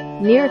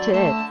near to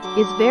it,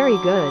 is very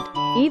good,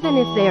 even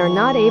if they are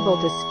not able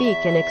to speak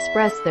and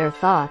express their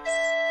thoughts.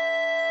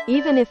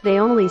 Even if they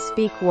only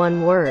speak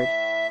one word,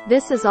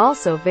 this is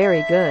also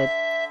very good.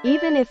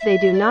 Even if they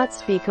do not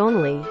speak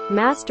only,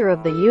 Master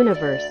of the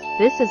universe,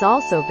 this is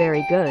also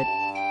very good.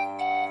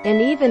 And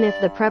even if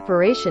the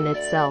preparation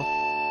itself,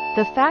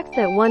 the fact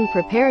that one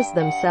prepares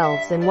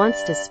themselves and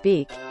wants to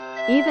speak,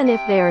 even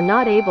if they are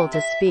not able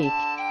to speak,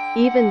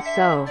 even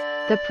so,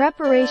 the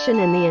preparation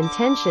and the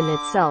intention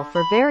itself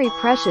are very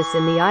precious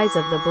in the eyes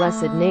of the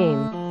blessed name.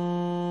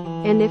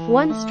 And if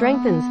one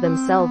strengthens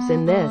themselves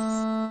in this,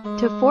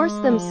 to force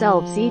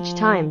themselves each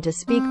time to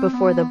speak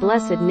before the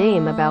blessed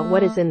name about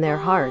what is in their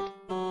heart,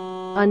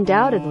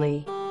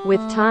 undoubtedly,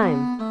 with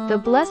time, the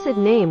blessed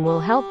name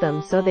will help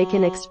them so they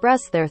can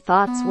express their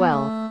thoughts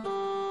well.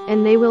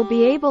 And they will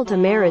be able to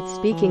merit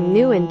speaking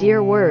new and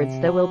dear words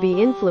that will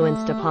be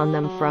influenced upon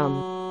them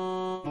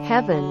from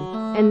heaven,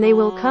 and they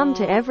will come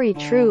to every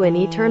true and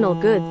eternal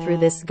good through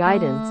this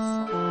guidance,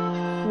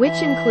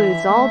 which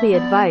includes all the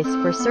advice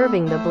for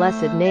serving the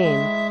blessed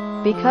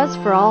name, because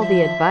for all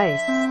the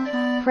advice,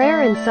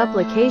 prayer and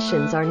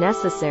supplications are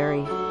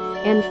necessary.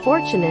 And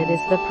fortunate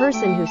is the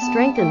person who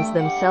strengthens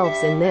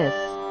themselves in this.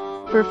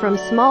 For from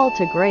small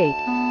to great,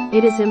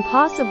 it is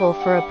impossible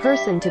for a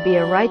person to be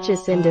a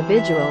righteous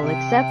individual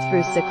except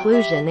through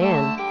seclusion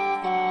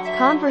and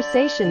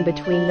conversation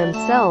between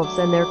themselves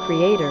and their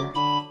Creator.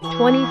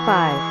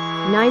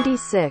 25,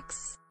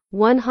 96,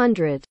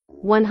 100,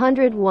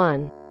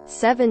 101,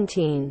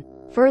 17.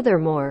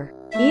 Furthermore,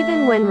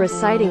 even when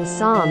reciting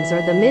psalms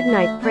or the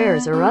midnight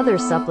prayers or other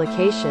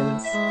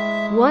supplications,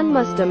 one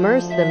must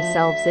immerse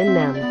themselves in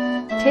them.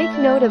 Take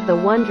note of the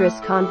wondrous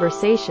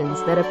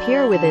conversations that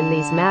appear within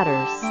these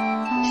matters.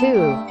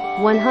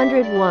 2.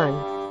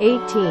 101,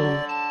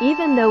 18.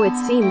 Even though it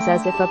seems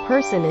as if a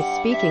person is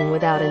speaking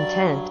without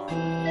intent,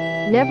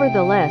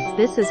 nevertheless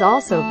this is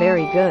also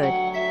very good.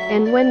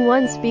 And when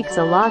one speaks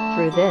a lot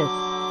through this,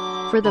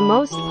 for the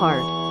most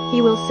part,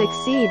 he will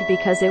succeed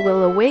because it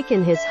will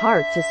awaken his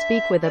heart to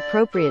speak with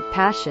appropriate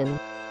passion.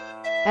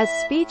 As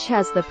speech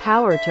has the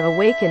power to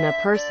awaken a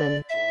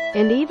person,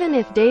 and even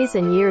if days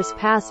and years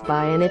pass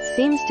by and it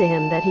seems to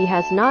him that he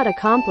has not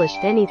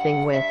accomplished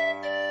anything with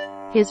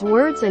his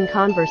words and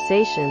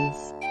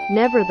conversations,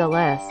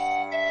 nevertheless,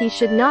 he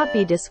should not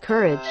be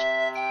discouraged,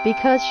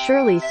 because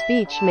surely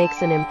speech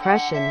makes an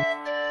impression.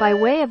 By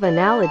way of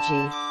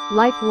analogy,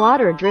 like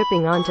water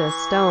dripping onto a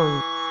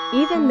stone,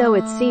 even though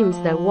it seems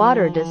that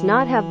water does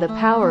not have the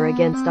power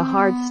against a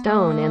hard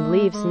stone and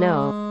leaves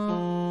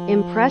no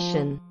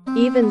impression,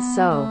 even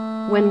so,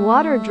 when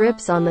water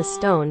drips on the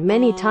stone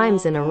many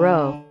times in a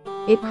row,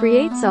 it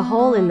creates a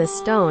hole in the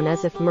stone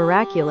as if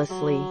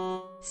miraculously.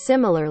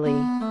 Similarly,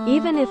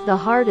 even if the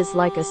heart is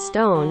like a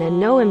stone and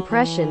no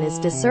impression is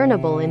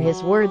discernible in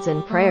his words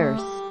and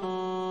prayers,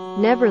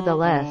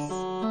 nevertheless,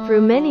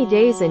 through many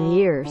days and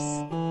years,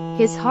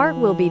 his heart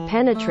will be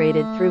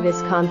penetrated through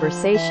his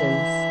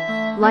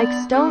conversations, like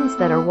stones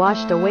that are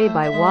washed away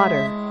by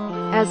water,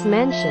 as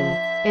mentioned,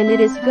 and it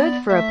is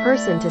good for a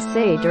person to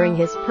say during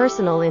his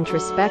personal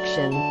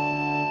introspection,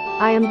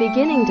 I am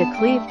beginning to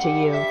cleave to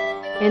you,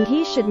 and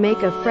he should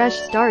make a fresh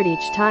start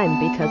each time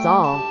because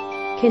all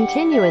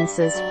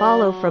continuances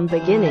follow from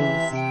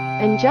beginnings,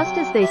 and just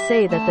as they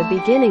say that the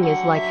beginning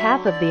is like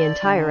half of the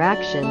entire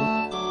action,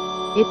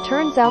 it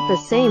turns out the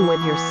same with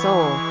your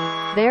soul.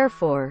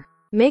 Therefore,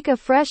 make a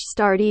fresh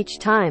start each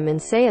time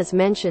and say as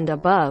mentioned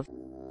above,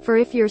 for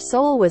if your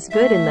soul was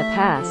good in the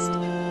past,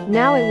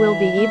 now it will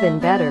be even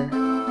better.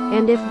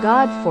 And if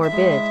God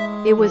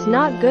forbid, it was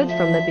not good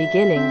from the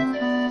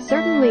beginning,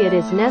 certainly it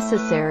is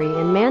necessary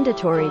and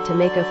mandatory to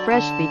make a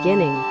fresh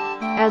beginning,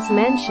 as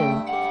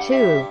mentioned.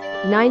 2.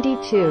 92.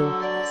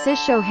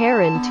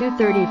 Sishoharan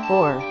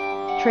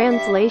 234.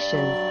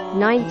 Translation.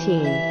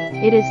 19.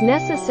 It is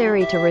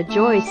necessary to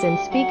rejoice and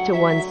speak to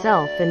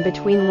oneself and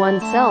between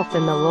oneself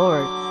and the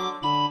Lord,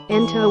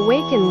 and to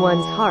awaken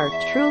one's heart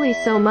truly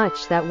so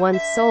much that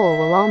one's soul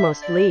will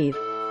almost leave.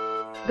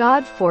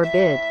 God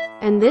forbid.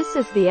 And this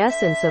is the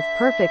essence of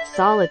perfect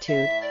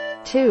solitude.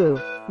 2.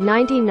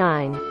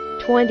 99.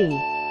 20.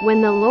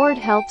 When the Lord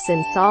helps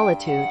in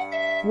solitude,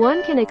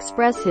 one can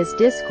express his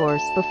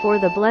discourse before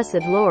the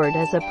blessed Lord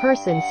as a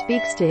person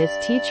speaks to his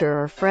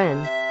teacher or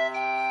friend.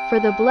 For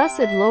the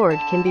blessed Lord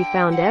can be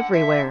found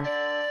everywhere,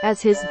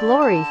 as his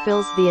glory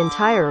fills the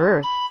entire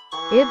earth.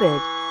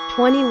 Ibid.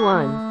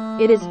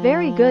 21. It is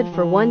very good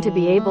for one to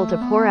be able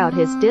to pour out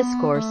his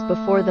discourse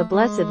before the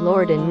blessed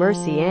Lord in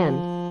mercy and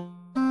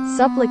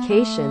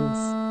supplications.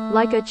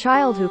 like a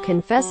child who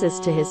confesses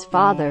to his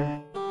father.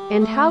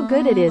 And how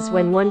good it is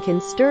when one can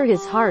stir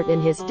his heart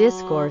in his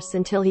discourse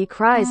until he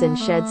cries and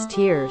sheds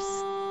tears.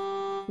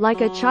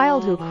 Like a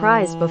child who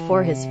cries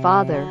before his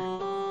father.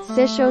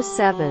 Sisho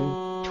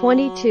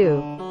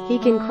 7:22. He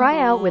can cry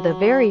out with a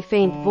very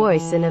faint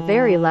voice in a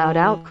very loud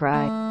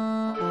outcry.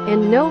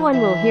 And no one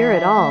will hear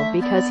at all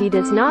because he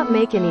does not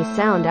make any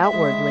sound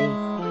outwardly.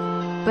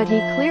 But he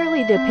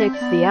clearly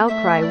depicts the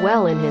outcry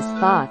well in his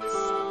thoughts,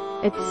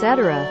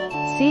 etc.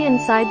 See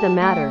inside the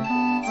matter.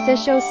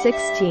 Sisho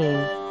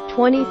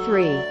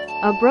 16:23.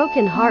 A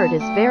broken heart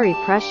is very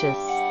precious.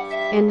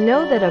 And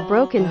know that a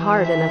broken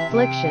heart and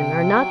affliction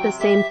are not the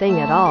same thing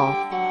at all.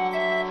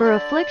 For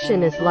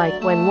affliction is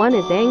like when one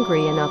is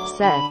angry and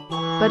upset,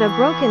 but a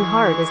broken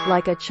heart is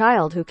like a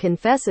child who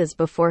confesses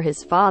before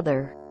his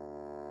father.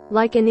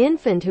 Like an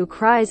infant who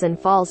cries and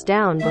falls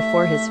down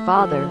before his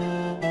father,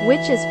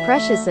 which is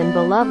precious and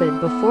beloved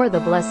before the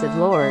blessed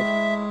Lord.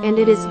 And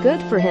it is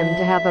good for him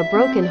to have a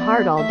broken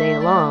heart all day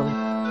long.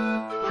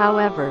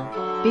 However,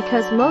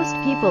 because most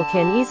people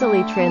can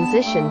easily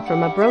transition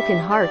from a broken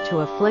heart to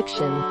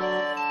affliction,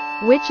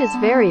 which is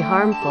very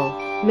harmful,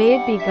 may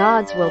it be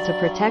God's will to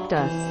protect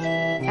us.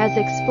 As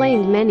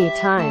explained many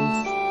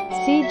times.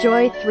 See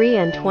Joy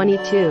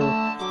 3:22.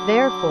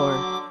 Therefore,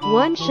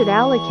 one should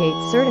allocate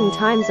certain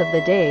times of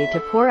the day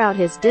to pour out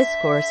his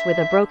discourse with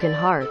a broken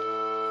heart.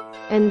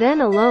 And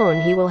then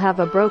alone he will have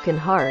a broken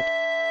heart,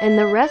 and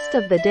the rest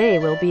of the day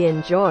will be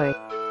in joy.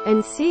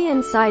 And see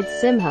inside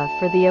Simha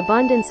for the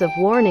abundance of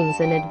warnings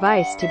and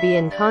advice to be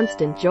in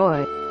constant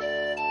joy.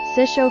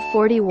 Sisho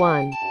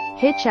 41.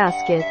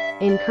 Hichaskit,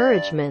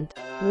 encouragement.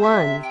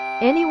 1.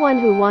 Anyone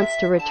who wants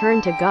to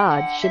return to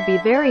God should be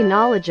very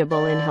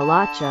knowledgeable in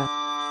halacha,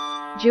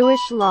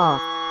 Jewish law,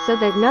 so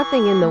that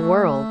nothing in the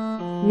world,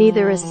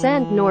 neither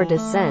ascent nor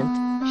descent,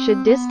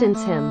 should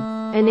distance him,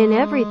 and in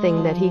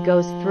everything that he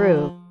goes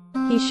through,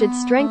 he should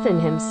strengthen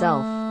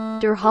himself,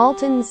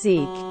 derhalten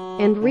Zeke,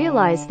 and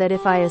realize that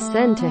if I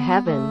ascend to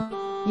heaven,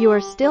 you are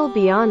still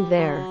beyond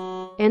there,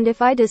 and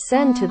if I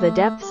descend to the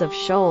depths of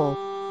Sheol,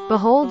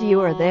 behold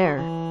you are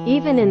there,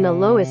 even in the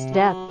lowest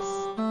depths.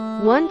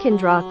 One can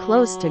draw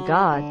close to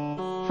God,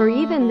 for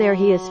even there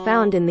he is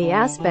found in the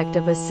aspect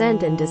of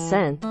ascent and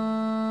descent.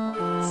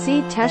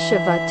 See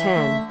Teshuvah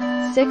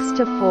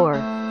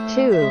 10:6-4.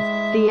 2.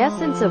 The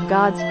essence of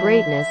God's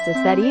greatness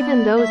is that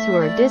even those who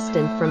are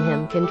distant from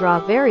him can draw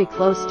very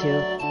close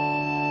to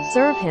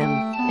serve him,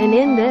 and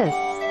in this,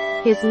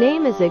 his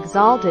name is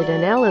exalted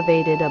and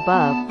elevated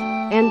above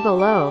and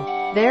below.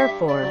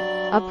 Therefore,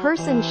 a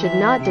person should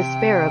not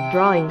despair of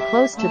drawing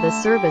close to the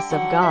service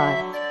of God,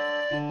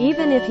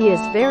 even if he is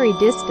very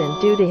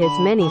distant due to his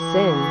many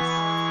sins,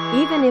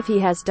 even if he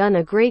has done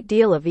a great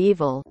deal of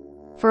evil.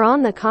 For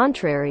on the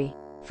contrary,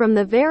 from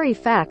the very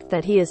fact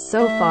that he is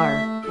so far,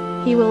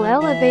 he will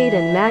elevate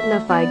and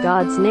magnify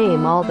God's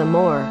name all the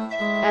more,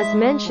 as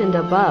mentioned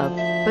above.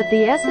 But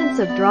the essence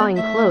of drawing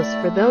close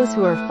for those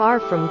who are far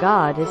from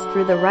God is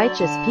through the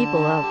righteous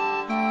people of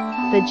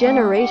the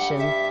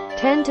generation.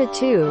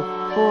 10-2,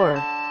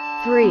 4.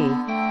 3.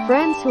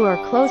 Friends who are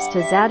close to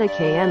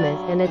Likutei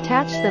Etzot and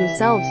attach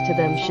themselves to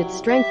them should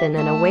strengthen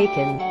and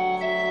awaken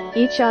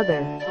each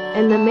other.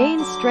 And the main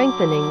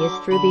strengthening is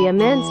through the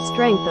immense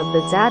strength of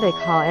the Likutei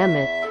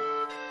Etzot,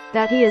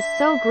 that he is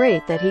so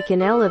great that he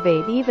can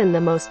elevate even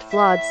the most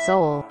flawed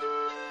soul,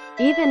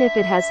 even if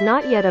it has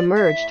not yet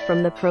emerged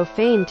from the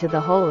profane to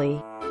the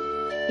holy.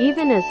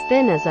 Even as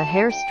thin as a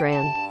hair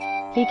strand,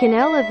 he can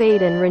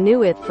elevate and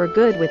renew it for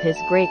good with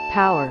his great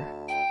power.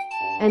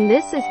 And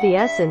this is the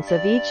essence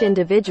of each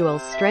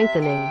individual's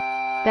strengthening,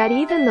 that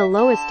even the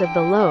lowest of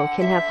the low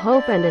can have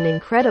hope and an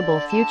incredible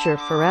future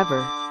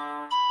forever.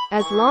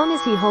 As long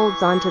as he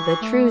holds on to the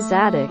true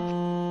tzaddik,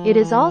 it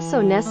is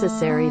also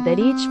necessary that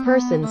each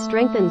person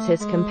strengthens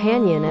his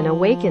companion and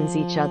awakens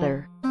each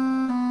other.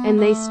 And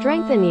they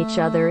strengthen each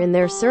other in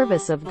their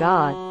service of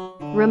God,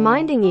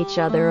 reminding each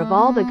other of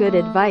all the good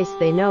advice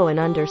they know and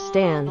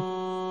understand,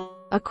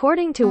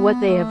 according to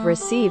what they have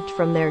received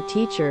from their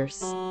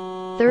teachers.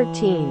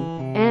 13.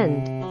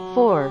 And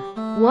 4.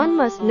 One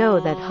must know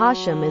that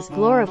Hashem is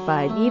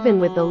glorified even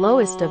with the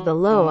lowest of the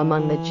low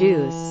among the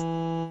Jews,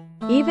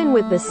 even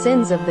with the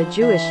sins of the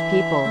Jewish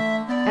people.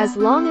 As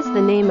long as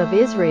the name of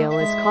Israel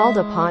is called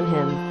upon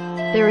him,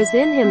 there is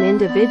in him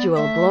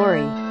individual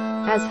glory,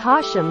 as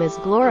Hashem is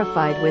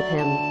glorified with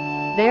him.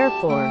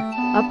 Therefore,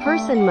 a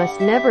person must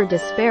never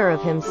despair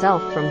of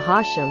himself from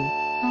Hashem,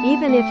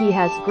 even if he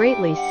has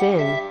greatly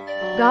sinned.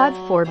 God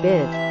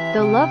forbid.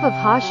 The love of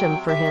Hashem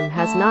for him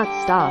has not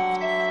stopped,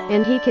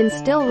 and he can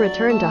still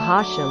return to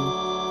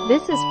Hashem.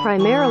 This is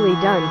primarily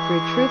done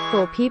through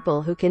truthful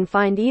people who can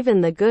find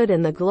even the good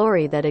and the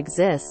glory that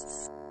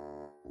exists,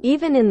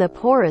 even in the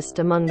poorest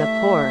among the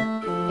poor,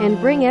 and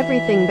bring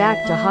everything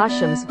back to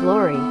Hashem's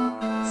glory.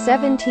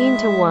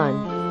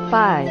 17-1.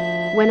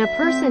 5. When a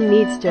person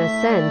needs to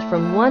ascend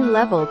from one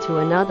level to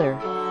another,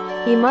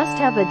 he must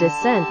have a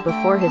descent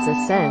before his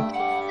ascent,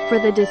 for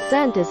the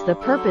descent is the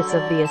purpose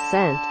of the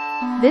ascent.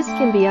 This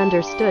can be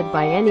understood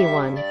by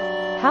anyone.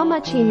 how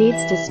much he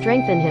needs to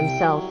strengthen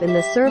himself in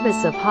the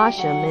service of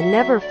Hashem and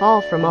never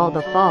fall from all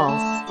the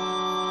falls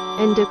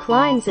and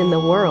declines in the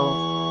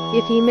world.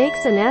 If he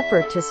makes an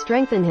effort to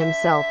strengthen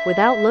himself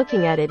without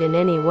looking at it in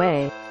any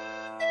way,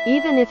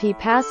 even if he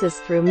passes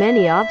through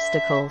many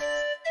obstacles,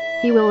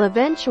 he will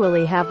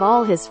eventually have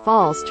all his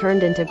falls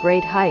turned into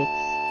great heights.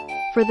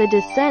 For the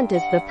descent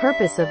is the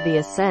purpose of the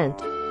ascent.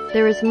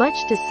 There is much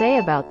to say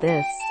about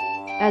this,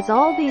 as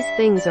all these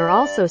things are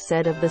also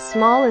said of the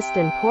smallest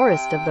and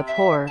poorest of the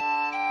poor.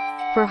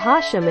 For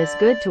Hashem is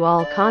good to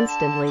all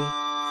constantly.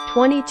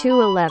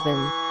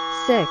 22:11.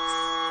 6.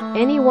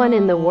 Anyone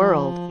in the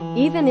world,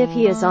 even if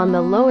he is on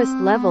the lowest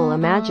level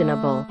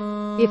imaginable,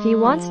 if he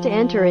wants to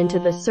enter into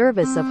the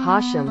service of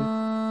Hashem,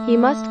 he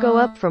must go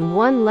up from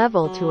one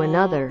level to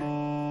another.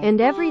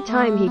 And every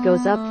time he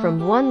goes up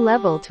from one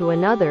level to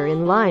another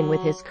in line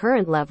with his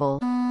current level,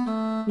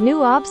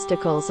 new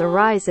obstacles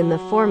arise in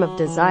the form of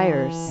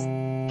desires,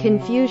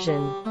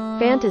 confusion,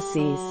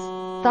 fantasies,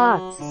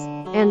 thoughts,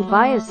 and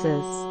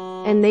biases,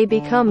 and they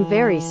become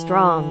very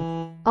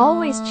strong,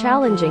 always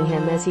challenging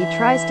him as he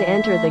tries to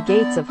enter the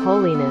gates of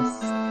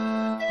holiness.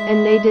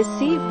 And they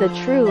deceive the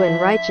true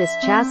and righteous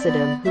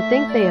Chassidim who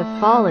think they have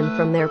fallen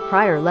from their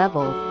prior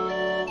level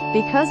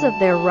because of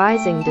their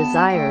rising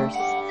desires,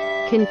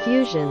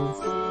 confusions,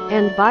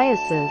 and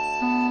biases.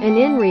 And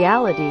in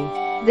reality,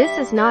 this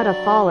is not a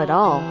fall at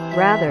all,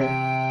 rather,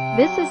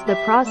 this is the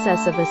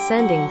process of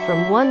ascending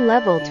from one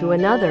level to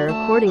another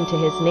according to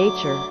his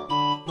nature.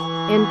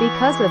 And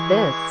because of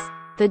this,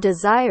 the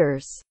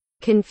desires,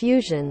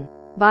 confusion,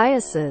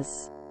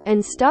 biases,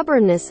 and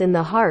stubbornness in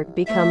the heart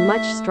become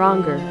much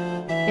stronger.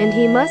 And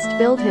he must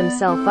build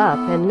himself up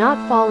and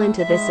not fall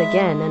into this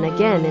again and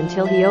again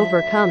until he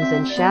overcomes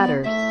and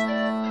shatters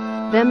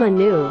them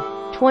anew.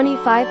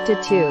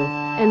 25:2.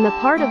 And the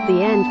part of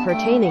the end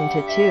pertaining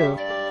to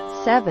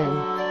 2:7.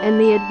 And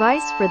the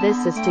advice for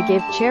this is to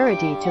give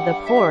charity to the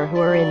poor who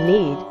are in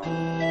need,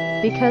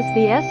 because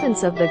the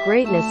essence of the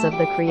greatness of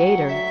the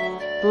Creator,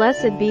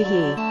 blessed be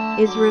He,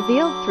 is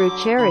revealed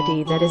through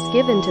charity that is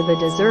given to the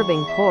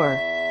deserving poor.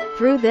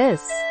 Through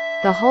this,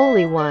 the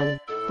Holy One,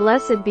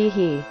 blessed be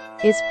He,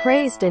 is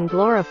praised and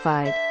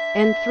glorified,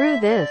 and through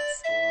this,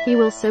 He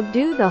will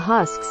subdue the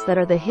husks that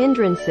are the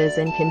hindrances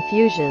and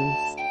confusions,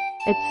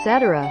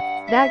 etc.,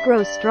 that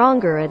grow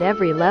stronger at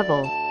every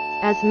level,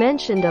 as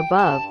mentioned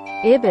above.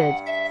 Ibid.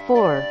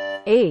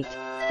 4:8.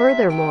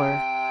 Furthermore,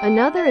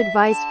 another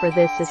advice for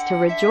this is to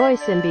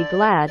rejoice and be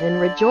glad and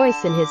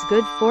rejoice in his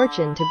good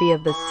fortune to be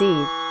of the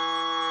seed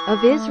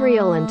of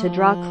Israel and to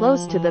draw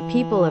close to the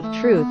people of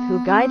truth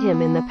who guide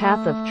him in the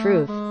path of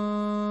truth.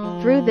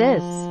 Through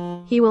this,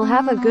 he will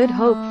have a good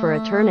hope for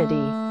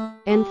eternity.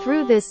 And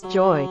through this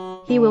joy,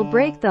 he will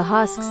break the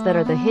husks that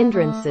are the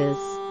hindrances,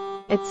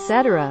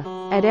 etc.,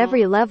 at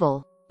every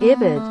level.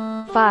 Ibid.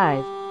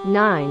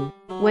 5:9.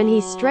 When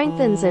he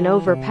strengthens and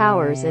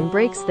overpowers and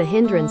breaks the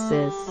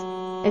hindrances,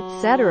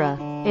 etc.,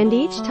 and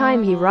each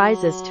time he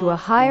rises to a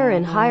higher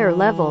and higher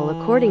level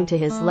according to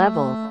his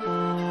level,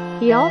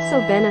 he also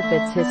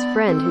benefits his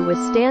friend who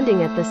was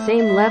standing at the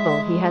same level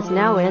he has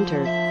now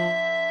entered,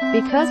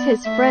 because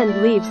his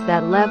friend leaves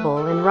that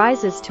level and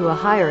rises to a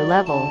higher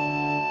level.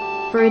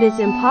 For it is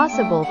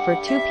impossible for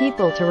two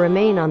people to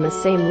remain on the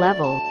same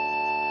level.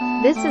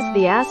 This is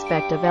the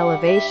aspect of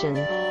elevation,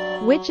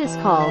 which is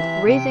called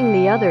raising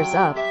the others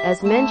up,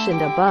 as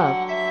mentioned above.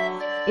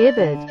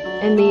 Ibid.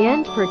 And the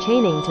end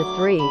pertaining to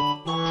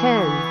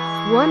 3:10.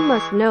 One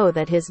must know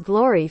that his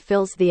glory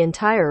fills the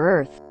entire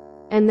earth,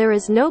 and there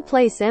is no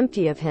place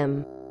empty of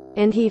him,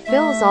 and he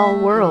fills all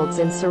worlds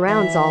and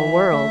surrounds all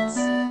worlds.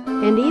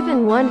 And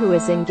even one who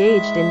is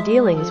engaged in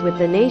dealings with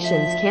the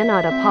nations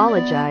cannot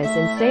apologize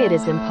and say it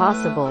is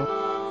impossible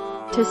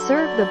to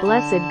serve the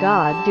blessed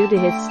God due to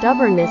his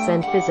stubbornness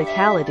and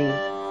physicality,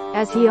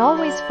 as he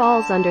always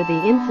falls under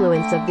the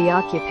influence of the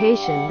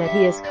occupation that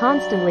he is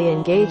constantly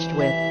engaged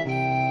with.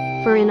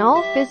 For in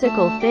all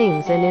physical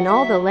things and in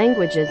all the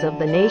languages of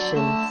the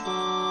nations,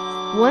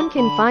 one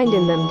can find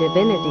in them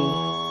divinity.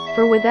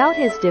 For without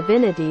his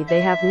divinity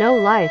they have no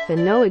life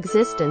and no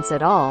existence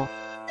at all.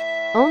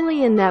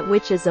 Only in that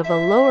which is of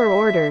a lower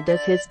order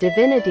does his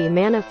divinity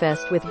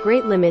manifest with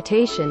great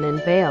limitation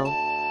and veil.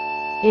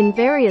 In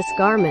various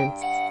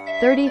garments.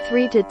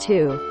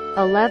 33:2.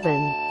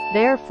 11.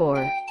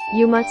 Therefore,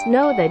 you must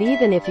know that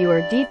even if you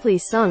are deeply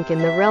sunk in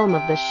the realm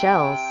of the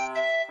shells,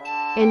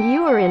 and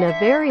you are in a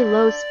very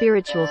low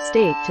spiritual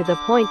state to the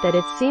point that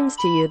it seems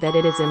to you that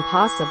it is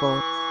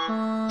impossible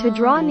to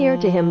draw near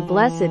to him,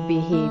 blessed be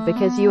he,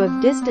 because you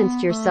have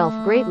distanced yourself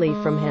greatly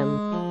from him,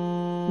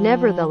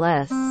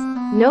 nevertheless,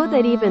 know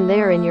that even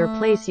there in your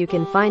place you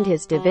can find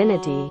his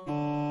divinity,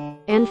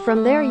 and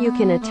from there you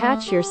can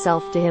attach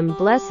yourself to him,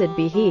 blessed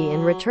be he,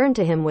 and return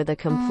to him with a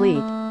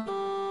complete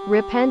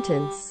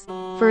repentance.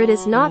 For it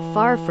is not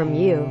far from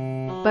you,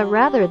 but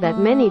rather that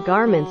many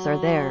garments are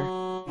there,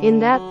 in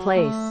that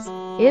place.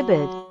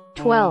 Ibid.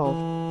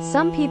 12.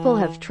 Some people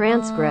have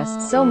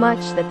transgressed so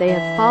much that they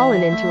have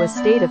fallen into a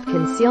state of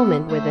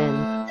concealment within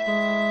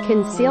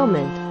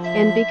concealment,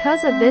 and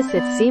because of this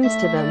it seems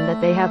to them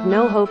that they have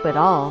no hope at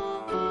all.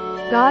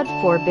 God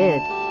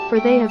forbid. For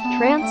they have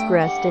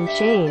transgressed and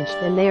changed,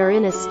 and they are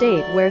in a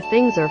state where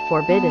things are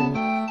forbidden.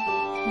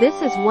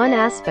 This is one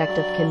aspect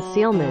of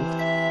concealment.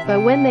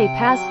 But when they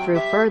pass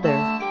through further,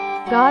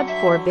 God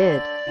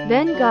forbid,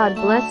 then God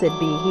blessed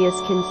be He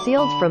is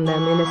concealed from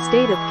them in a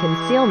state of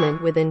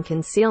concealment within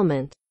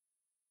concealment.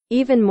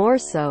 Even more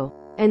so.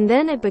 And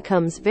then it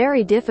becomes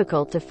very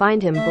difficult to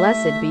find Him,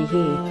 blessed be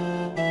He.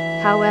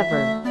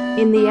 However,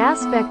 in the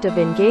aspect of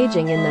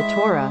engaging in the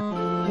Torah,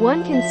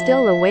 one can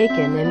still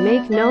awaken and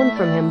make known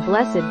from Him,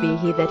 blessed be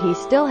He, that he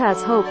still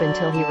has hope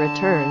until He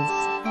returns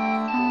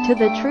to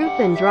the truth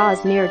and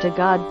draws near to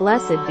God,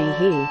 blessed be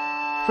He.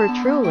 For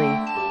truly,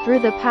 through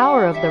the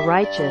power of the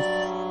righteous,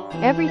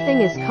 everything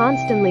is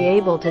constantly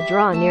able to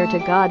draw near to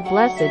God,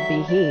 blessed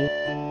be He.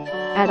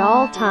 At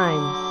all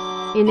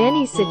times, in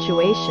any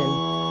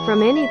situation,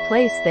 from any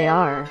place they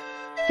are.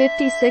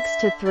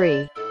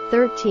 56:3,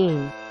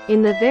 13.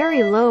 In the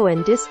very low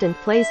and distant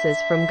places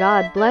from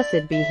God,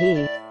 blessed be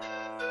He.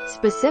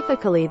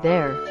 Specifically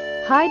there,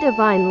 high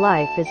divine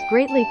life is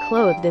greatly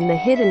clothed in the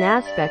hidden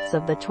aspects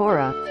of the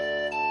Torah.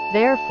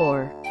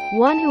 Therefore,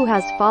 one who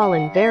has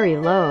fallen very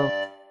low,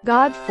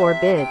 God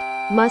forbid,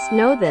 must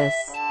know this,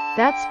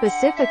 that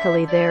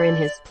specifically there in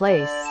his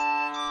place,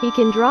 he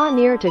can draw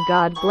near to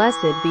God,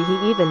 blessed be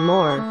He, even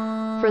more.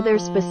 For there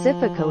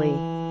specifically,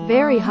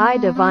 very high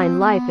divine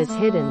life is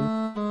hidden.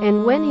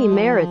 And when he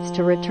merits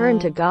to return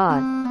to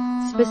God,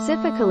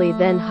 specifically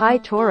then high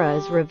Torah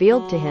is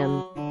revealed to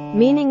him,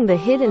 meaning the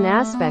hidden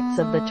aspects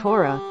of the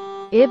Torah.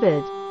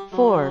 Ibid.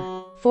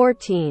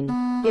 4:14.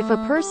 If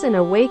a person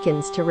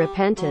awakens to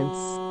repentance,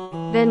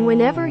 then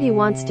whenever he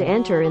wants to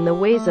enter in the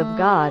ways of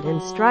God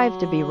and strive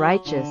to be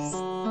righteous,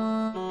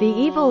 the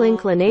evil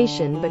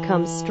inclination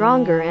becomes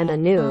stronger, and a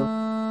new,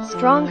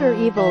 stronger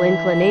evil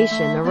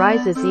inclination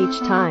arises each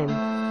time.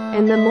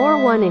 And the more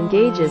one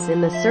engages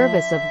in the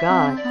service of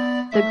God,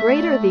 the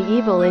greater the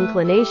evil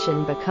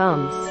inclination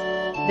becomes.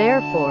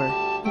 Therefore,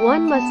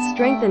 one must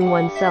strengthen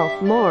oneself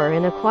more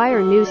and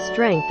acquire new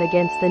strength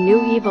against the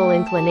new evil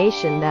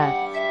inclination that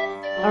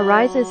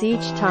arises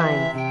each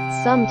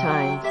time.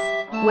 Sometimes,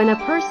 when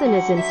a person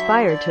is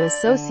inspired to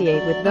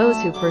associate with those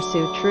who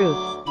pursue truth,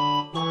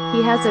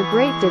 he has a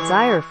great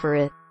desire for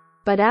it.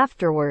 But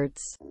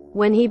afterwards,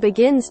 when he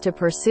begins to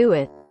pursue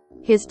it,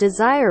 his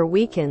desire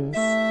weakens.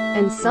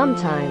 And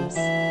sometimes,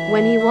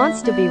 when he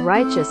wants to be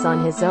righteous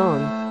on his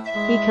own,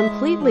 he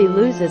completely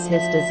loses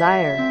his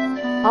desire.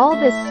 All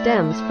this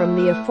stems from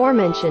the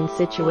aforementioned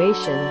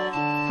situation.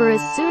 For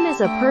as soon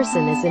as a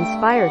person is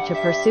inspired to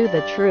pursue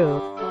the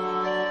true,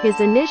 his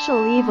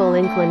initial evil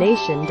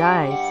inclination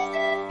dies.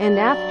 And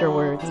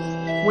afterwards,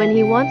 when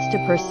he wants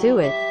to pursue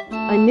it,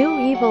 a new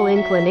evil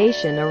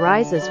inclination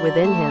arises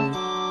within him,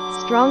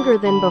 stronger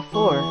than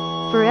before.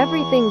 For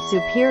everything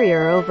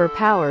superior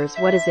overpowers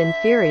what is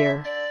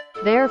inferior.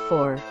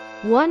 Therefore,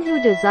 one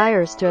who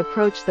desires to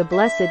approach the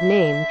blessed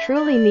name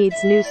truly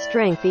needs new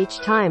strength each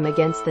time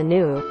against the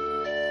new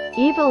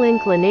evil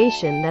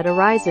inclination that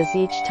arises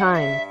each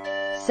time.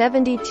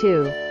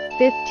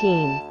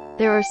 72:15.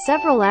 There are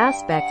several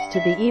aspects to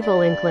the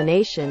evil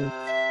inclination,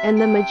 and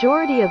the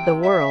majority of the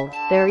world,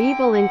 their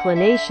evil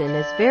inclination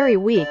is very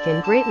weak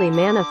and greatly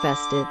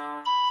manifested,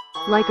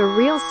 like a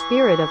real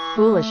spirit of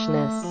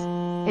foolishness.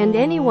 And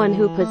anyone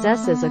who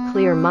possesses a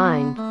clear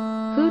mind,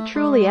 who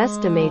truly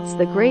estimates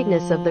the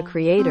greatness of the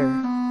Creator,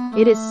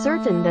 it is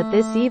certain that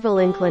this evil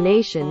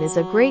inclination is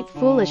a great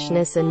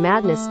foolishness and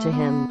madness to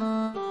him.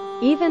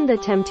 Even the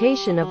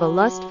temptation of a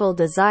lustful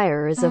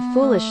desire is a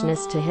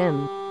foolishness to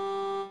him.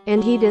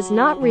 And he does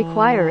not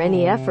require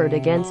any effort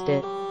against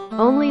it,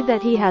 only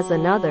that he has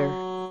another,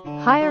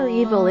 higher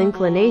evil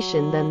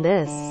inclination than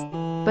this.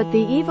 But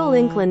the evil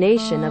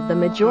inclination of the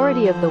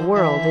majority of the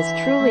world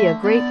is truly a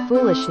great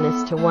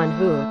foolishness to one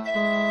who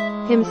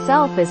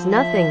himself is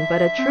nothing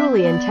but a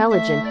truly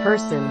intelligent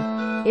person.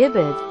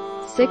 Ibid.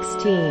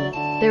 16.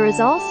 There is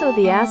also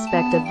the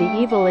aspect of the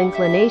evil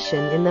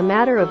inclination in the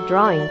matter of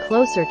drawing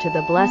closer to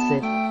the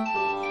blessed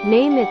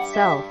name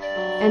itself.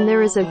 And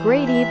there is a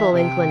great evil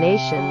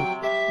inclination.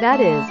 That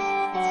is,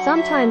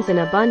 sometimes an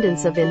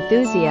abundance of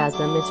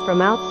enthusiasm is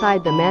from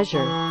outside the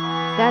measure,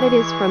 that it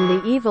is from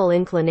the evil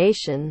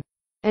inclination.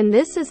 And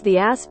this is the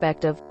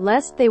aspect of,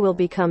 lest they will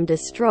become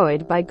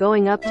destroyed by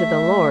going up to the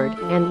Lord,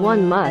 and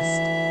one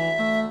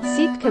must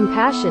seek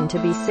compassion to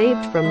be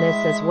saved from this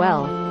as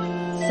well.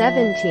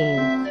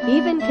 17.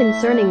 Even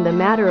concerning the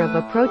matter of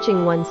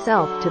approaching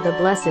oneself to the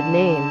blessed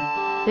name,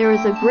 there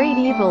is a great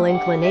evil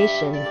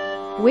inclination,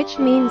 which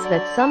means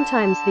that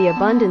sometimes the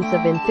abundance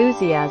of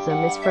enthusiasm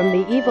is from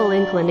the evil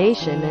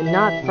inclination and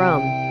not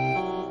from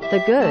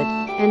the good.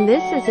 And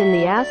this is in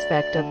the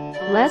aspect of,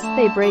 lest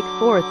they break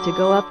forth to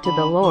go up to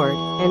the Lord,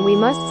 and we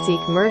must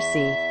seek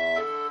mercy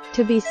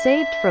to be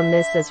saved from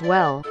this as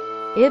well.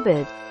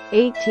 Ibid.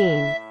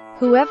 18.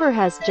 Whoever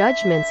has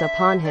judgments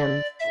upon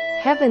him,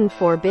 heaven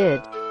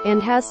forbid,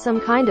 and has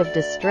some kind of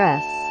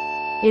distress,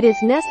 it is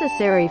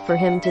necessary for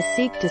him to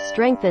seek to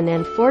strengthen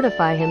and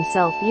fortify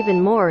himself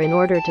even more in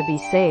order to be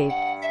saved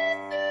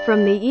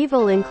from the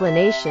evil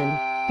inclination.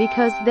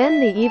 because then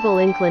the evil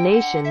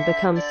inclination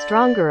becomes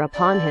stronger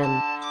upon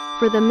him.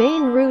 For the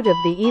main root of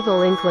the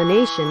evil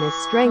inclination is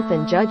strength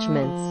and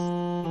judgments.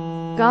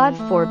 God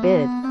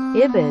forbid.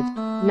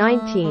 Ibid.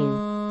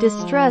 19.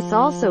 Distress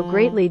also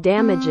greatly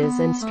damages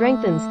and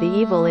strengthens the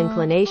evil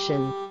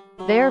inclination.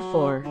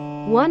 Therefore,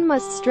 one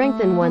must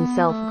strengthen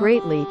oneself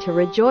greatly to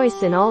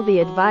rejoice in all the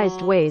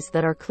advised ways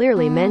that are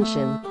clearly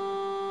mentioned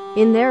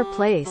in their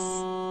place.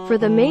 For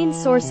the main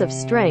source of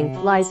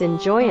strength lies in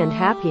joy and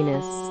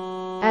happiness.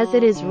 As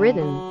it is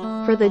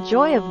written, "For the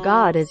joy of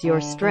God is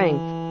your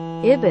strength."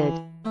 Ibid.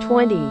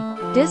 20.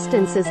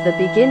 Distance is the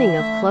beginning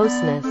of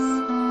closeness.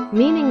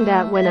 Meaning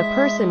that when a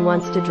person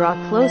wants to draw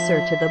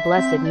closer to the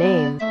blessed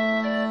name,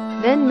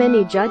 then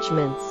many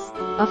judgments,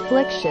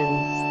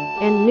 afflictions,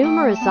 and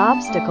numerous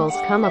obstacles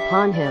come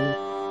upon him,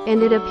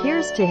 and it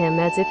appears to him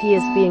as if he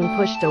is being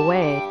pushed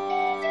away.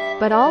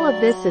 But all of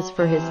this is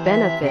for his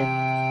benefit,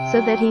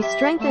 so that he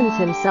strengthens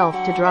himself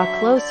to draw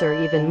closer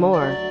even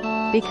more,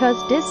 because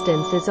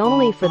distance is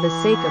only for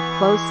the sake of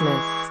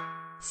closeness.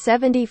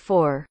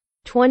 74.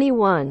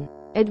 21.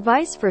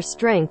 Advice for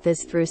strength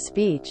is through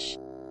speech.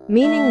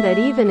 Meaning that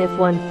even if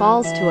one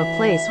falls to a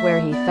place where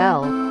he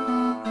fell,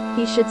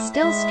 he should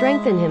still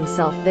strengthen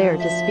himself there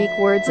to speak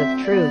words of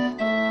truth,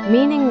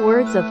 meaning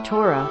words of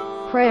Torah,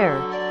 prayer,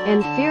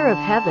 and fear of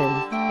heaven,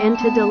 and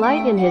to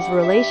delight in his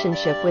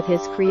relationship with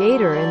his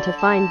Creator and to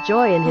find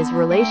joy in his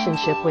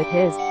relationship with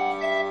his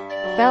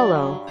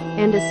fellow,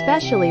 and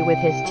especially with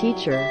his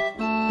teacher.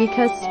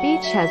 Because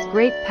speech has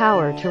great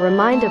power to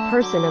remind a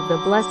person of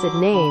the blessed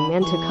name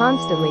and to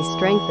constantly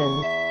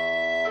strengthen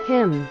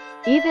him,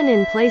 even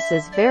in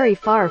places very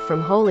far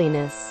from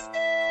holiness.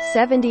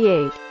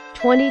 78.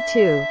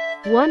 22.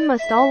 One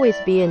must always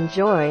be in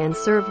joy and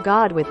serve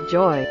God with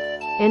joy.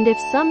 And if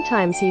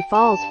sometimes he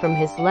falls from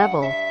his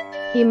level,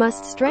 he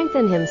must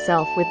strengthen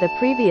himself with the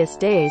previous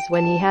days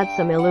when he had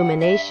some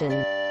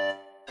illumination,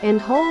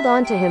 and hold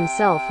on to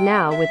himself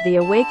now with the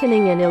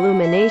awakening and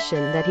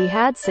illumination that he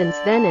had since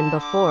then and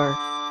before.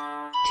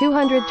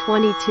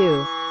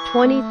 222.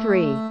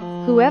 23.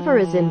 Whoever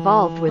is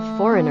involved with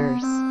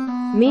foreigners,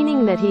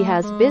 meaning that he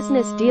has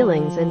business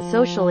dealings and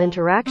social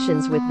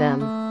interactions with them,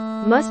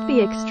 must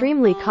be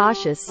extremely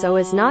cautious so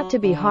as not to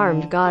be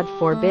harmed, God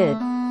forbid,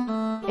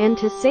 and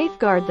to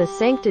safeguard the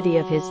sanctity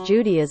of his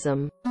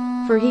Judaism,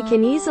 for he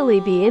can easily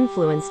be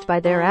influenced by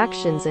their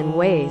actions and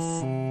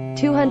ways.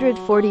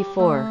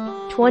 244.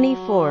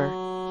 24.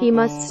 He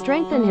must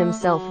strengthen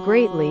himself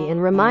greatly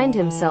and remind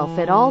himself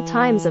at all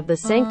times of the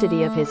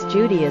sanctity of his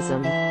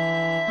Judaism,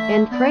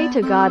 and pray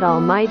to God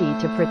Almighty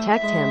to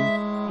protect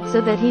him, so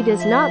that he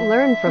does not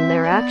learn from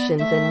their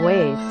actions and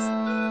ways.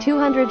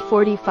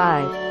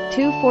 245.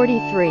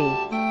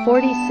 243.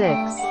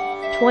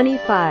 46.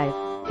 25.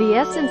 The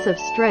essence of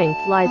strength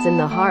lies in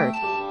the heart.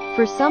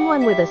 For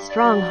someone with a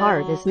strong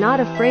heart is not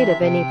afraid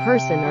of any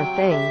person or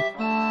thing,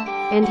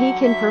 and he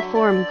can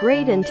perform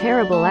great and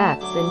terrible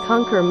acts and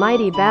conquer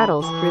mighty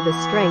battles through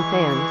the strength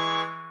and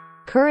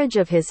courage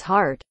of his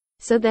heart,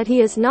 so that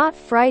he is not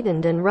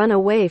frightened and run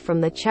away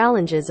from the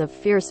challenges of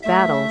fierce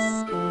battles.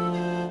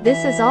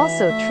 This is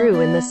also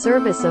true in the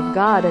service of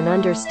God and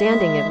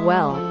understanding it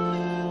well.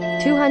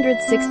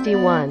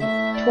 261.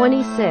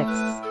 26.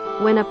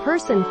 When a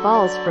person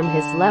falls from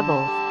his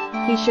level,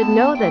 he should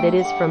know that it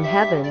is from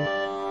heaven,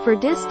 for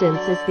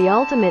distance is the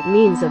ultimate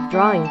means of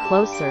drawing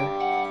closer.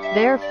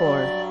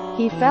 Therefore,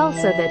 he fell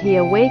so that he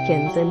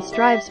awakens and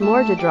strives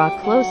more to draw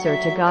closer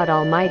to God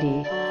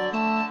Almighty.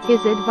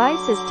 His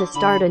advice is to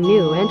start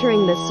anew,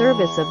 entering the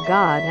service of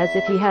God as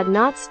if he had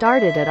not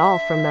started at all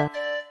from the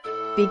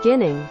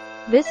beginning.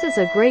 This is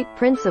a great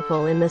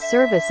principle in the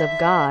service of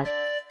God,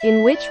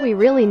 in which we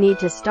really need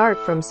to start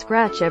from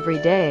scratch every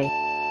day.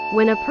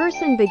 When a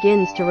person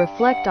begins to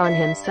reflect on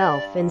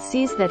himself and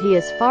sees that he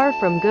is far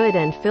from good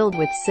and filled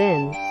with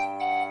sins,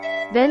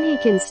 then he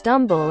can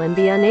stumble and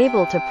be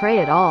unable to pray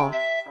at all.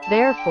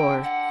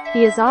 Therefore,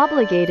 he is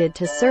obligated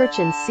to search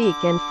and seek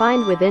and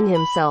find within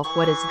himself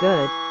what is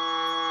good.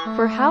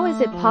 For how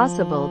is it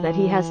possible that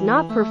he has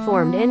not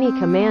performed any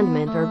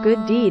commandment or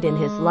good deed in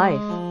his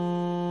life?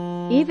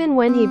 Even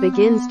when he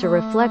begins to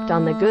reflect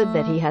on the good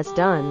that he has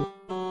done,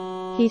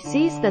 he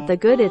sees that the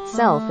good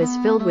itself is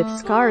filled with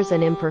scars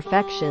and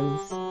imperfections.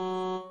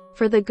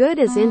 For the good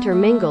is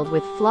intermingled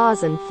with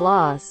flaws and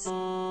flaws.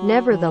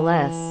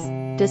 Nevertheless,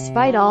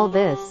 despite all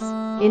this,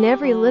 in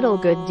every little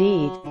good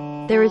deed,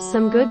 there is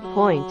some good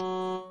point.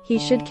 He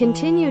should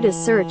continue to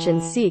search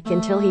and seek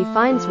until he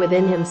finds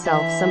within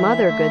himself some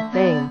other good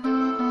thing.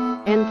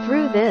 And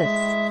through this,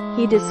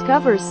 he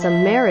discovers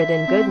some merit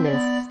and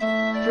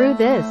goodness. Through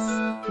this,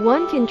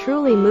 one can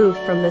truly move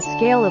from the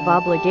scale of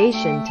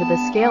obligation to the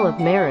scale of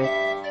merit,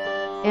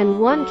 and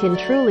one can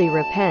truly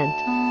repent.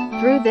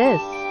 Through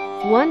this,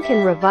 one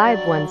can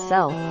revive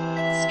oneself,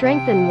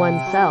 strengthen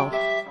oneself,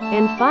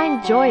 and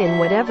find joy in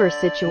whatever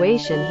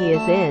situation he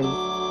is in,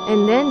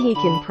 and then he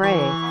can pray,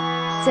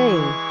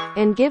 sing,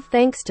 and give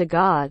thanks to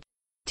God.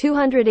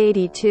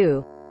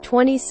 282.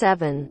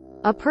 27.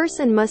 A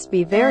person must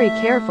be very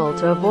careful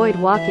to avoid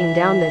walking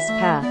down this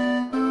path,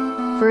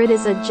 for it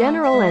is a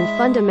general and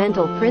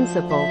fundamental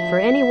principle for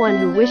anyone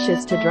who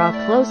wishes to draw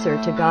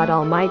closer to God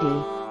Almighty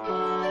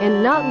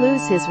and not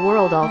lose his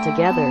world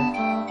altogether.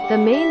 The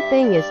main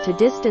thing is to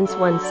distance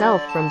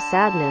oneself from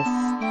sadness,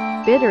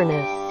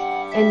 bitterness,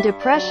 and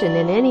depression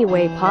in any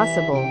way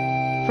possible.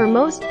 For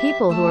most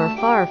people who are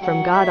far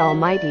from God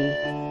Almighty,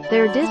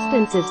 their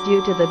distance is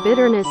due to the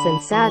bitterness and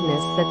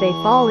sadness that they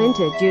fall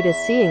into due to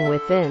seeing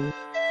within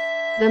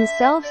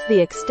themselves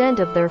the extent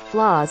of their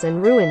flaws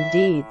and ruined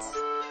deeds.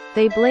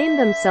 They blame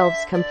themselves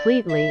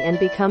completely and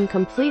become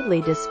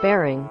completely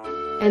despairing.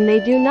 And they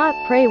do not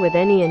pray with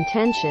any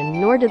intention,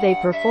 nor do they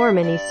perform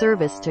any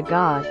service to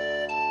God,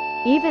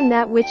 even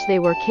that which they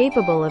were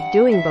capable of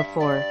doing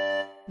before.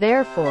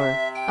 Therefore,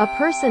 a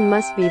person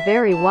must be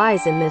very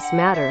wise in this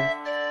matter,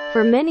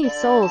 for many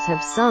souls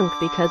have sunk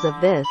because of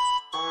this.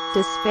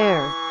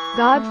 Despair,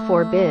 God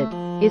forbid,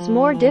 is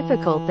more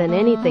difficult than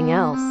anything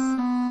else.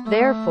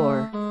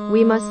 Therefore,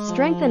 we must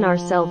strengthen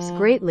ourselves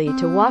greatly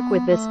to walk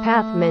with this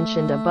path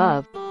mentioned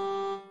above,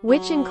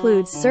 which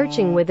includes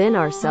searching within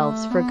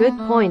ourselves for good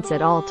points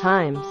at all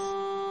times,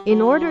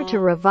 in order to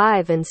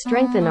revive and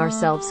strengthen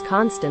ourselves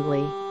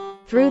constantly.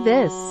 Through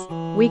this,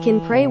 we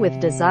can pray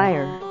with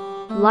desire,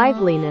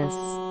 liveliness,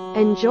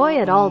 and joy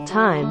at all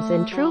times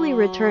and truly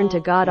return to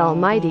God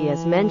Almighty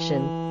as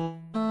mentioned.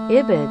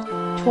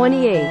 Ibid.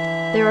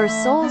 28. There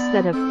are souls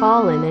that have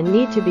fallen and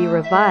need to be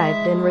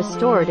revived and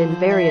restored in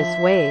various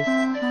ways.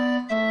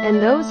 And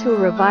those who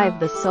revive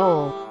the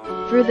soul,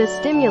 through the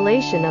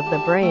stimulation of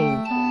the brain,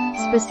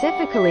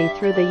 specifically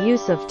through the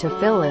use of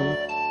tefillin,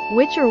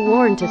 which are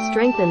worn to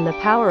strengthen the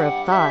power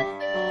of thought,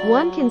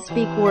 one can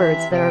speak words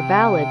that are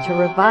valid to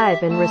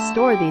revive and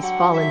restore these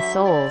fallen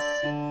souls.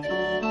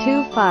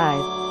 2,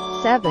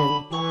 5, 7,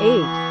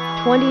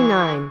 8,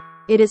 29.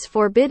 It is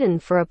forbidden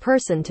for a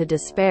person to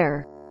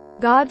despair.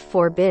 God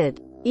forbid.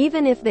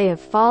 Even if they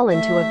have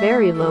fallen to a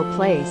very low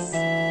place.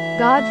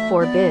 God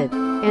forbid.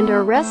 And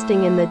are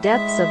resting in the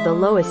depths of the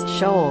lowest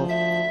Sheol,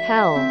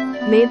 hell.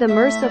 May the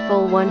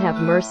merciful one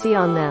have mercy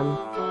on them.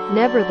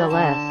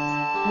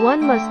 Nevertheless,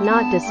 one must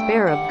not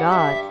despair of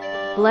God,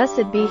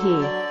 blessed be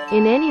He,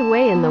 in any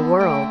way in the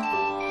world,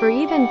 for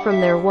even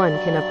from there one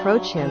can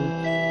approach Him.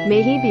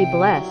 May He be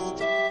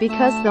blessed,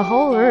 because the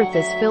whole earth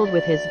is filled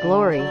with His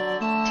glory.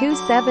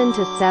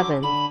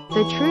 2:7-7.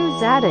 The true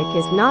Tzaddik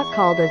is not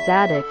called a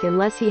Tzaddik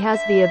unless he has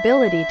the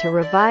ability to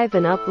revive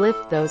and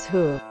uplift those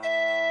who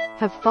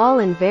have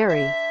fallen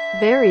very,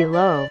 very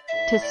low,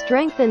 to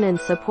strengthen and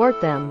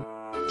support them,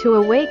 to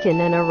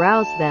awaken and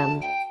arouse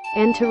them,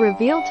 and to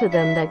reveal to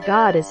them that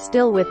God is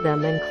still with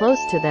them and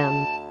close to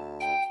them.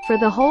 For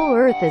the whole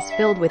earth is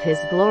filled with His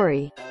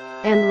glory.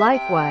 And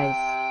likewise,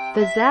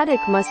 the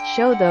Tzaddik must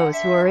show those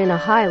who are in a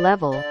high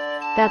level,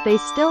 that they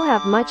still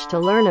have much to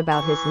learn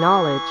about His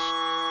knowledge.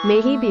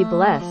 May He be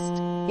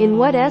blessed. In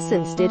what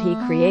essence did He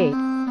create?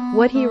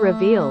 What He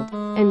revealed?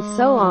 And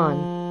so on.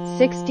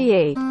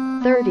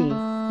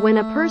 68:30. When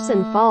a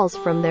person falls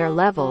from their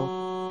level,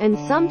 and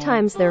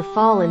sometimes their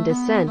fall and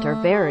descent are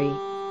very,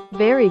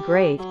 very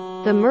great,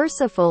 the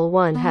Merciful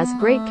One has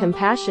great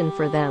compassion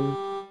for them,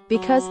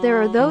 because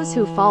there are those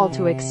who fall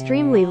to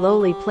extremely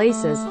lowly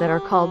places that are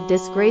called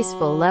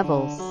disgraceful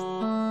levels.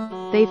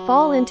 They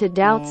fall into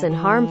doubts and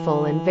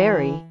harmful and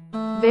very,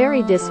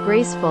 very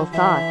disgraceful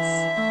thoughts,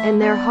 and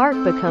their heart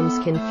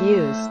becomes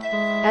confused,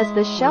 as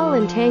the shell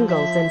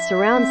entangles and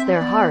surrounds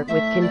their heart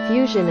with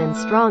confusion and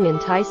strong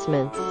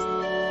enticements.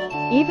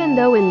 Even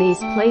though in these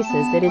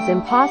places it is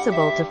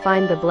impossible to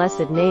find the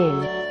blessed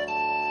name,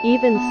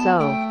 even so,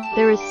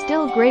 there is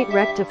still great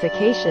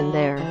rectification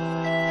there,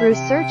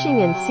 through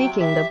searching and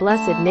seeking the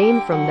blessed name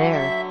from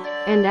there,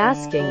 and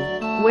asking,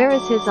 where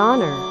is His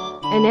honor?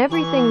 And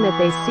everything that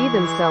they see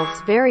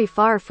themselves very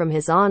far from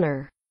His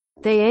honor,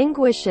 they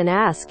anguish and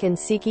ask and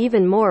seek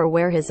even more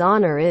where His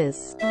honor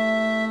is.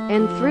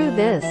 And through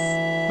this,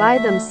 by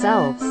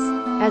themselves,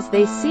 as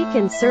they seek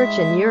and search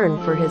and yearn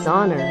for His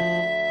honor,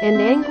 and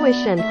anguish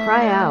and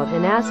cry out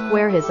and ask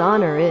where His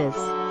honor is,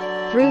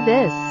 through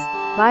this,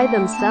 by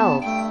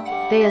themselves,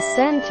 they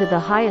ascend to the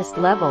highest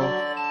level,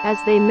 as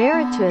they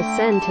merit to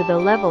ascend to the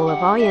level of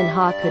Ayin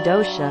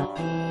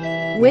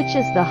HaKadosha, which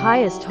is the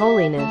highest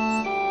holiness.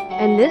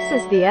 And this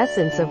is the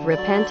essence of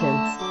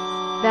repentance,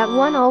 that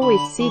one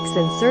always seeks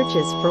and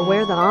searches for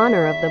where the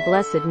honor of the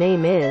blessed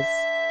name is.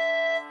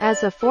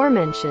 As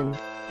aforementioned,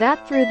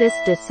 that through this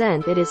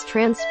descent it is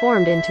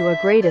transformed into a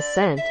great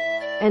ascent.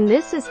 And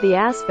this is the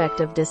aspect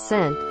of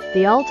descent,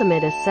 the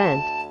ultimate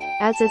ascent,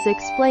 as is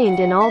explained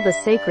in all the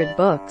sacred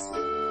books.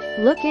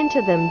 Look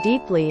into them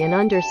deeply and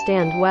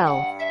understand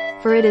well,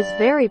 for it is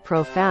very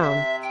profound.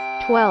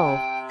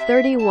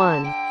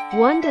 12:31.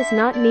 One does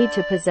not need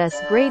to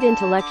possess great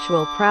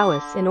intellectual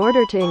prowess in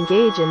order to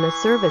engage in the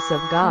service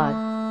of God.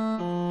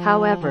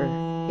 However,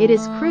 it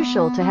is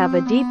crucial to have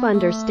a deep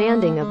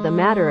understanding of the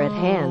matter at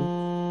hand.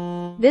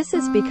 This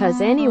is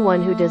because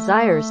anyone who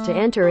desires to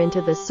enter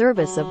into the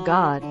service of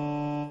God,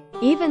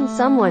 even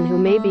someone who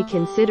may be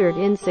considered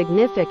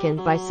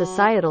insignificant by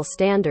societal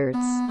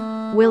standards,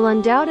 will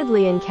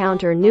undoubtedly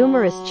encounter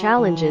numerous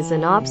challenges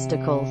and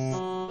obstacles.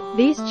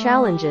 These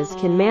challenges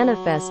can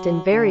manifest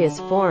in various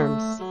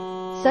forms,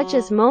 such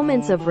as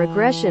moments of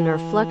regression or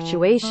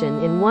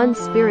fluctuation in one's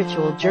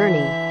spiritual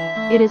journey.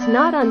 It is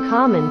not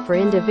uncommon for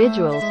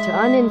individuals to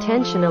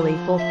unintentionally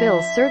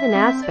fulfill certain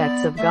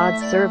aspects of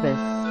God's service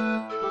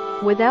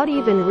without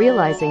even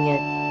realizing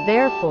it.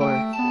 Therefore,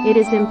 it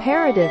is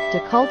imperative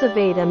to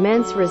cultivate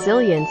immense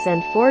resilience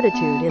and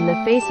fortitude in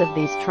the face of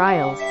these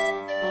trials.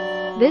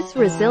 This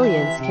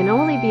resilience can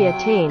only be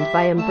attained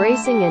by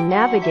embracing and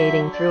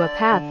navigating through a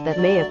path that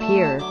may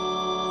appear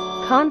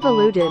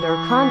convoluted or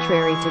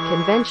contrary to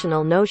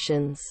conventional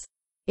notions.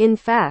 In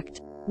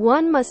fact,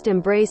 one must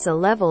embrace a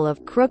level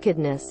of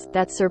crookedness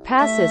that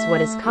surpasses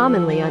what is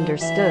commonly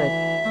understood.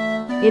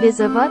 It is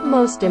of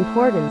utmost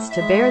importance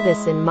to bear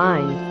this in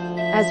mind,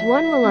 as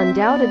one will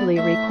undoubtedly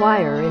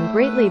require and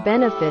greatly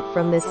benefit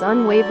from this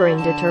unwavering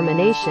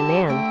determination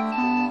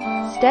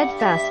and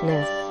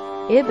steadfastness.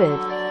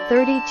 Ibid.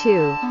 32.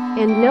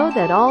 And know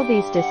that all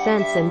these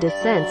descents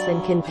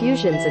and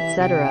confusions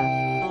etc.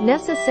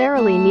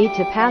 necessarily need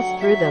to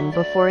pass through them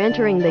before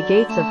entering the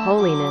gates of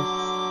holiness.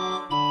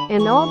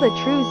 And all the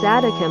true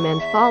Tzaddikim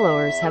and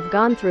followers have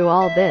gone through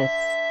all this.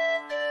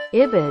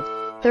 Ibid.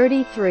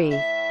 33.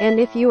 And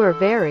if you are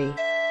very,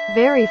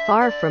 very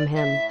far from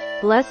him,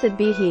 blessed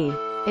be he,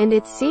 and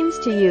it seems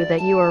to you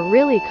that you are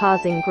really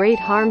causing great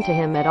harm to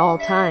him at all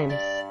times,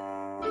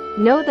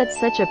 know that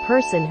such a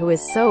person who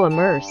is so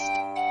immersed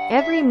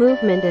every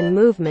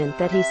movement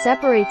that he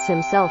separates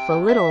himself a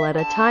little at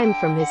a time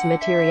from his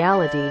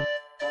materiality,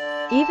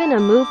 even a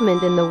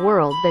movement in the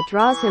world that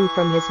draws him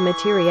from his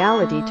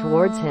materiality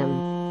towards him,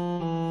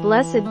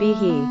 blessed be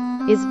he,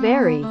 is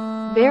very,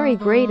 very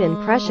great and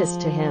precious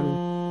to him,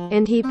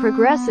 and he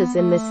progresses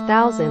in this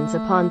thousands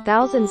upon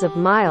thousands of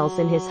miles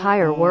in his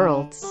higher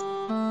worlds.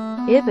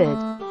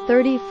 Ibid.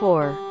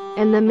 34.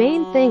 And the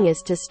main thing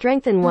is to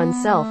strengthen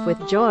oneself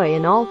with joy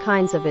in all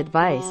kinds of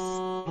advice,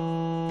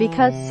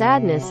 because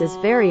sadness is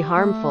very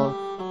harmful.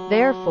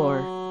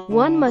 Therefore,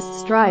 one must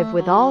strive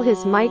with all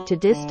his might to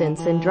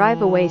distance and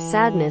drive away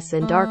sadness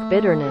and dark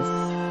bitterness,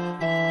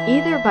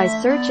 either by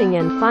searching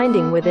and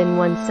finding within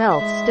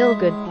oneself still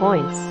good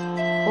points,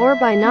 or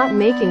by not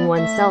making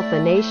oneself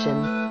a nation.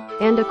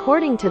 And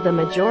according to the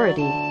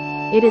majority,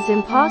 it is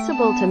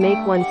impossible to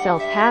make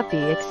oneself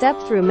happy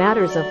except through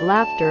matters of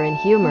laughter and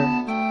humor.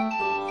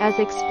 As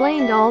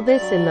explained all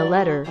this in the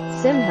letter,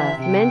 Simha,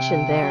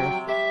 mentioned there.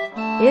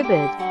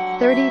 Ibid.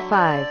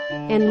 35.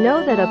 And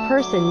know that a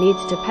person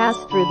needs to pass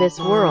through this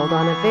world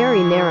on a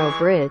very narrow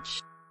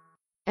bridge.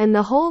 And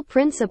the whole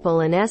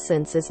principle and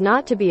essence is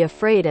not to be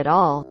afraid at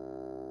all.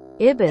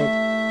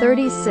 Ibid.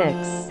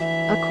 36.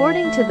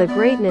 According to the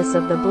greatness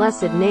of the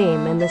blessed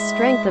name and the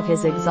strength of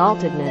his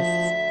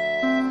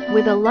exaltedness,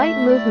 with a light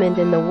movement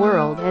in the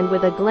world and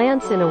with a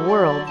glance in a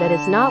world that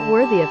is not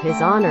worthy of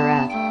his honor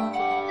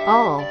at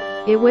all,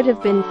 it would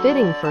have been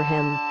fitting for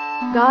him,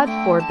 God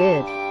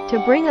forbid,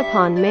 to bring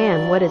upon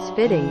man what is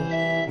fitting.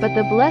 But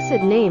the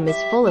blessed name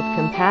is full of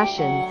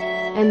compassion,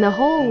 and the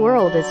whole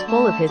world is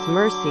full of his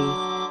mercy,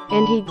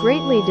 and he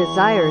greatly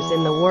desires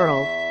in the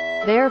world.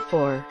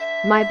 Therefore,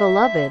 my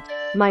beloved,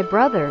 my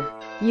brother,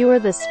 you are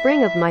the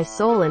spring of my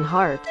soul and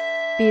heart.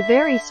 Be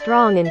very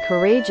strong and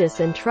courageous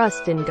and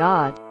trust in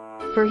God,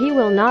 for he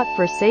will not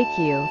forsake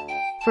you.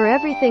 For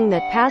everything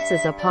that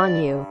passes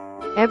upon you,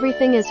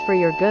 everything is for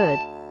your good,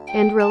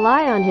 and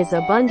rely on his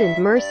abundant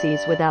mercies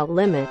without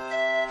limit.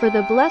 For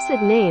the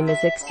blessed name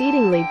is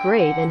exceedingly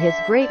great and his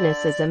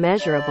greatness is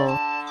immeasurable.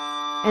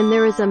 And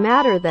there is a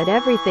matter that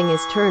everything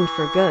is turned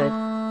for good,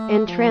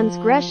 and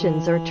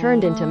transgressions are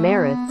turned into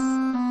merits.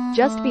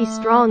 Just be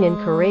strong and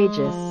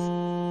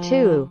courageous.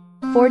 2.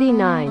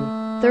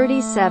 49.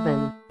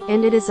 37.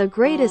 And it is a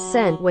great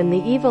ascent when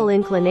the evil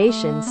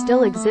inclination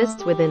still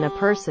exists within a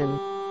person.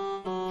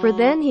 For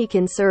then he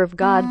can serve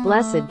God,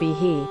 blessed be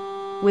he,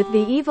 with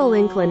the evil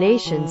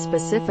inclination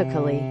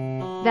specifically.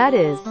 That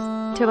is,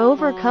 to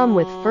overcome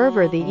with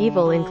fervor the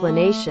evil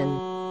inclination,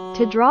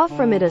 to draw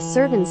from it a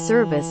certain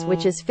service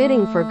which is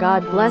fitting for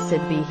God,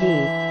 blessed be he.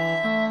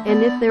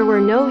 And if there were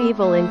no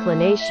evil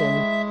inclination,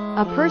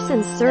 a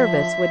person's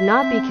service would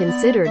not be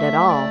considered at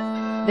all.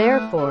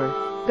 Therefore,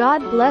 God,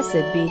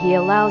 blessed be he,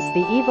 allows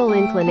the evil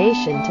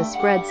inclination to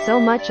spread so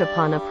much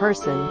upon a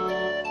person,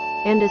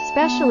 and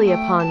especially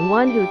upon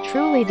one who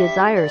truly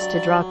desires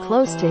to draw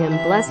close to him,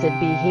 blessed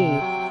be he.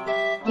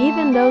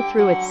 Even though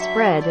through its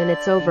spread and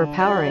its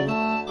overpowering,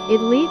 it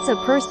leads a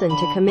person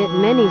to commit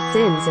many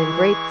sins and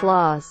great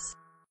flaws.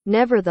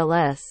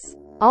 Nevertheless,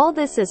 all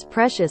this is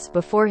precious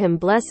before him,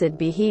 blessed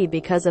be he,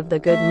 because of the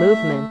good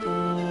movement,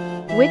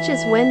 which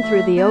is when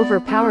through the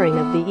overpowering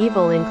of the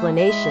evil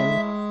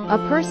inclination, a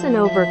person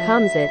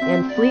overcomes it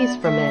and flees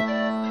from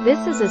it.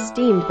 This is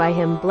esteemed by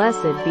him,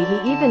 blessed be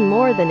he, even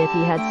more than if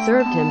he had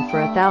served him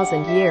for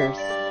 1,000 years.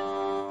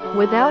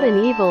 Without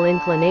an evil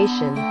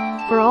inclination,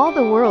 for all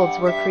the worlds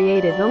were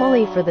created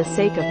only for the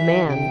sake of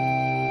man.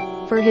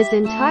 For his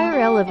entire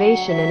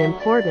elevation and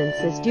importance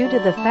is due to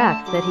the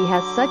fact that he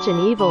has such an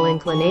evil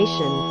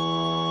inclination,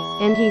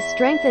 and he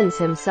strengthens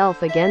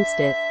himself against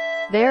it.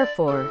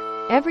 Therefore,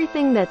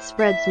 Everything that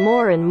spreads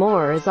more and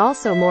more is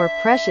also more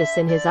precious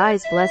in his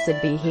eyes,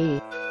 blessed be he.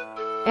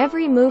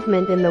 Every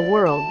movement in the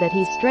world that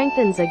he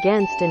strengthens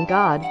against in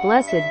God,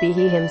 blessed be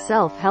he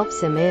himself, helps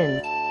him in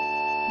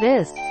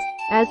this.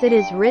 As it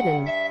is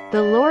written,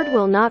 the Lord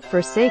will not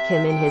forsake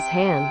him in his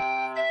hand.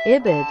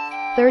 Ibid.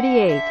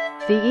 38.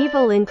 The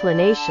evil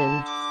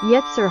inclination,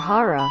 Yetzer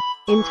Hara,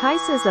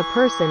 entices a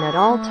person at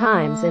all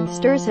times and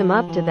stirs him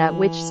up to that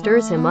which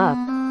stirs him up.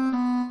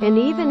 And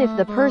even if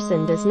the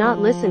person does not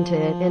listen to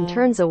it and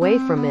turns away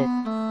from it,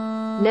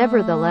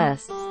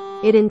 nevertheless,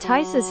 it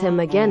entices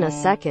him again a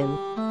second,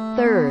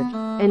 third,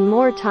 and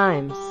more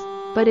times.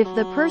 But if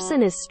the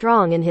person is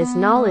strong in his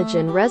knowledge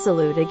and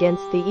resolute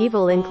against the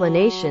evil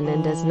inclination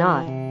and does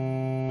not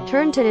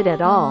turn to it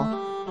at all,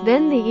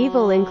 then the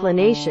evil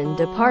inclination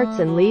departs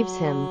and leaves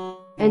him.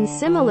 And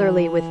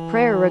similarly with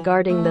prayer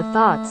regarding the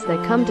thoughts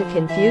that come to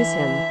confuse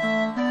him.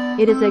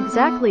 It is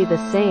exactly the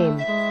same.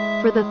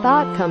 For the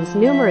thought comes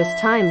numerous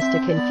times to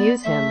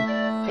confuse him.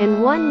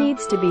 And one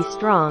needs to be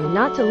strong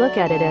not to look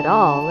at it at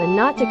all and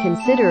not to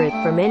consider it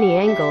from any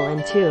angle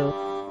and to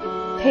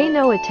pay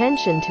no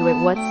attention to it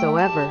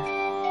whatsoever.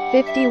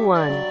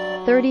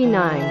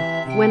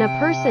 51:39. When a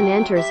person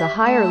enters a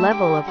higher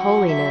level of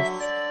holiness,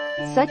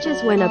 such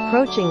as when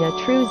approaching a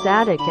true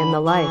tzaddik and the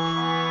like,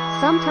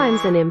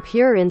 sometimes an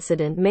impure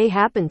incident may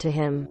happen to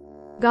him.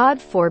 God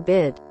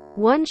forbid.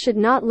 One should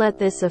not let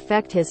this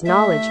affect his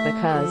knowledge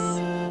because,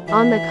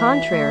 on the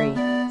contrary,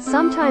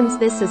 sometimes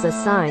this is a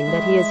sign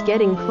that he is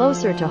getting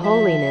closer to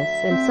holiness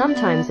and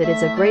sometimes it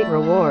is a great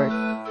reward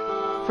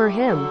for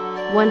him.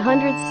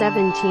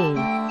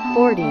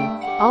 117:40.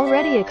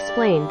 Already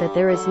explained that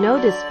there is no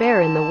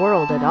despair in the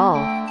world at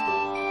all.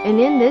 And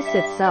in this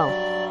itself,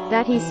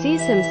 that he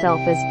sees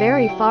himself as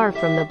very far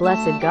from the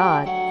blessed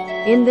God.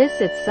 In this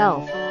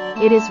itself,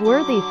 it is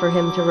worthy for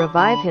him to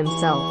revive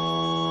himself,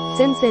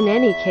 since in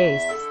any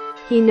case,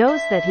 he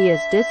knows that he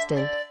is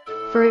distant.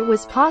 For it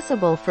was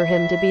possible for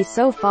him to be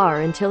so far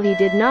until he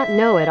did not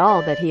know at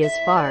all that he is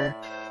far.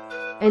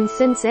 And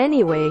since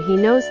anyway he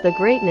knows the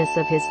greatness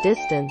of his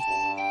distance,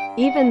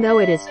 even though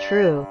it is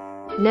true,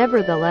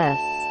 nevertheless,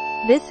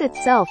 this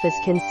itself is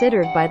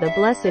considered by the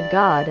blessed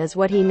God as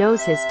what he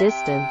knows his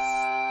distance.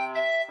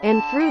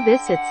 And through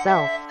this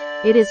itself,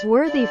 it is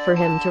worthy for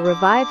him to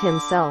revive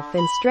himself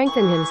and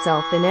strengthen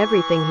himself in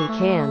everything he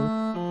can.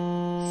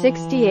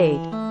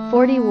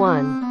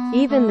 68:41.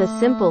 Even the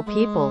simple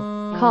people,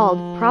 called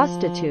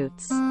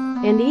prostitutes,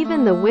 and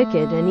even the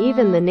wicked and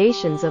even the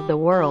nations of the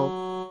world,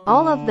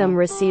 all of them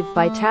receive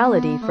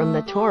vitality from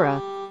the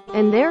Torah,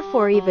 and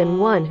therefore even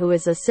one who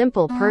is a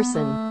simple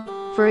person,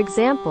 for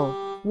example,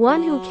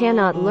 one who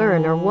cannot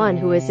learn or one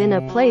who is in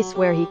a place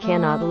where he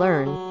cannot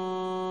learn.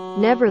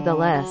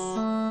 Nevertheless,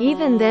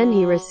 even then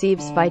he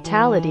receives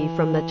vitality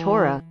from the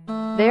Torah.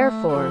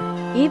 Therefore,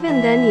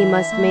 even then he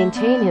must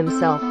maintain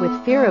himself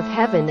with fear of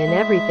heaven in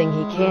everything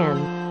he can,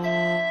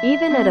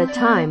 even at a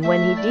time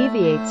when he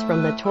deviates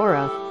from the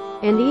Torah,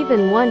 and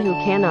even one who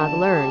cannot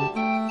learn.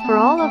 For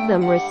all of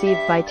them receive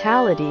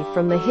vitality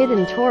from the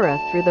hidden Torah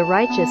through the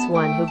righteous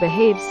one who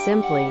behaves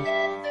simply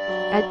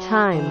at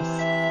times.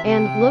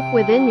 And look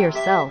within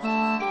yourself.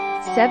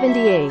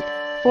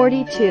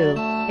 78:42.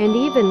 And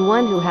even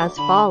one who has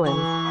fallen,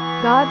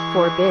 God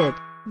forbid,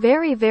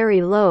 very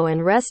very low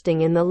and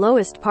resting in the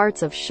lowest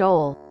parts of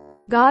Sheol,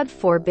 God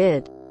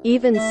forbid,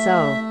 even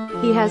so,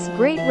 he has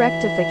great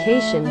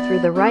rectification through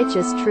the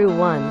righteous true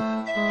one,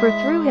 for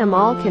through him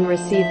all can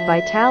receive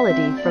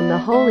vitality from the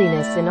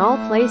holiness in all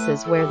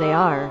places where they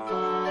are.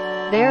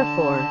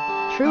 Therefore,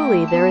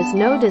 truly there is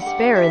no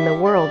despair in the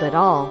world at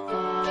all.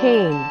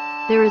 Cain.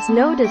 There is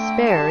no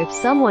despair if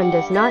someone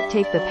does not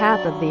take the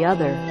path of the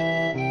other.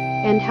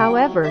 And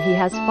however he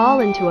has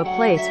fallen to a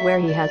place where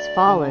he has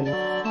fallen,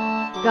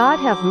 God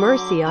have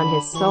mercy on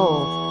his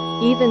soul.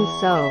 Even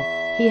so,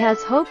 he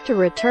has hope to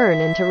return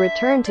and to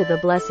return to the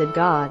blessed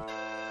God.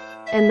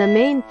 And the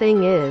main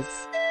thing is,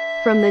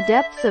 from the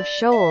depths of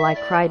Sheol I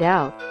cried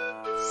out.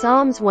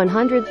 Psalms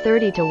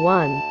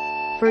 130:1.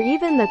 For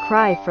even the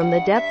cry from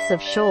the depths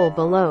of Sheol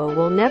below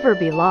will never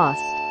be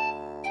lost.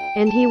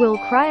 And he will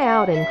cry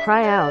out and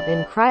cry out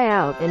and cry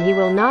out, and he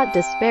will not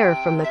despair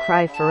from the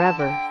cry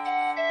forever.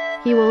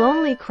 He will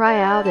only cry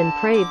out and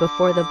pray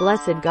before the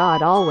blessed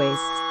God always.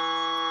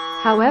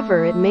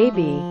 However it may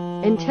be,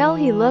 until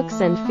he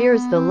looks and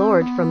fears the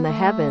Lord from the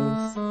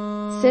heavens.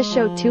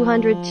 Sisho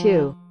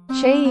 202.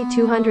 Chei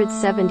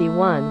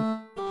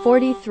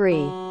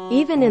 271:43.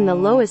 Even in the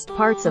lowest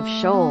parts of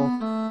Sheol,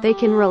 they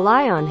can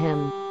rely on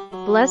him.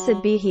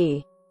 Blessed be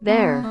he.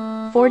 There.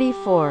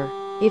 44.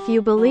 If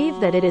you believe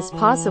that it is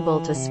possible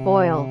to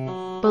spoil,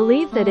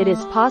 believe that it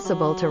is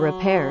possible to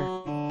repair.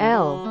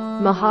 L.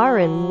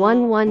 Maharan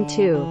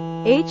 112.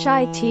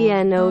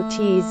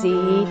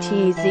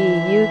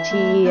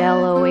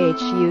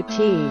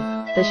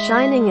 HitzetzeutzeutzeloHut. The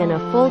shining and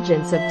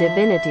effulgence of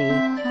divinity.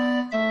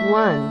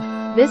 1.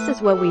 This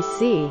is what we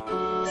see.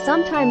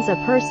 Sometimes a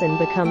person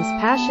becomes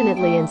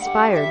passionately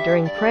inspired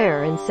during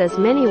prayer and says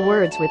many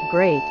words with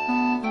great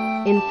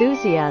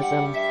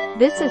enthusiasm.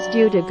 This is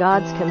due to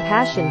God's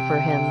compassion for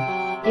him.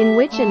 in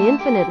which an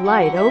infinite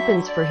light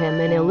opens for him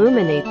and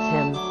illuminates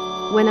him.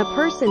 When a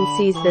person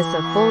sees this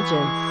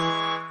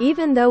effulgence,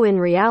 even though in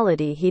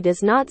reality he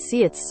does not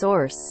see its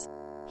source,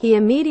 he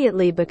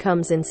immediately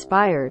becomes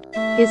inspired.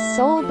 His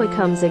soul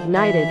becomes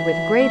ignited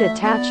with great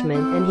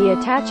attachment and he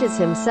attaches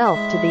himself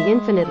to the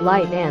infinite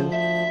light and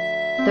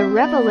the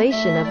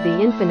revelation of the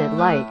infinite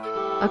light,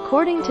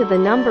 according to the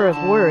number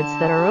of words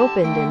that are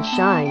opened and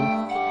shine.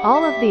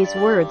 All of these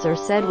words are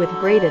said with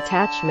great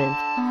attachment,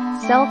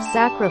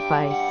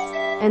 self-sacrifice,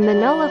 and the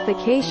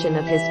nullification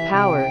of his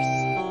powers.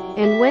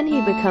 And when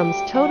he becomes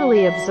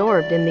totally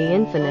absorbed in the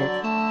infinite,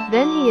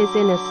 then he is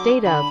in a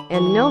state of,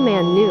 and no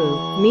man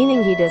knew,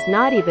 meaning he does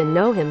not even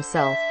know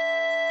himself.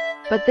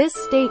 But this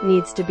state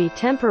needs to be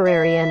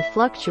temporary and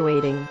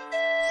fluctuating,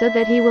 so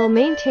that he will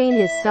maintain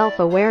his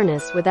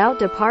self-awareness without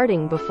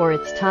departing before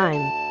its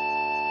time.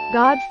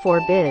 God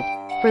forbid.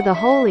 For the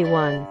Holy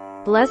One,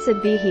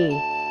 blessed be he,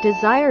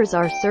 desires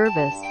our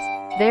service.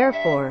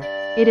 Therefore,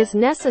 it is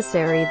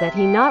necessary that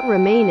he not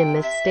remain in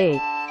this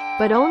state,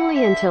 but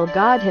only until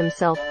God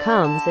himself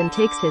comes and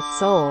takes his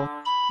soul.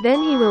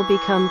 Then he will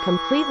become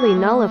completely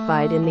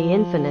nullified in the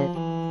infinite,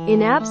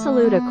 in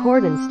absolute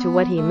accordance to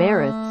what he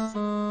merits.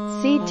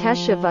 See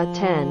Teshuvah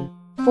 10,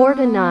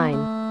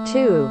 4-9.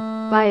 2.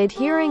 By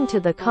adhering to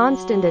the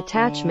constant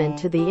attachment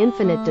to the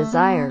infinite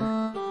desire,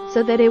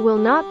 so that it will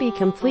not be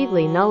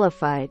completely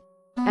nullified,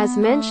 as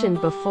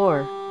mentioned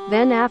before.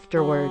 Then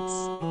afterwards,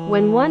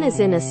 when one is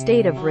in a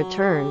state of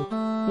return,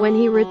 when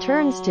he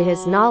returns to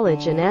his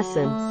knowledge and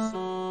essence,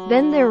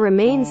 then there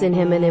remains in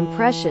him an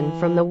impression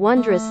from the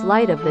wondrous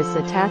light of this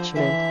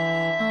attachment.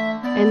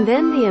 And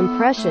then the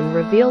impression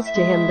reveals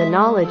to him the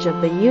knowledge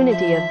of the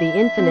unity of the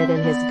infinite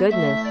and his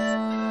goodness.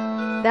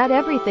 That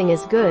everything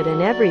is good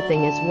and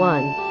everything is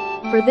one.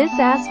 For this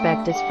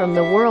aspect is from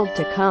the world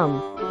to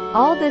come.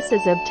 All this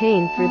is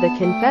obtained through the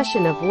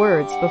confession of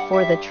words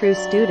before the true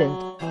student.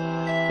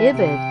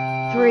 Ibid.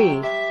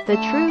 3.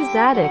 The true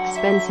tzaddik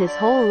spends his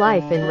whole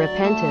life in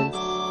repentance.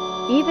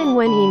 Even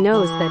when he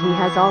knows that he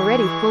has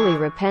already fully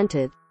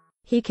repented,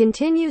 he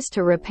continues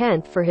to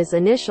repent for his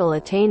initial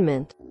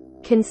attainment,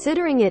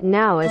 considering it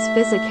now as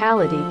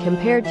physicality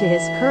compared to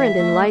his current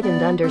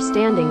enlightened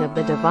understanding of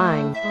the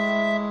divine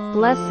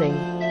blessing.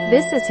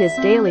 This is his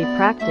daily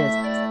practice,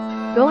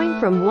 going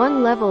from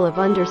one level of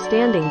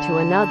understanding to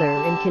another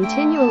and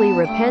continually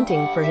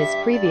repenting for his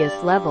previous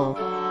level.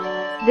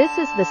 This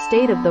is the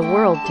state of the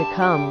world to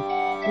come,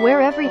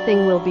 where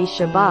everything will be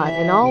Shabbat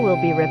and all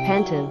will be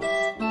repentance.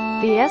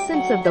 The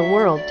essence of the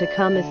world to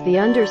come is the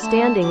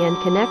understanding and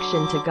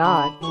connection to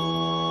God.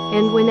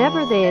 And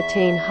whenever they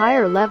attain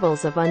higher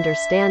levels of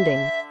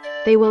understanding,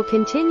 they will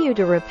continue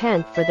to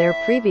repent for their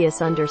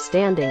previous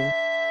understanding.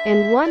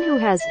 And one who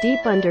has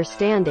deep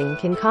understanding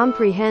can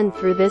comprehend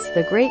through this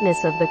the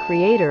greatness of the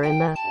Creator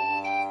and the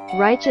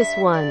righteous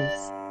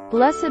ones.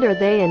 Blessed are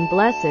they and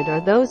blessed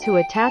are those who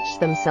attach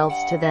themselves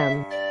to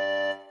them.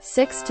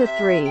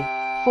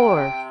 6-3.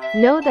 4.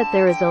 Know that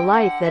there is a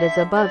light that is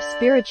above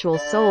spiritual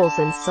souls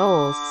and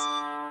souls.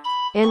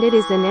 And it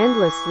is an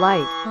endless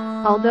light,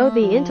 although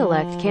the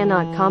intellect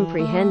cannot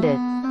comprehend it.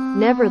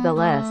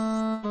 Nevertheless,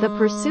 the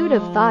pursuit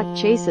of thought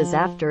chases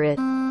after it.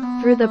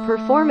 Through the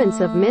performance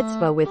of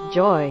mitzvah with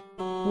joy,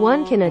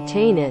 one can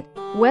attain it,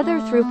 whether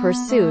through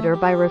pursuit or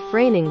by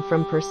refraining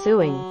from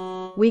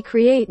pursuing. We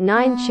create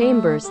 9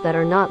 chambers that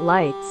are not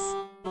lights,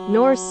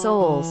 nor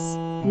souls,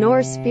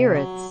 nor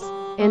spirits,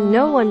 and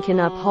no one can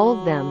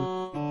uphold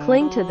them,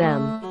 cling to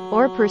them,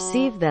 or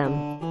perceive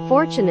them.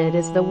 Fortunate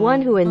is the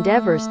one who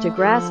endeavors to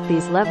grasp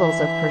these levels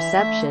of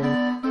perception,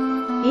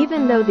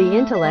 even though the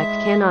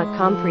intellect cannot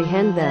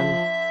comprehend them,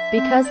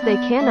 because they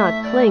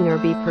cannot cling or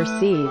be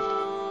perceived.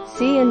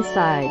 See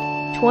inside.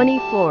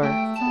 24.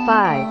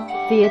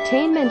 5. The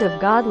attainment of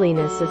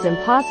godliness is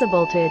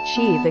impossible to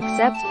achieve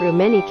except through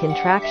many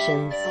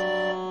contractions,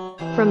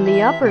 from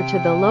the upper to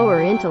the lower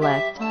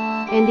intellect,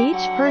 and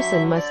each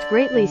person must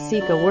greatly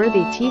seek a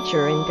worthy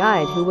teacher and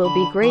guide who will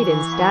be great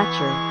in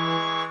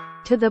stature,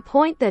 to the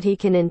point that he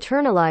can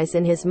internalize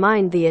in his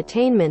mind the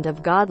attainment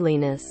of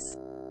godliness,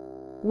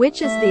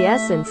 which is the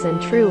essence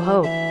and true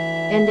hope,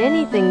 and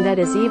anything that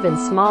is even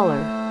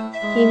smaller.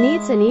 He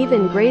needs an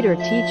even greater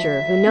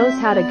teacher who knows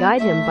how to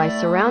guide him by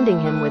surrounding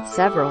him with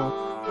several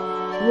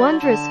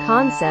wondrous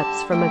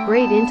concepts from a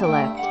great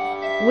intellect,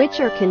 which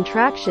are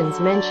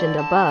contractions mentioned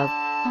above,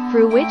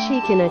 through which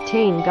he can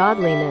attain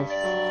godliness.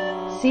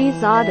 See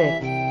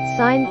Zoddik,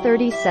 sign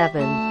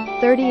 37,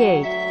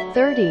 38,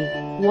 30,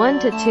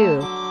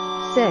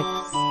 1-2,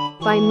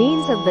 6. By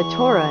means of the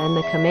Torah and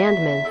the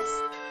commandments,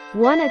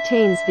 one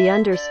attains the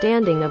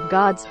understanding of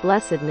God's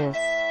blessedness.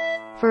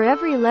 For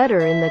every letter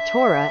in the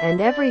Torah and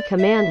every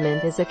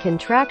commandment is a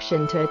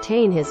contraction to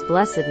attain his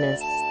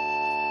blessedness.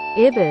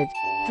 Ibid.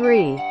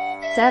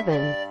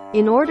 3:7.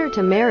 In order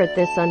to merit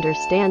this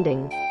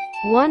understanding,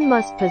 one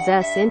must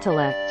possess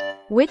intellect,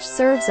 which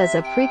serves as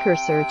a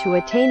precursor to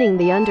attaining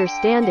the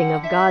understanding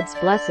of God's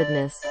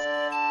blessedness.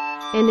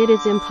 And it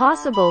is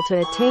impossible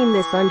to attain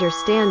this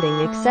understanding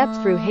except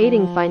through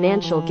hating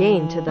financial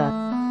gain to the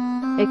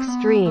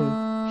extreme.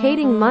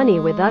 hating money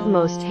with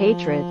utmost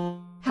hatred.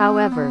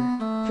 However,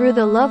 through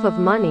the love of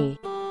money,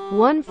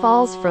 one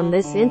falls from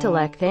this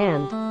intellect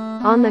and,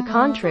 on the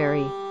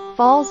contrary,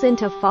 falls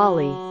into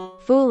folly,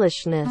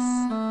 foolishness,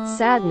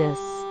 sadness,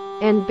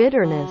 and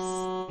bitterness.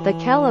 The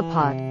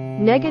Kelapot,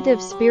 negative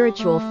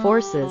spiritual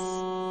forces,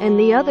 and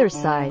the other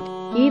side,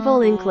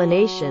 evil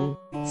inclination,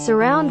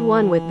 surround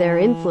one with their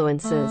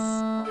influences,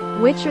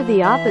 which are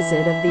the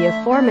opposite of the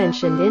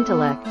aforementioned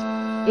intellect.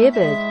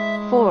 Ibid.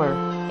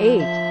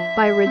 4:8.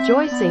 By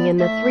rejoicing in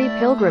the 3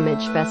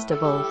 pilgrimage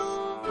festivals,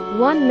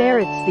 one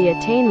merits the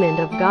attainment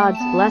of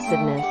God's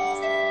blessedness.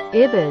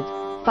 Ibid.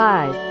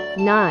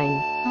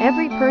 5:9.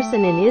 Every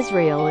person in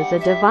Israel is a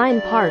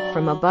divine part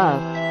from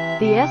above.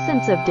 The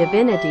essence of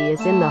divinity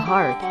is in the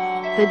heart.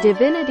 The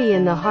divinity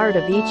in the heart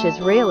of each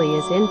Israeli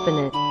is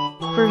infinite,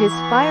 for his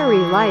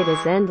fiery light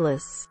is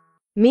endless,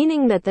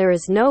 meaning that there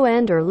is no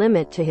end or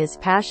limit to his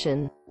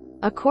passion.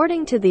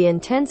 According to the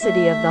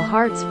intensity of the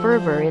heart's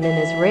fervor in an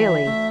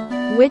Israeli,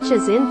 which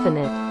is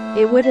infinite,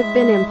 it would have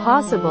been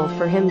impossible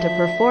for him to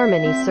perform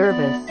any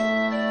service.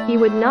 He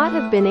would not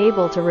have been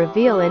able to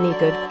reveal any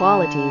good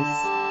qualities,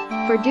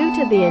 for due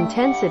to the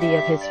intensity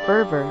of his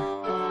fervor,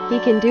 he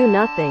can do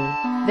nothing.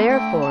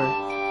 Therefore,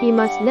 he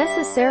must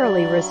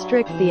necessarily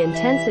restrict the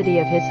intensity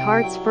of his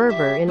heart's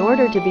fervor in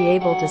order to be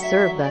able to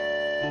serve the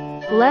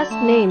blessed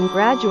name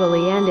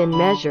gradually and in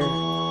measure.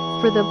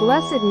 For the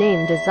blessed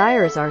name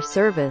desires our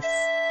service,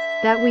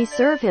 that we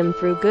serve him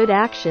through good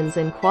actions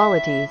and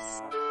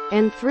qualities,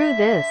 and through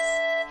this,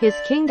 his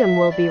kingdom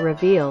will be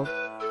revealed.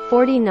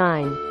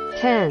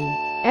 49:10.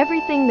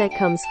 Everything that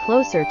comes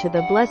closer to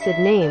the blessed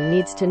name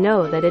needs to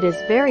know that it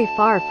is very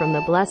far from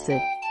the blessed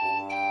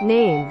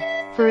name.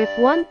 For if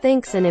one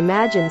thinks and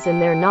imagines in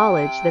their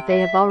knowledge that they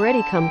have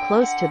already come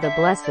close to the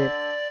blessed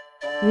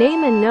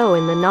name and know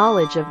in the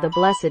knowledge of the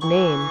blessed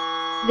name,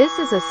 this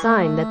is a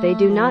sign that they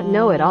do not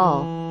know at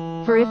all.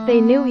 For if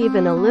they knew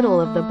even a little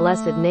of the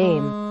blessed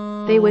name,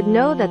 they would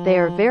know that they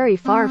are very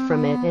far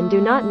from it and do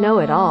not know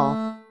at all.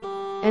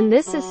 And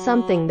this is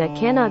something that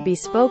cannot be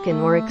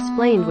spoken or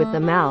explained with the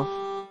mouth.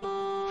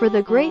 For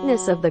the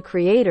greatness of the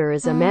Creator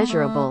is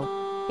immeasurable.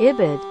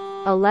 Ibid.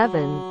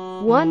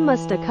 11. One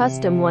must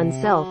accustom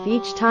oneself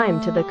each time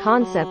to the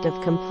concept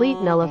of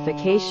complete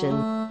nullification,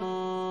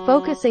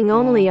 focusing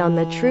only on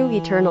the true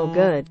eternal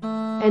good,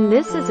 and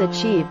this is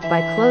achieved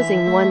by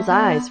closing one's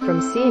eyes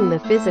from seeing the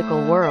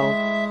physical world.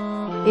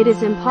 It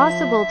is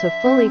impossible to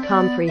fully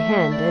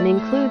comprehend and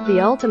include the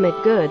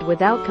ultimate good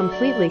without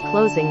completely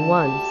closing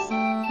one's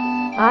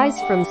eyes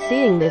from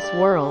seeing this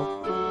world.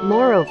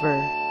 Moreover,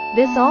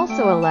 this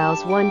also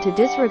allows one to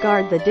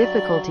disregard the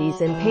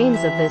difficulties and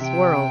pains of this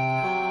world.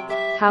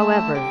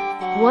 However,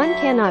 one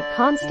cannot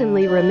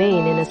constantly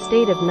remain in a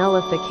state of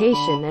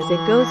nullification as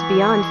it goes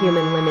beyond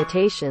human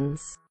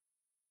limitations.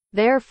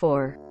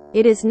 Therefore,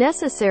 it is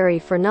necessary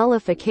for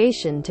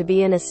nullification to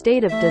be in a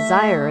state of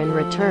desire and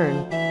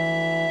return.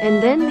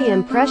 And then the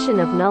impression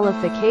of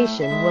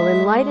nullification will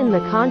enlighten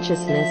the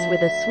consciousness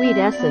with a sweet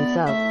essence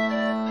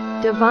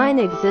of divine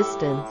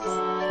existence,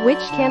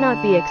 which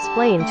cannot be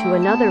explained to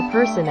another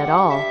person at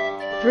all.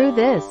 Through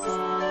this,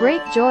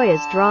 great joy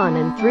is drawn,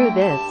 and through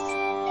this,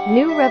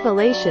 new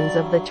revelations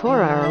of the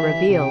Torah are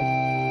revealed.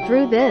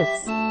 Through this,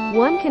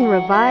 one can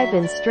revive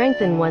and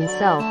strengthen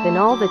oneself in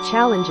all the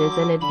challenges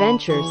and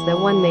adventures that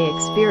one may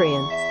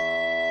experience,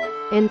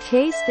 and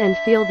taste and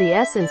feel the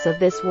essence of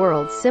this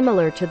world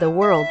similar to the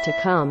world to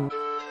come.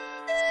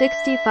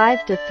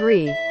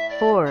 65-3,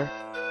 4,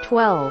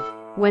 12.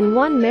 When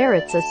one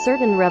merits a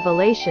certain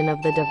revelation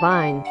of the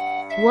divine,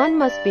 one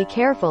must be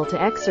careful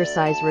to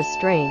exercise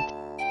restraint,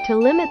 to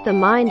limit the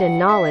mind and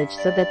knowledge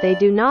so that they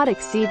do not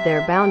exceed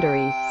their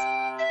boundaries.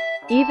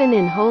 Even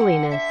in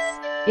holiness,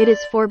 it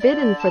is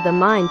forbidden for the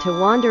mind to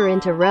wander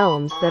into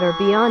realms that are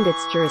beyond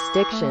its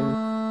jurisdiction.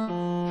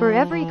 For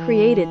every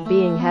created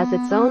being has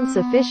its own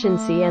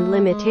sufficiency and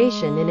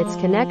limitation in its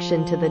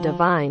connection to the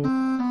divine.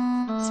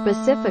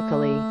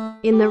 Specifically,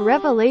 in the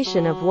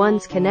revelation of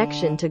one's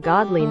connection to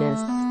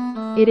godliness,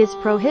 it is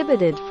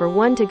prohibited for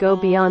one to go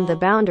beyond the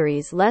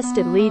boundaries lest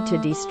it lead to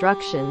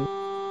destruction.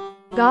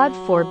 God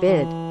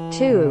forbid.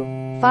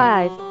 2,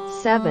 5,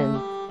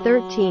 7,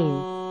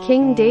 13.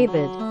 King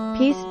David,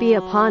 peace be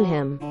upon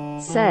him,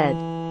 said,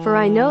 "For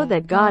I know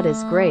that God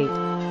is great,"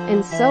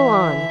 and so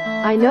on.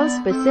 I know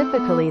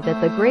specifically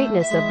that the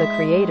greatness of the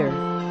Creator,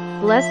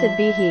 blessed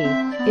be He,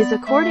 is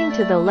according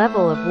to the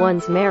level of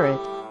one's merit.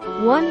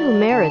 One who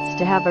merits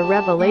to have a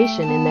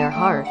revelation in their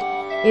heart,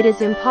 it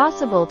is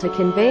impossible to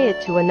convey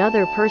it to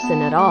another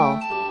person at all.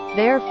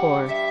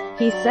 Therefore,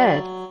 he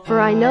said, "For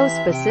I know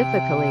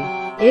specifically."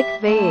 Ik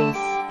Vase.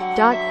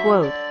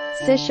 Quote.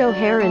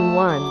 Sishoharan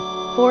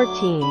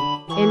 1:14.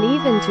 And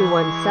even to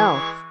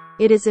oneself,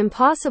 it is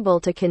impossible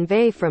to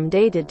convey from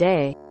day to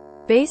day,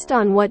 based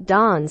on what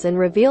dawns and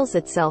reveals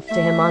itself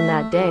to him on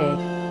that day.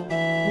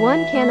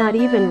 One cannot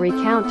even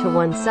recount to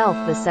oneself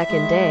the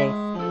second day,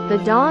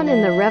 the dawn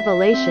and the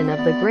revelation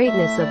of the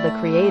greatness of the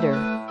Creator,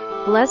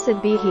 blessed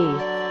be He,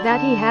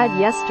 that He had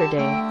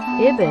yesterday.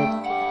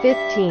 Ibid.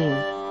 15.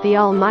 The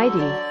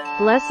Almighty,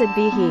 blessed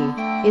be He,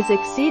 is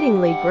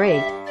exceedingly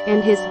great,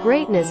 and his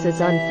greatness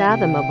is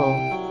unfathomable,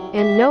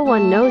 and no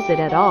one knows it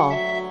at all.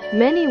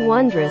 Many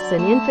wondrous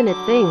and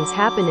infinite things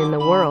happen in the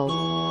world,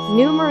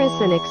 numerous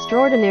and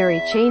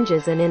extraordinary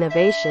changes and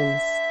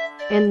innovations,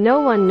 and no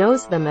one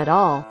knows them at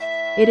all.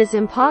 It is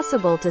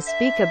impossible to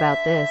speak about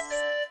this,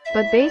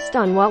 but based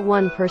on what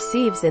one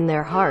perceives in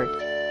their heart,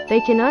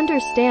 they can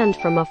understand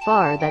from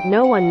afar that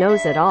no one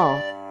knows at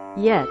all.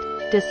 Yet,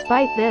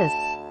 despite this,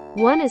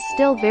 one is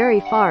still very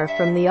far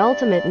from the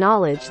ultimate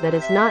knowledge that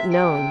is not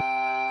known,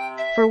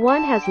 for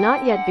one has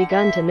not yet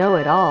begun to know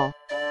it all.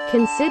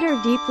 Consider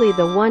deeply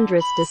the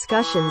wondrous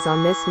discussions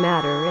on this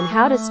matter and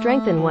how to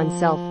strengthen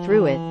oneself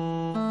through it,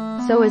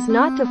 so as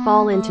not to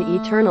fall into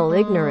eternal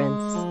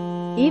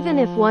ignorance. Even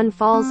if one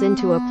falls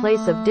into a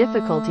place of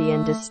difficulty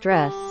and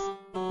distress,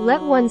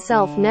 let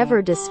oneself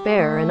never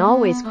despair and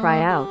always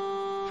cry out,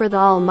 for the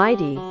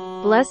Almighty,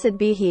 blessed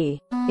be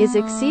He, is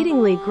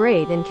exceedingly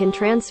great and can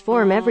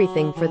transform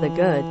everything for the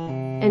good.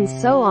 And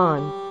so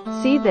on.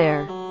 See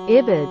there.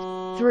 Ibid.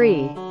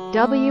 3.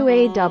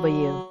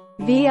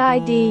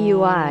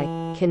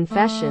 Waw.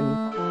 Confession.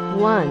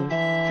 1.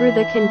 Through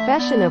the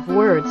confession of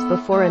words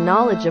before a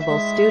knowledgeable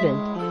student,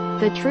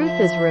 the truth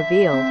is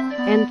revealed,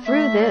 and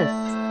through this,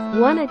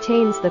 one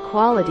attains the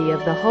quality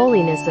of the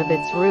holiness of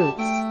its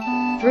roots.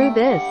 Through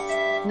this,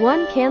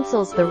 one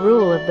cancels the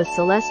rule of the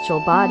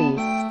celestial bodies,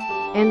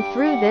 and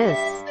through this,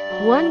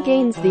 one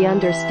gains the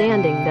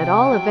understanding that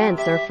all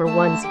events are for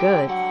one's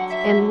good,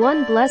 and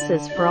one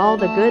blesses for all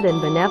the good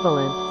and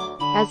benevolent,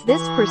 as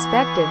this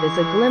perspective is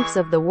a glimpse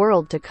of the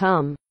world to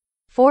come.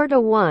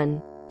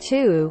 4-1,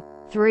 2,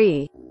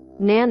 3.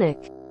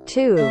 Nanak.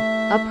 2.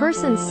 A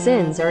person's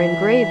sins are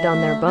engraved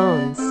on their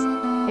bones,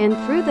 and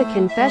through the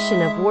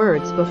confession of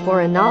words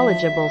before a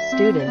knowledgeable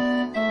student,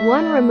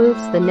 one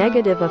removes the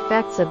negative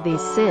effects of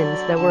these sins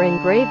that were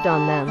engraved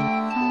on them,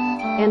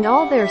 and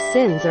all their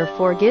sins are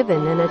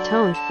forgiven and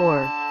atoned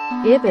for.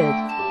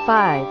 Ibid.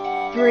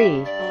 5.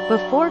 3.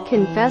 Before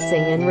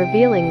confessing and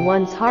revealing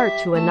one's heart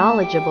to a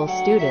knowledgeable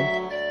student,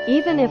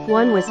 even if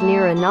one was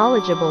near a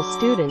knowledgeable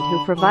student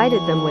who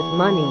provided them with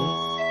money,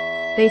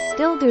 they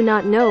still do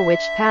not know which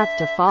path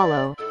to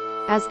follow,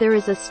 as there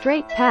is a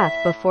straight path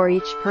before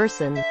each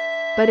person,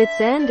 but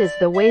its end is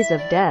the ways of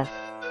death.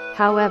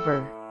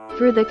 However,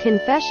 through the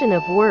confession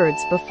of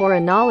words before a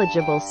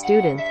knowledgeable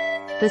student,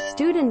 the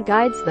student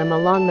guides them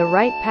along the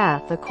right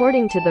path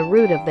according to the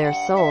root of their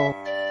soul,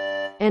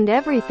 and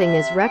everything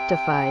is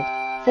rectified.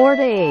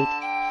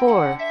 4-8.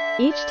 4.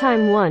 Each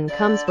time one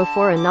comes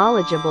before a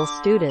knowledgeable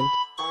student,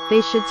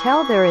 they should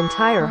tell their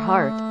entire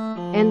heart,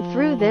 and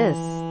through this,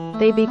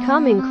 they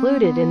become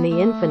included in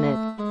the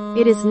infinite.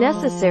 It is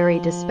necessary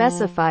to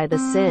specify the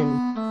sin,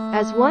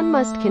 as one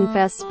must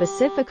confess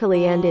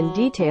specifically and in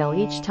detail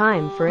each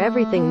time for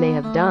everything they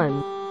have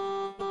done.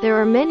 There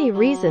are many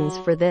reasons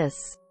for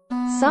this.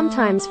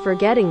 Sometimes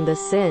forgetting the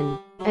sin,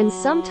 and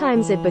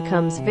sometimes it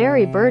becomes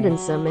very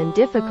burdensome and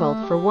difficult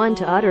for one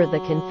to utter the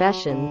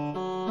confession,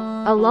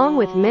 along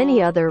with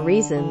many other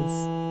reasons.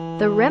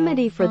 The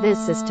remedy for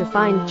this is to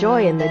find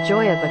joy in the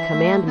joy of a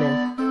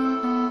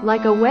commandment,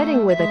 like a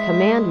wedding with a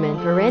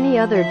commandment or any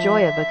other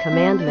joy of a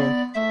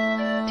commandment,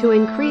 to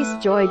increase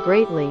joy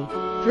greatly.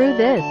 Through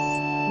this,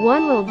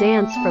 one will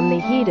dance from the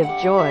heat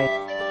of joy,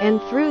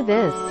 and through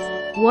this,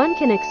 one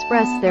can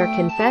express their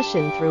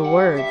confession through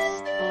words.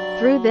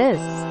 Through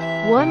this,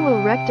 one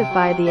will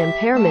rectify the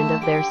impairment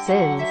of their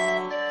sins.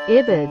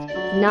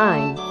 Ibid.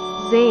 9.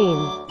 Zain.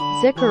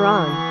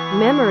 Zikaron.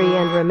 Memory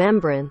and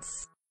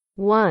remembrance.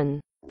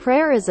 1.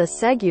 Prayer is a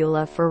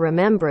segula for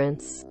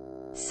remembrance.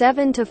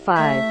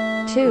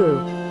 7-5.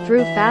 2.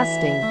 Through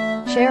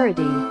fasting,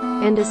 charity,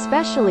 and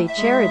especially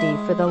charity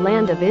for the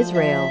land of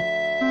Israel,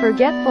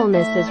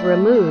 forgetfulness is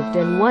removed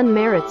and one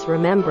merits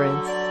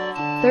remembrance.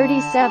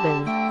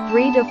 37.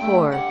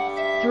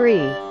 3-4.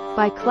 3.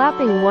 By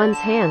clapping one's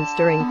hands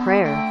during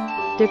prayer,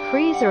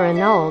 decrees are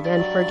annulled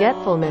and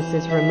forgetfulness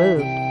is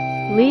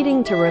removed,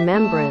 leading to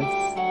remembrance.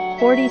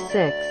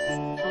 46.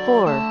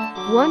 4.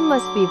 One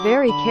must be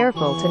very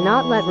careful to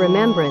not let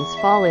remembrance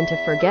fall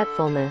into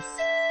forgetfulness,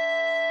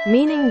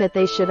 meaning that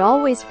they should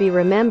always be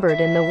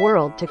remembered in the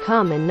world to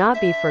come and not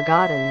be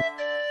forgotten.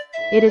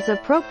 It is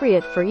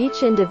appropriate for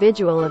each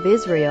individual of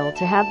Israel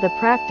to have the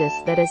practice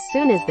that as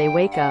soon as they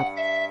wake up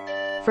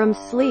from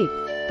sleep,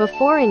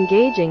 before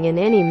engaging in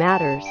any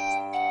matters,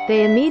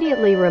 they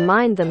immediately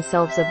remind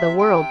themselves of the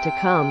world to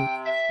come.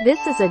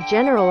 This is a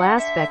general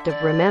aspect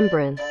of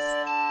remembrance.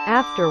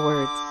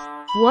 Afterwards,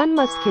 one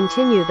must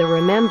continue the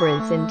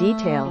remembrance in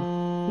detail,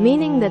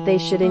 meaning that they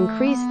should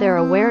increase their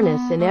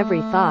awareness in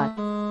every thought,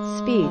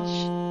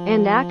 speech,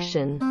 and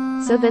action,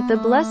 so that the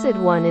Blessed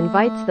One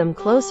invites them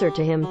closer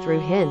to Him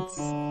through hints.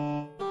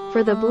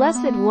 For the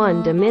Blessed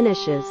One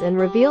diminishes and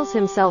reveals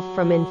Himself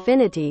from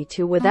infinity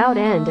to without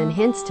end and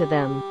hints to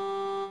them.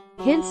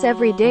 Hints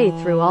every day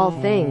through all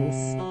things,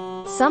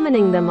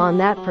 summoning them on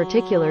that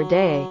particular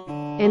day,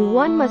 and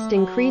one must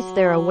increase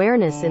their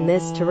awareness in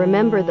this to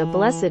remember the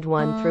Blessed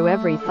One through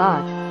every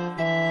thought,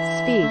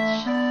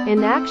 speech,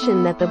 and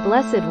action that the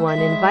Blessed One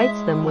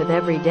invites them with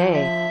every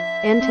day.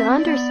 and to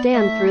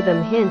understand through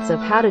them hints of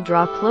how to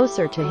draw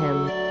closer to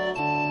him.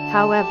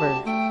 However,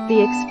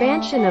 the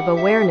expansion of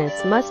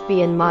awareness must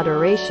be in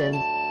moderation,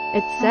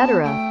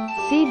 etc.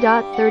 C.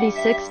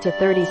 36 to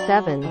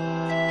 37,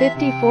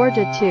 54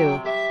 to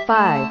 2,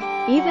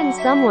 5. Even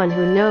someone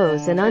who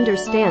knows and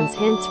understands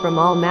hints from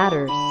all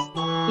matters,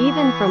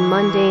 even from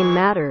mundane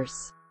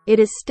matters, it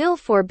is still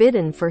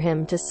forbidden for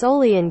him to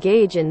solely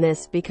engage in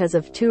this because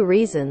of two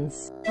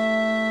reasons.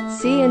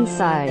 See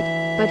inside.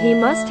 But he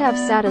must have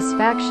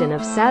satisfaction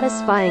of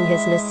satisfying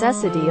his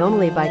necessity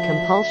only by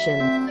compulsion.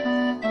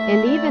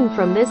 And even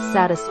from this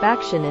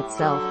satisfaction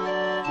itself,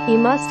 he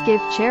must give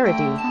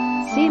charity.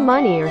 See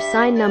money or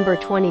sign number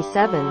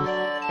 27.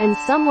 And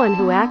someone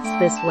who acts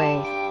this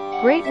way,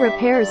 great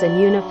repairs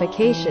and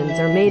unifications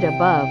are made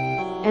above.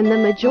 And the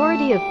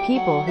majority of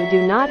people who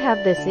do not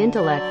have this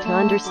intellect to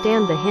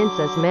understand the hints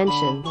as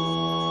mentioned,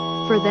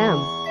 for them,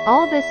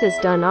 all this is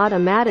done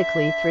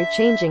automatically through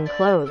changing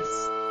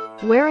clothes,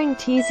 wearing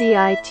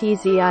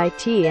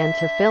tzit and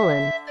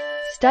tefillin,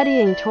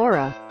 studying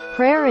Torah,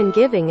 prayer and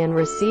giving and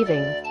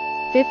receiving.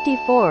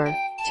 54,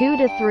 2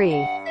 to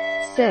 3,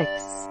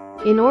 6.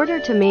 In order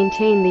to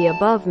maintain the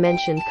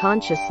above-mentioned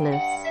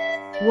consciousness,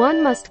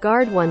 one must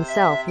guard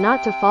oneself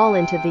not to fall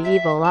into the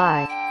evil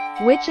eye,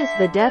 which is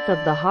the death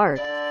of the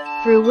heart,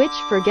 through which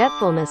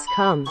forgetfulness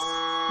comes.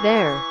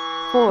 There.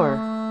 4.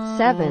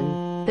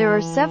 7. There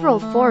are several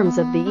forms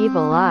of the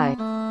evil eye.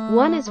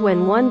 One is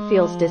when one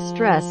feels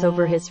distress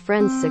over his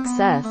friend's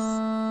success,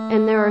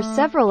 and there are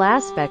several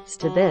aspects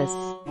to this.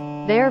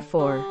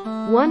 Therefore,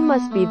 one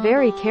must be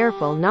very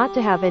careful not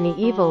to have any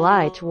evil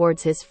eye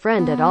towards his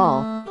friend at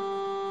all.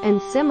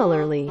 And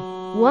similarly,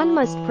 one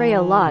must pray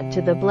a lot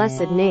to the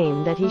blessed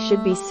name that he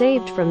should be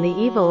saved from the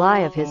evil eye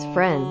of his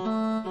friend.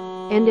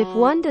 And if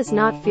one does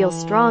not feel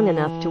strong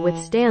enough to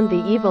withstand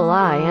the evil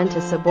eye and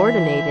to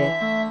subordinate it,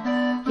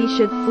 he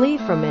should flee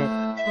from it.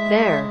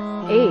 There.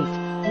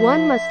 8.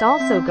 One must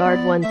also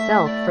guard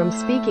oneself from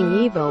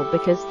speaking evil,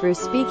 because through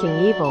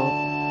speaking evil,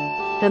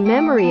 the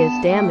memory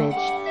is damaged.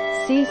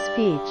 See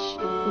speech.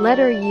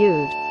 Letter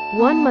Yud.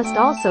 One must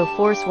also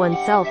force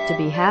oneself to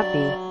be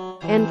happy.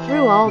 And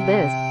through all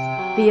this,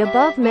 the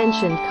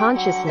above-mentioned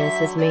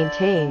consciousness is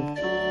maintained.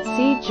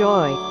 See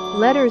joy.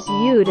 Letters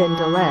Yud and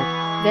Dalet.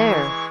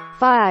 There.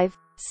 5,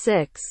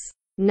 6,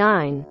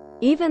 9.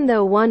 Even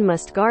though one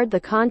must guard the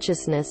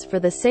consciousness for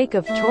the sake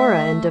of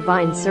Torah and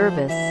divine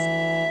service,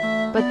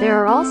 but there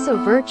are also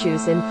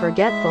virtues in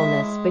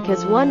forgetfulness,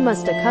 because one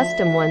must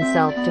accustom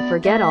oneself to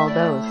forget all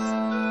those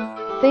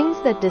things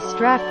that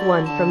distract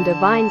one from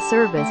divine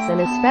service,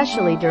 and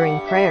especially during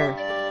prayer,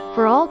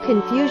 for all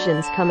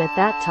confusions come at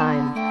that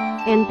time.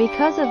 And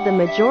because of the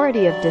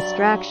majority of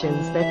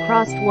distractions that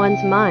crossed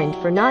one's mind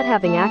for not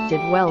having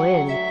acted well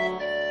in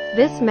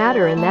this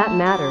matter and that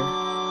matter,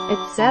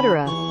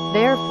 etc.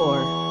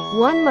 Therefore,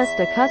 one must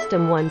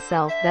accustom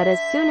oneself that as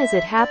soon as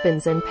it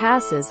happens and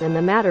passes and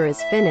the matter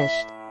is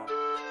finished,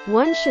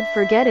 one should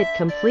forget it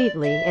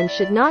completely and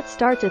should not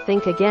start to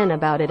think again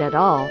about it at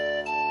all,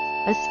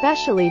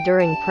 especially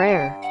during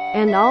prayer.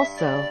 And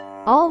also,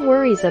 all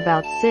worries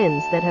about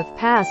sins that have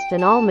passed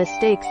and all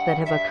mistakes that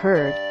have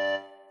occurred,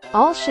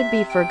 all should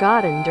be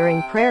forgotten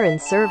during prayer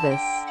and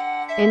service,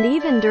 and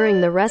even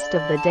during the rest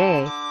of the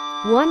day.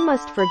 One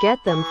must forget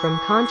them from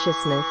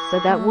consciousness so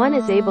that one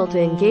is able to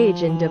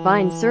engage in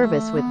divine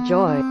service with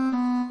joy,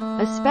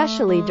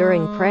 especially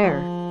during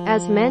prayer.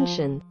 As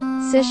mentioned,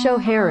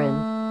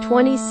 Sishoharan.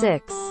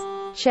 26.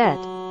 Chet.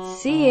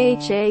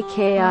 Chakirotu.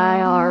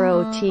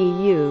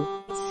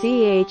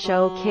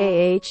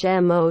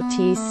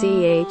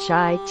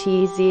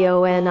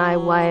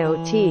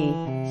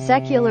 Chokhmotchitzoniyot.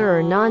 Secular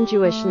or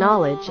non-Jewish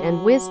knowledge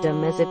and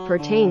wisdom as it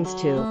pertains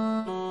to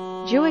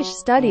Jewish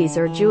studies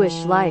or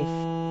Jewish life.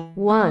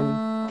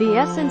 1. The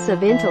essence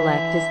of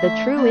intellect is the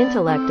true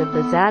intellect of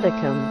the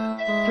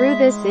Tzaddikim. Through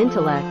this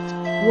intellect,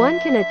 one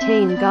can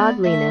attain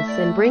godliness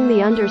and bring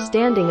the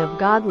understanding of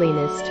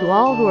godliness to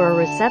all who are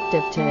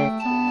receptive to it.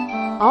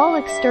 All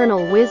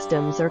external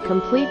wisdoms are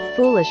complete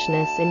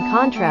foolishness in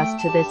contrast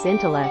to this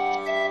intellect,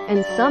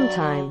 and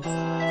sometimes,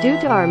 due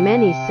to our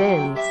many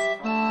sins,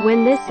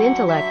 when this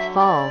intellect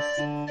falls,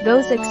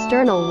 those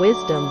external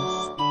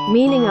wisdoms,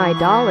 meaning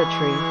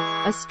idolatry,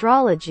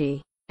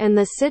 astrology, and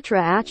the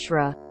Sitra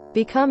Achra,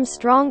 become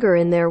stronger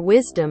in their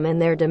wisdom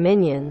and their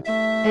dominion.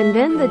 And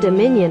then the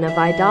dominion of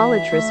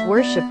idolatrous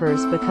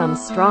worshippers becomes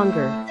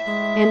stronger.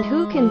 And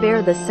who can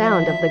bear the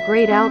sound of the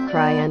great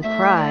outcry and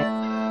cry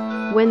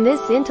when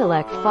this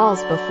intellect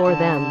falls before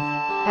them,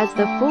 as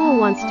the fool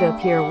wants to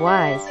appear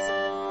wise?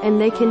 And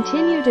they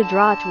continue to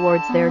draw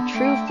towards their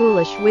true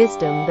foolish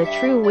wisdom, the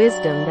true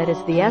wisdom that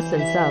is the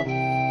essence of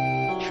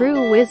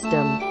true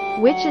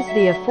wisdom, which is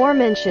the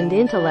aforementioned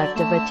intellect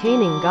of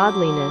attaining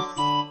godliness.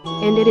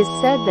 And it is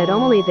said that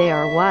only they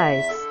are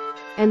wise,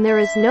 and there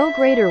is no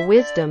greater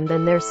wisdom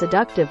than their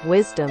seductive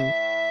wisdom,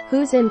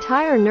 whose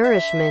entire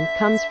nourishment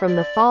comes from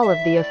the fall of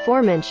the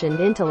aforementioned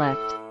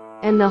intellect.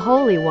 And the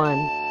Holy One,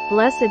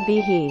 blessed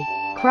be He,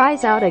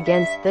 cries out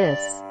against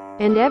this.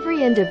 and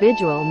every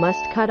individual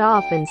must cut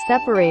off and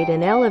separate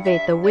and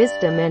elevate the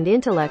wisdom and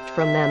intellect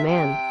from them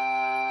and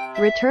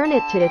return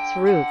it to its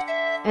root.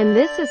 And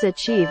this is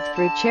achieved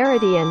through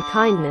charity and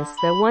kindness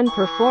that one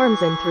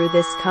performs, and through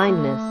this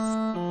kindness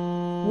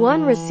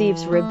one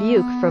receives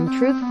rebuke from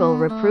truthful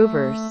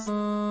reprovers.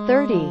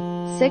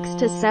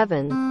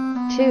 36-7.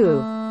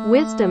 2.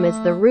 Wisdom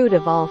is the root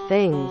of all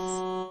things.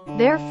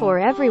 Therefore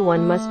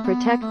everyone must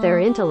protect their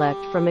intellect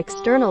from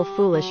external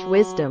foolish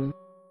wisdom.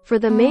 For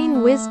the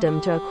main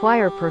wisdom to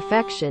acquire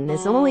perfection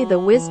is only the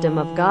wisdom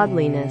of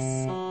godliness.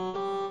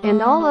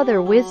 And all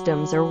other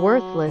wisdoms are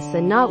worthless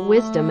and not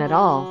wisdom at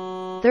all.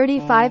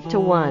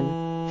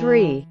 35-1.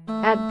 3.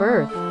 At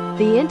birth,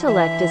 the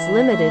intellect is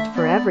limited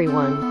for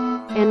everyone.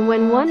 And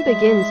when one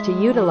begins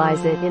to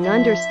utilize it in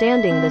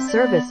understanding the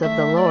service of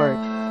the Lord,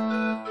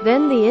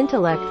 then the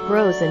intellect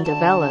grows and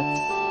develops.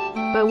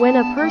 But when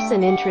a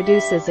person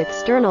introduces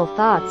external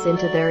thoughts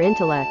into their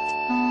intellect,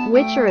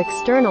 which are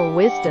external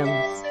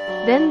wisdoms,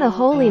 then the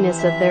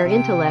holiness of their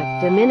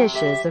intellect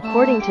diminishes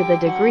according to the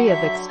degree of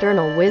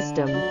external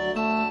wisdom.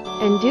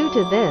 And due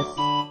to this,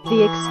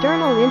 the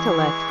external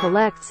intellect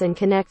collects and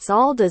connects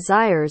all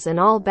desires and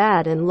all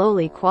bad and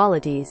lowly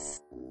qualities.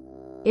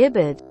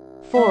 Ibid.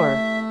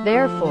 4.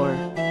 Therefore,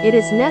 it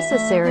is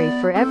necessary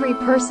for every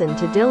person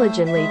to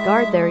diligently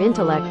guard their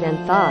intellect and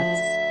thoughts,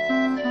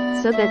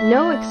 so that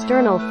no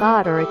external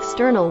thought or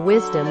external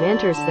wisdom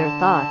enters their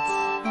thoughts,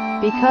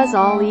 because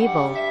all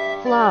evil,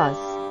 flaws,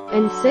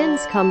 and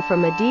sins come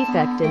from a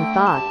defect in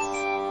thoughts.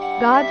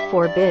 God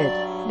forbid.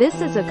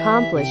 This is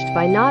accomplished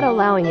by not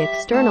allowing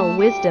external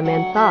wisdom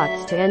and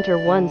thoughts to enter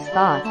one's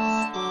thoughts.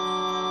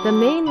 The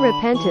main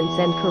repentance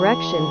and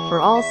correction for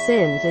all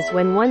sins is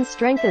when one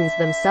strengthens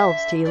themselves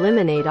to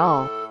eliminate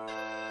all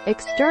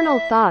external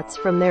thoughts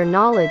from their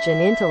knowledge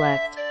and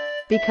intellect,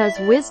 because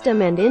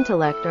wisdom and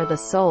intellect are the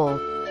soul,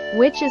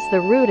 which is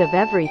the root of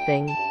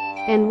everything.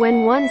 And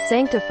when one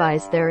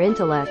sanctifies their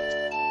intellect,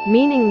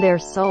 meaning their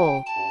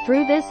soul,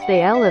 through this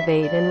they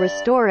elevate and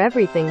restore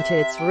everything to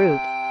its root.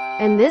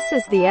 And this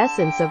is the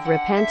essence of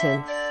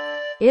repentance.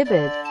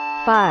 Ibid.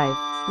 5.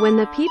 When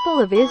the people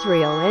of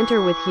Israel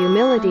enter with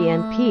humility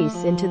and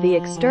peace into the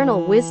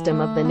external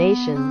wisdom of the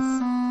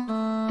nations,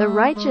 the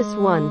righteous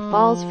one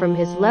falls from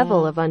his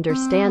level of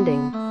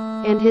understanding,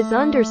 and his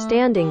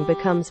understanding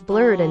becomes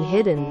blurred and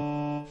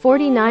hidden.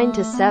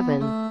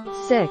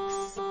 49-7.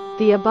 6.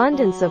 The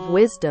abundance of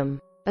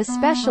wisdom,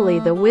 especially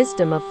the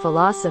wisdom of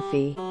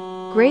philosophy,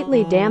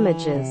 greatly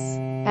damages,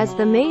 as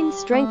the main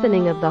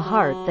strengthening of the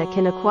heart that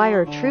can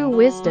acquire true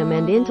wisdom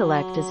and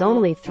intellect is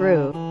only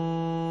through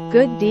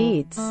good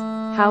deeds.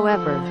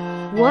 However,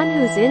 one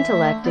whose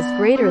intellect is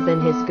greater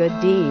than his good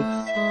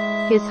deeds,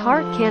 his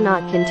heart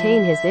cannot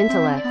contain his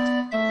intellect,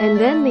 and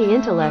then the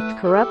intellect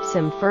corrupts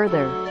him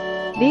further.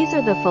 These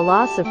are the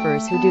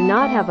philosophers who do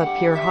not have a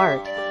pure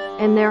heart,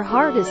 and their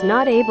heart is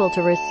not able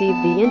to receive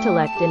the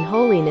intellect in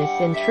holiness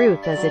and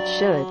truth as it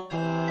should,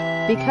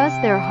 because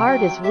their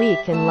heart is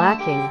weak and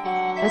lacking,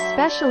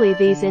 especially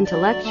these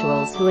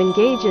intellectuals who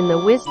engage in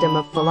the wisdom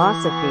of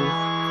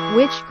philosophy,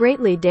 which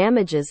greatly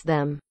damages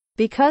them,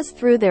 because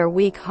through their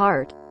weak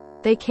heart,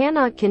 they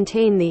cannot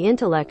contain the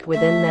intellect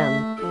within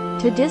them,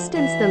 to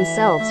distance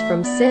themselves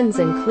from sins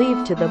and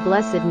cleave to the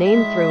blessed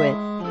name through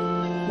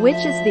it, which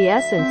is the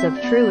essence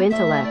of true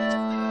intellect.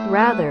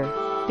 Rather,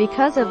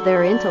 because of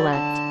their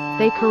intellect,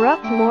 they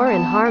corrupt more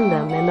and harm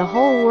them and the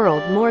whole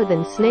world more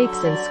than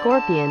snakes and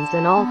scorpions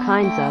and all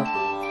kinds of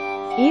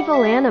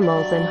evil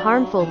animals and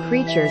harmful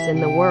creatures in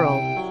the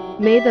world.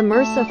 May the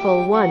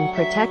Merciful One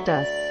protect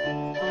us.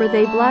 For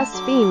they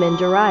blaspheme and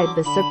deride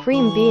the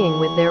Supreme Being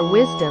with their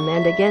wisdom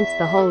and against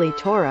the Holy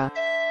Torah,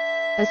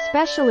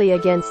 especially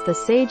against the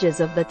sages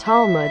of the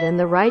Talmud and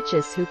the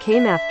righteous who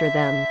came after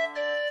them.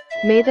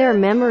 May their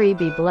memory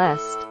be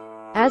blessed,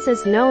 as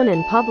is known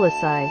and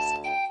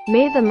publicized.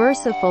 May the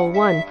Merciful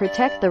One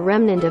protect the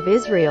remnant of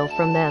Israel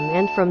from them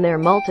and from their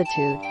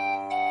multitude.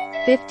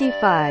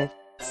 55.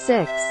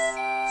 6.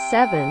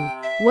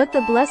 7. What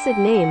the blessed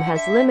name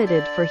has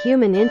limited for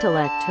human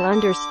intellect to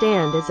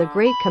understand is a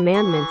great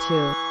commandment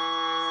to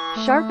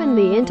sharpen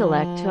the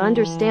intellect to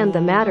understand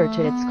the matter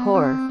to its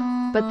core.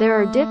 But there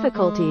are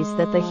difficulties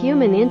that the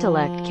human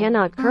intellect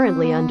cannot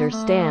currently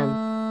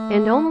understand,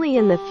 and only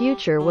in the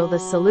future will the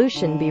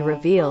solution be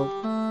revealed.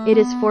 It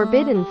is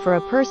forbidden for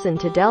a person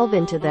to delve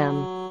into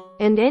them,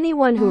 and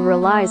anyone who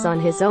relies on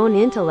his own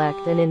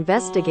intellect and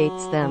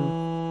investigates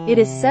them, it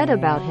is said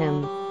about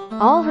him,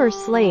 all her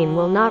slain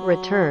will not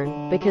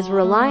return, because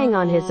relying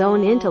on his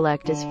own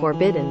intellect is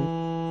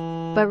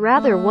forbidden. But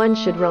rather one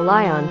should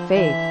rely on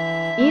faith.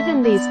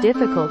 Even these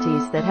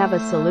difficulties that have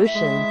a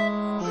solution,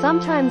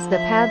 sometimes the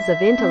paths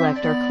of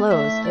intellect are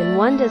closed and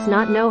one does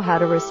not know how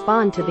to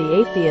respond to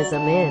the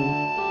atheism in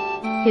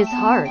his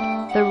heart.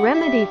 The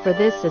remedy for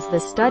this is the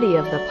study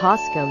of the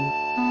Poskim.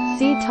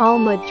 See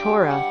Talmud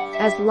Torah.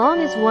 As long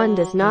as one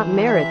does not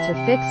merit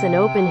to fix and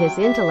open his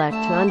intellect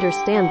to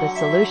understand the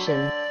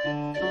solution,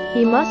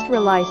 he must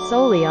rely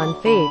solely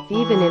on faith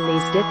even in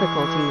these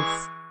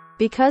difficulties,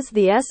 because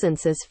the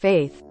essence is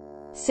faith.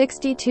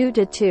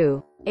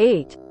 62-2.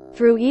 8.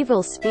 Through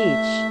evil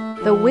speech,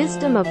 the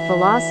wisdom of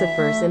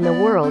philosophers in the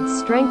world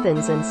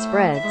strengthens and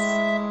spreads.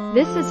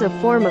 This is a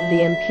form of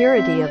the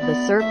impurity of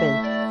the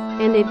serpent,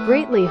 and it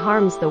greatly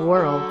harms the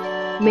world.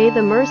 May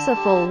the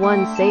merciful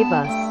one save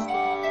us.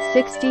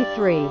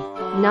 63.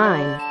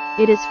 9.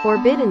 It is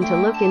forbidden to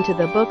look into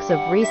the books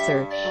of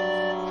research,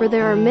 for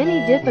there are many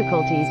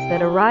difficulties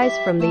that arise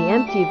from the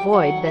empty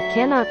void that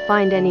cannot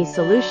find any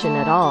solution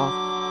at all.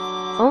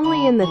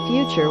 Only in the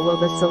future will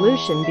the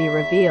solution be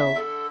revealed.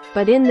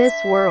 But in this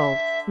world,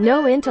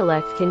 no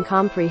intellect can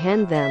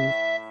comprehend them.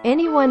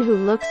 Anyone who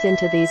looks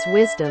into these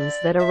wisdoms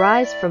that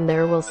arise from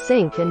there will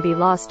sink and be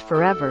lost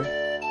forever.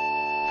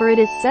 For it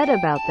is said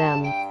about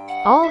them,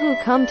 all who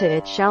come to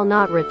it shall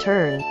not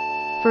return.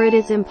 For it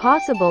is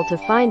impossible to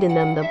find in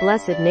them the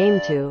blessed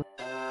name to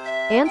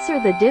answer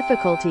the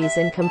difficulties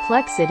and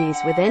complexities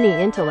with any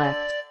intellect.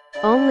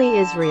 Only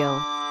Israel,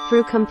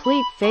 through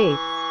complete faith,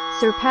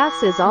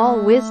 surpasses all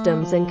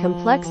wisdoms and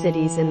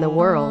complexities in the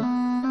world.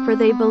 For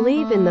they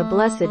believe in the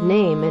blessed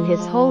name and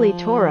his holy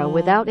Torah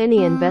without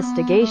any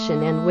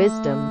investigation and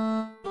wisdom.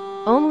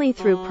 Only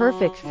through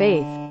perfect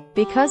faith.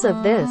 Because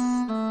of this,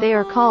 they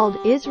are called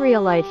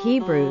Israelite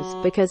Hebrews,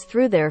 because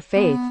through their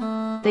faith,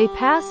 they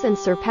pass and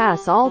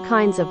surpass all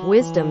kinds of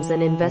wisdoms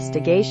and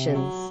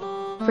investigations.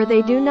 For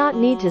they do not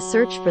need to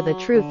search for the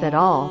truth at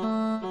all.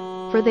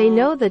 For they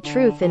know the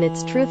truth in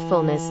its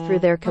truthfulness through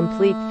their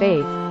complete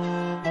faith.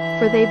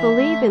 For they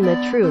believe in the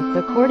truth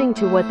according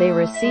to what they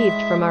received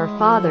from our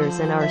fathers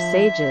and our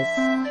sages.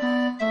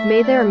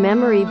 May their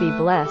memory be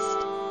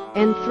blessed.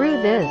 And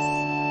through this,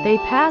 they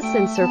pass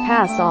and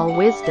surpass all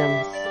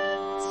wisdoms.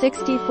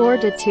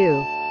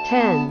 64-2.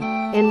 10.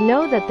 And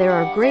know that there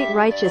are great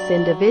righteous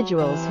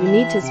individuals who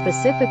need to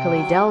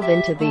specifically delve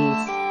into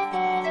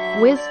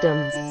these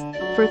wisdoms.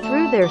 For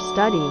through their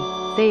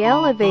study, they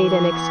elevate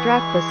and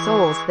extract the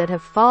souls that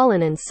have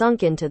fallen and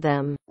sunk into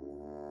them.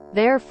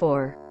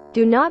 Therefore,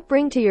 do not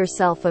bring to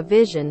yourself a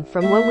vision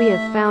from what we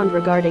have found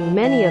regarding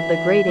many of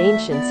the great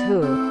ancients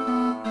who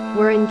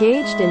were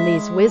engaged in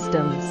these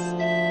wisdoms,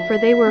 for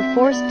they were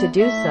forced to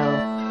do so,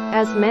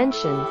 as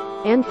mentioned,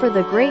 and for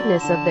the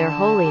greatness of their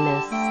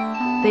holiness,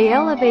 they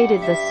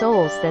elevated the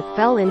souls that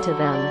fell into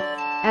them,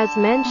 as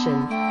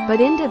mentioned, but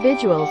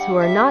individuals who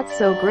are not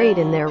so great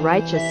in their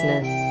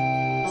righteousness,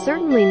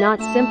 certainly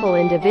not simple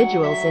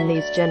individuals in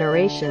these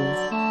generations,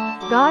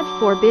 God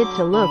forbid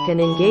to look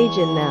and engage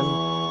in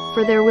them.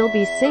 For there will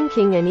be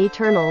sinking and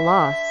eternal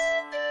loss.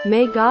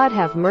 May God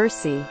have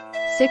mercy.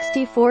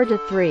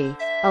 64-3.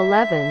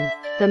 11.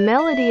 The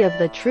melody of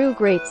the true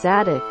great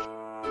Tzaddik,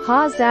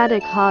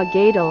 Ha-Tzaddik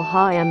Ha-Gadol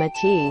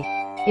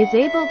Ha-Amati, is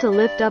able to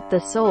lift up the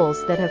souls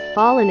that have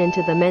fallen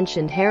into the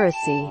mentioned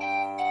heresy,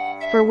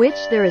 for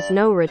which there is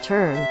no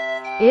return.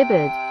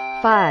 Ibid.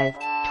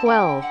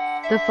 5:12.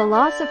 The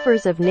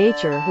philosophers of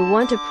nature who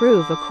want to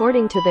prove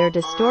according to their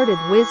distorted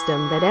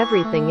wisdom that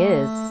everything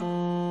is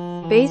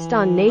based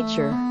on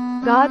nature,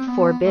 God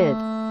forbid.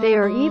 They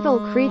are evil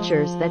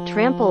creatures that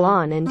trample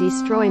on and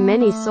destroy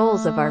many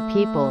souls of our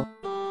people.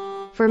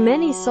 For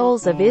many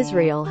souls of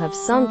Israel have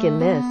sunk in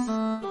this.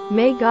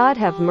 May God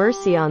have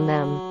mercy on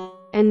them.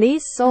 And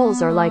these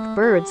souls are like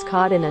birds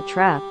caught in a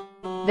trap.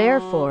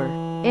 Therefore,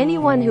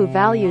 anyone who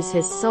values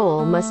his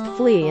soul must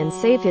flee and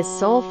save his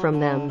soul from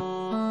them,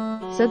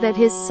 so that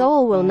his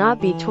soul will not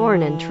be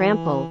torn and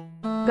trampled.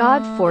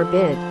 God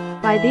forbid.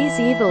 By these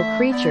evil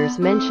creatures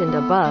mentioned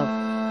above.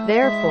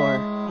 Therefore,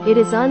 it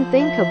is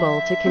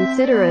unthinkable to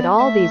consider at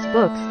all these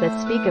books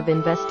that speak of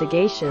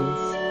investigations,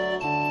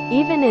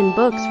 even in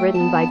books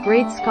written by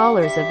great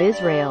scholars of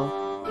Israel.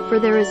 For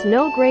there is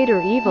no greater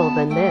evil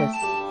than this.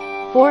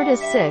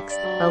 4-6,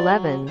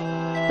 11,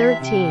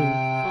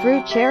 13.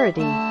 Through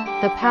charity,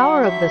 the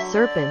power of the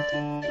serpent,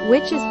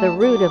 which is the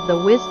root of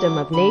the wisdom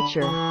of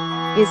nature,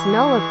 is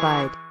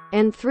nullified,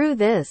 and through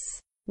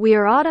this, we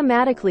are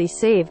automatically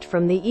saved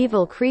from the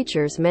evil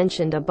creatures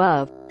mentioned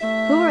above,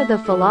 who are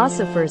the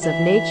philosophers of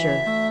nature.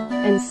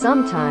 And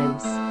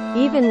sometimes,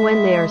 even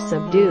when they are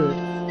subdued,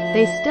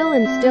 they still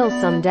instill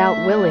some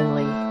doubt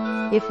willingly.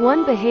 If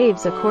one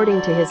behaves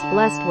according to his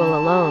blessed will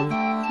alone,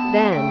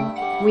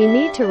 then we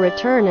need to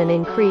return and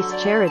increase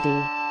charity.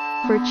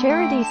 For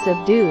charity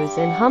subdues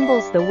and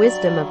humbles the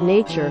wisdom of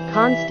nature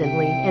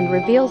constantly and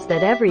reveals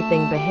that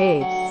everything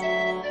behaves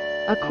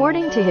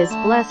according to his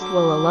blessed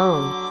will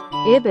alone.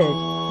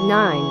 Ibid.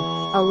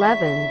 9,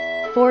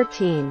 11,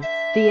 14.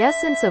 The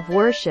essence of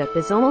worship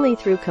is only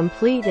through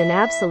complete and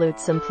absolute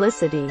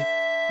simplicity,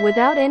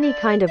 without any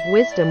kind of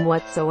wisdom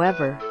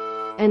whatsoever.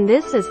 And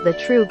this is the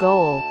true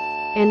goal.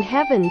 And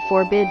heaven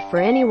forbid for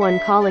anyone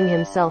calling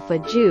himself a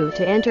Jew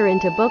to enter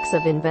into books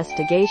of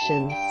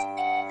investigations.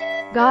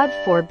 God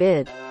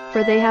forbid,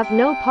 for they have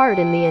no part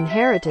in the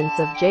inheritance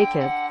of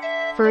Jacob.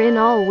 For in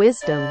all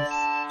wisdoms,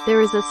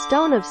 there is a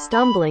stone of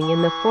stumbling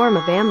in the form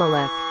of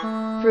Amalek,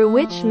 through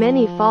which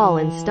many fall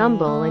and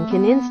stumble and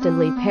can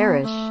instantly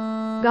perish.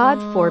 God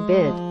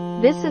forbid.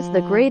 This is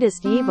the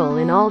greatest evil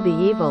in all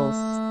the evils.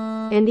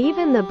 And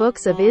even the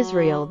books of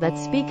Israel that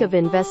speak of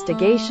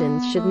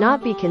investigations should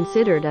not be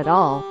considered at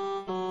all,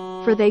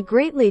 for they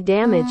greatly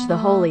damage the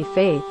holy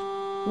faith.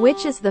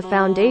 which is the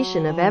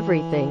foundation of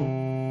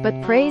everything.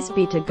 But praise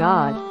be to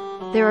God,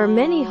 there are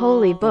many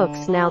holy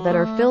books now that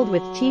are filled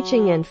with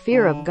teaching and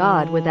fear of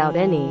God without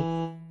any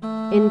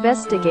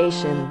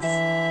investigations,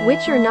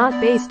 which are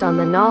not based on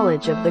the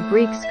knowledge of the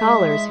Greek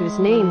scholars whose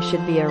names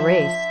should be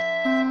erased,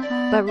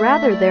 but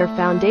rather their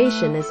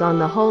foundation is on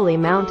the holy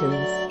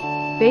mountains,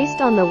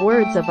 based on the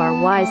words of our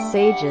wise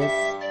sages,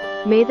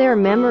 may their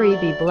memory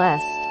be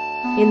blessed,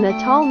 in the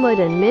Talmud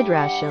and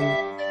Midrashim,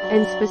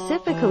 and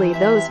specifically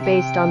those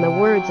based on the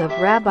words of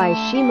Rabbi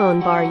Shimon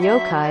Bar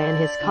Yochai and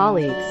his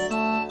colleagues.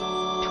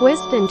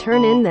 Twist and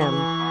turn in them,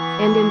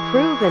 and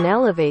improve and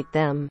elevate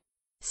them,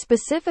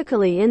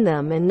 specifically in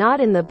them and not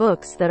in the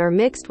books that are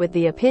mixed with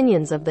the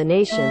opinions of the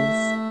nations,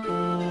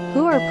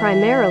 who are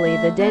primarily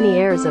the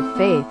deniers of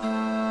faith.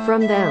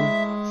 From them,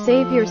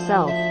 save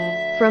yourself,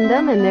 from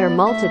them and their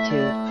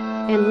multitude,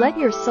 and let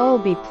your soul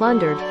be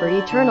plundered for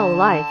eternal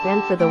life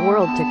and for the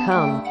world to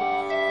come,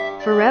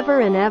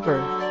 forever and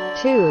ever.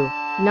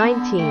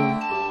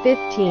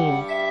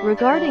 2:19-15.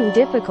 Regarding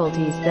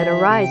difficulties that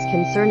arise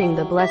concerning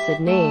the blessed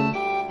name,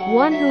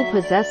 one who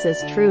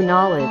possesses true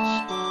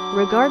knowledge,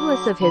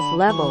 regardless of his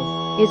level,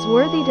 is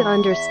worthy to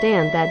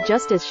understand that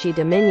just as she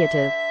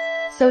diminutive,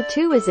 so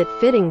too is it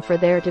fitting for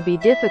there to be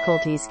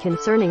difficulties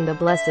concerning the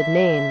blessed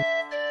name.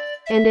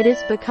 And it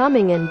is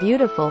becoming and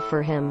beautiful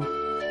for him,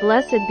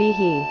 blessed be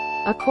he,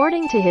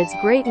 according to his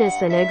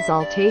greatness and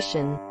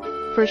exaltation.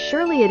 For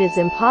surely it is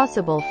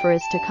impossible for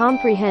us to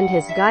comprehend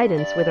his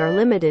guidance with our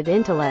limited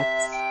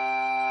intellects.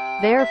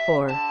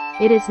 Therefore,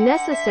 it is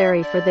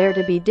necessary for there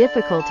to be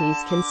difficulties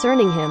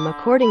concerning him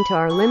according to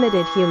our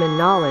limited human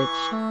knowledge.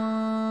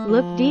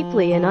 Look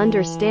deeply and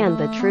understand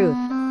the truth.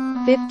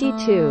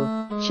 52.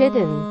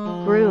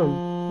 Chitin,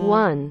 groom.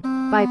 1.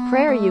 By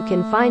prayer you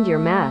can find your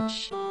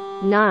match.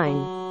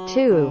 9.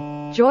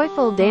 2.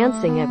 Joyful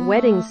dancing at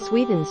weddings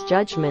sweetens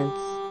judgments.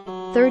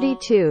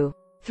 32.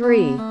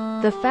 3.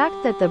 The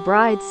fact that the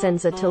bride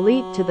sends a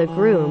talit to the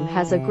groom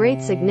has a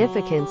great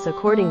significance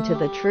according to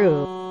the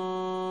true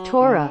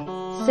Torah.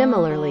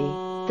 Similarly,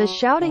 the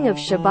shouting of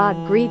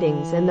Shabbat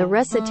greetings and the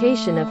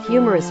recitation of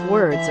humorous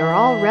words are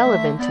all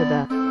relevant to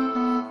the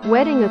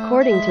wedding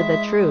according to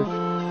the truth.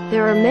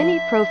 There are many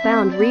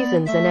profound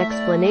reasons and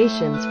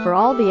explanations for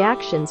all the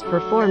actions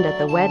performed at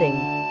the wedding,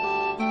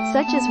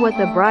 such as what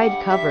the bride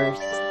covers,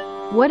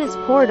 what is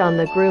poured on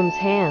the groom's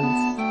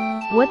hands,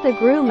 what the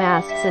groom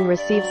asks and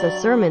receives a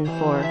sermon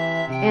for,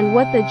 and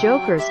what the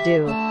jokers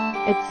do,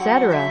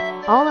 etc.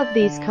 All of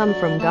these come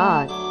from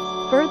God.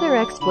 Further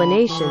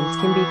explanations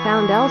can be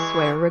found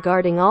elsewhere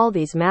regarding all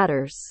these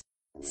matters.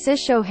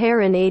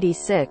 Sishoharan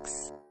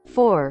 86.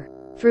 4.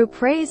 Through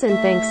praise and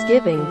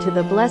thanksgiving to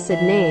the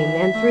blessed name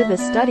and through the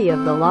study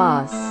of the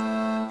laws,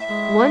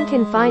 one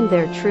can find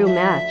their true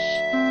match,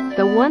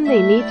 the one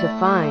they need to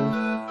find.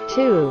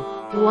 2.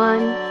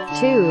 1,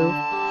 2,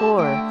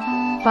 4,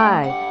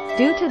 5.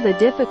 Due to the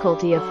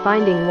difficulty of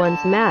finding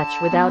one's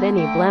match without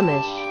any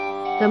blemish,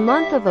 the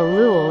month of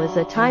Elul is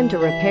a time to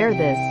repair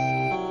this.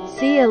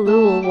 See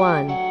Elul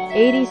 1,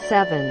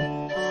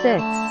 87.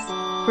 6.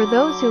 For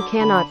those who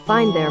cannot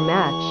find their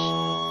match,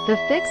 the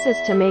fix is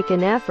to make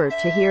an effort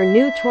to hear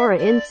new Torah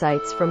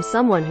insights from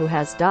someone who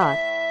has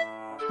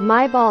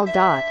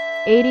Mybal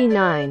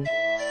 89.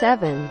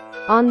 7.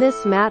 On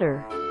this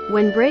matter,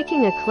 when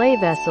breaking a clay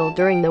vessel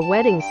during the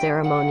wedding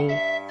ceremony,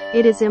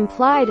 it is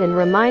implied and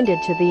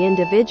reminded to the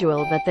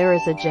individual that there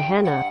is a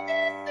Gehenna,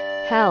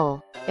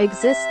 hell,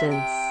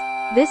 existence.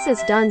 This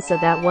is done so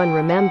that one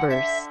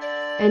remembers,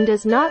 and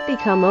does not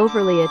become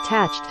overly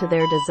attached to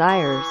their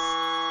desires,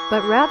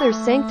 but rather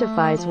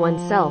sanctifies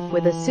oneself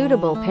with a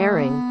suitable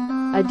pairing.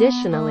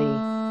 Additionally,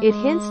 it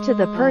hints to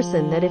the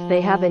person that if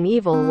they have an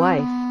evil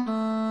wife,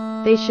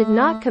 they should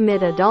not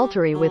commit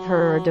adultery with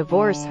her or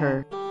divorce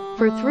her,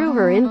 for through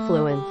her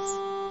influence,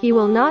 he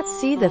will not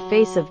see the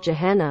face of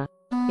Gehenna.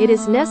 It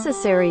is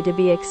necessary to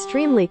be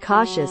extremely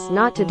cautious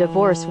not to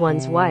divorce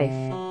one's wife.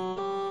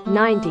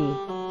 90.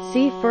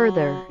 See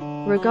further,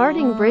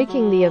 regarding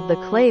breaking the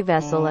clay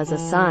vessel as a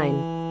sign,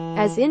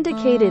 as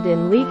indicated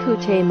in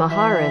Likutei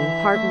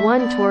Maharan Part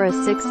 1 Torah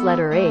 6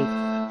 Letter 8,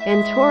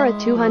 and Torah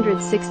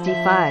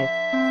 265,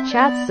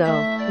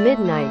 Chatzo,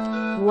 midnight.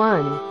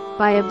 1.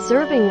 By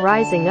observing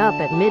rising up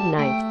at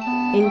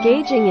midnight,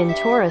 engaging in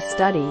Torah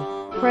study,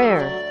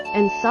 prayer,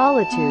 and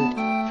solitude.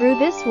 Through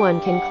this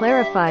one can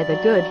clarify the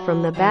good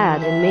from the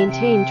bad and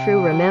maintain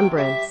true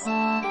remembrance,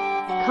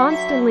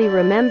 constantly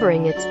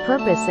remembering its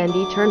purpose and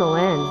eternal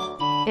end,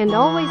 and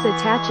always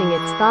attaching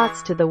its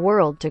thoughts to the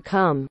world to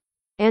come,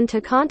 and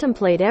to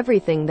contemplate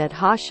everything that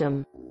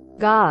Hashem,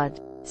 God,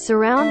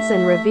 surrounds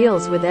and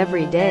reveals with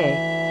every day,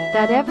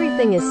 that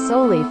everything is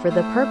solely for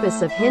the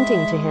purpose of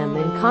hinting to Him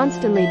and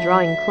constantly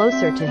drawing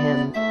closer to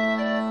Him,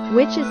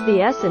 which is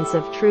the essence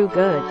of true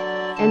good.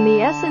 And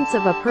the essence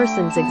of a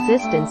person's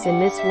existence in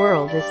this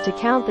world is to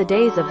count the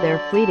days of their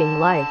fleeting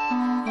life,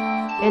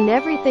 and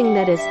everything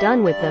that is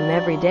done with them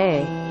every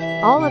day,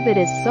 all of it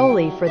is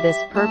solely for this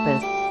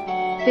purpose.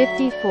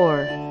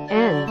 54.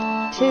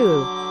 And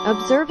 2.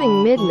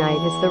 Observing midnight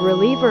is the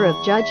reliever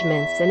of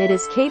judgments and it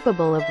is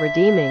capable of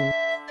redeeming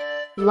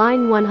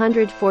line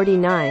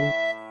 149.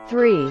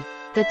 3.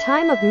 The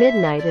time of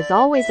midnight is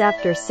always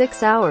after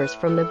 6 hours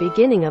from the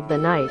beginning of the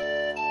night,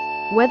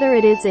 whether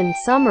it is in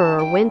summer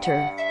or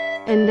winter.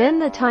 And then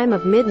the time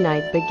of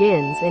midnight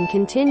begins and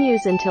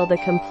continues until the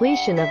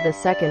completion of the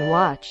second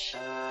watch,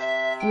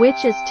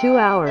 which is 2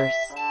 hours.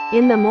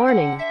 In the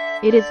morning,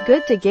 it is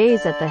good to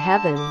gaze at the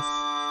heavens,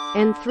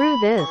 and through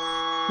this,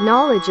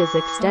 knowledge is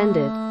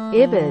extended.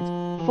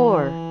 Ibid.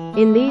 4.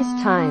 In these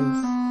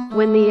times,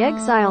 when the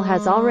exile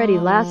has already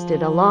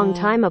lasted a long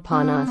time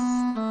upon us,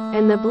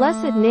 and the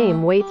blessed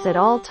name waits at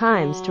all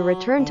times to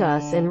return to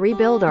us and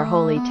rebuild our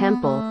holy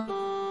temple,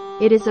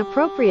 it is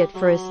appropriate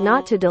for us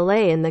not to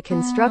delay in the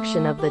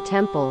construction of the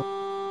temple,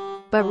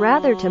 but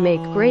rather to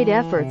make great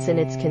efforts in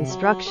its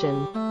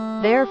construction.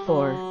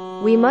 Therefore,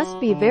 we must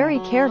be very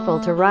careful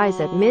to rise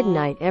at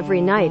midnight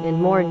every night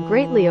and mourn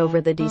greatly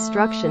over the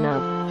destruction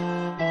of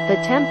the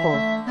temple,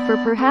 for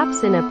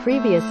perhaps in a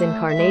previous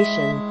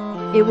incarnation,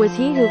 it was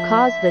he who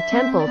caused the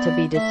temple to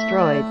be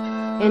destroyed,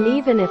 and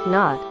even if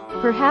not,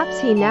 perhaps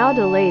he now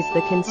delays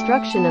the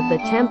construction of the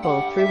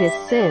temple through his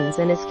sins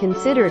and is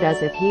considered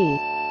as if he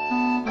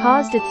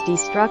caused its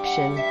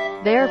destruction.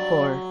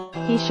 Therefore,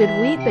 he should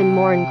weep and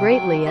mourn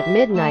greatly at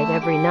midnight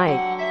every night,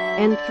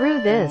 and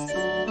through this,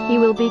 he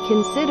will be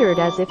considered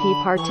as if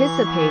he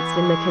participates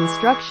in the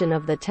construction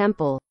of the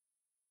temple.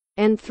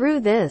 And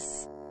through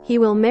this, he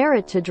will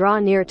merit to draw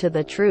near to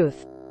the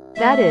truth.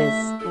 That is,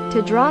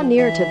 to draw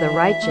near to the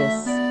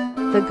righteous,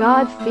 the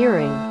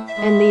God-fearing,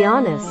 and the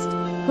honest,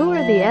 who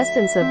are the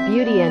essence of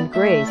beauty and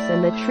grace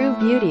and the true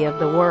beauty of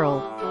the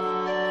world.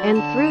 And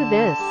through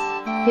this,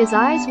 his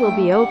eyes will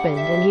be opened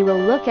and he will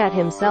look at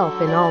himself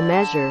in all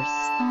measures,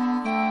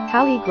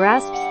 how he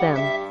grasps them,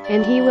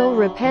 and he will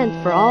repent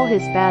for all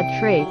his bad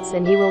traits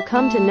and he will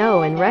come to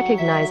know and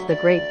recognize the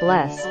great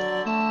blessed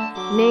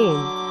name.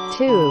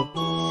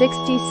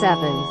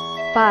 267.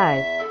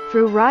 5.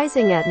 Through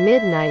rising at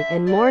midnight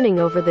and mourning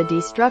over the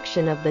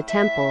destruction of the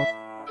temple,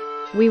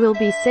 we will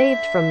be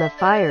saved from the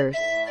fires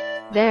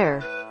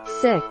there.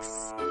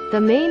 6.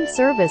 The main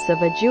service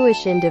of a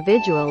Jewish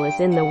individual is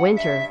in the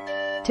winter,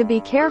 to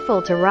be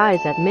careful to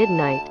rise at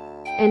midnight,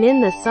 and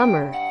in the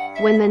summer,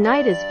 when the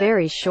night is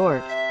very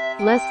short,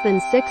 less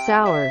than 6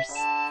 hours,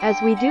 as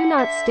we do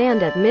not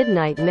stand at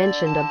midnight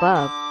mentioned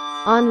above,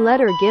 on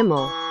letter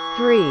Gimel.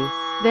 3.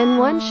 Then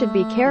one should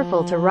be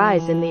careful to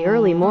rise in the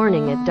early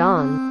morning at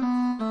dawn.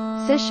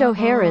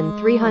 Sishoharan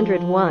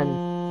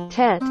 301.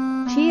 Tet.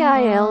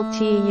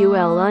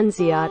 Tiltul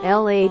unziat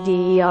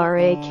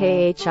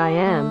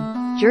laderakhim.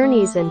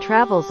 Journeys and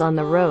travels on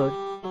the road.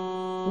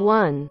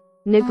 1.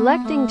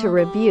 Neglecting to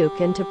rebuke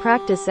and to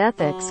practice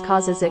ethics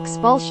causes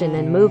expulsion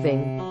and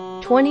moving.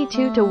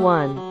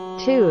 22:1.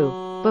 2.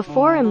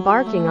 Before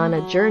embarking on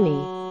a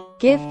journey,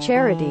 give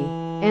charity,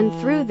 and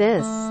through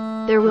this,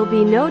 there will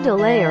be no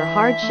delay or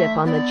hardship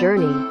on the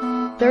journey.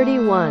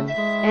 31.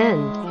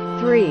 And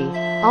 3.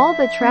 All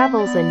the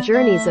travels and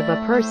journeys of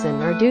a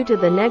person are due to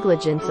the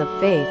negligence of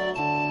faith,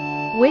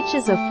 which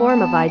is a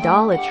form of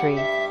idolatry.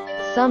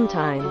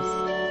 Sometimes,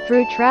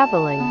 through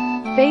traveling,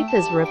 faith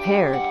is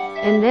repaired,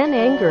 and then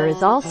anger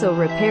is also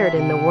repaired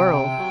in the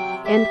world,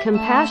 and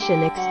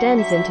compassion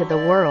extends into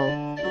the world.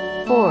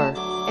 4.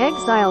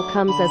 Exile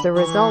comes as a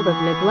result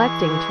of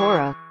neglecting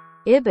Torah.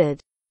 Ibid.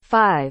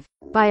 5.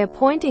 By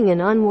appointing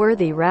an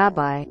unworthy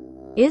rabbi,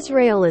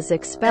 Israel is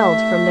expelled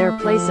from their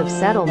place of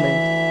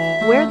settlement,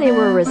 where they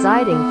were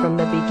residing from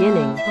the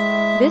beginning.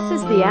 This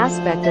is the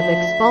aspect of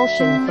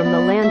expulsion from the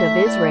land of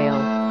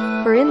Israel,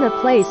 for in the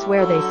place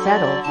where they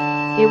settled,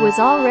 it was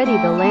already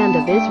the land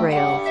of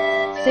Israel.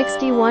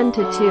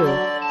 61:2.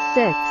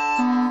 6.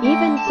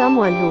 Even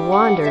someone who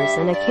wanders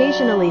and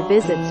occasionally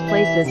visits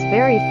places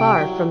very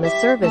far from the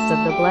service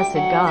of the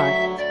blessed God,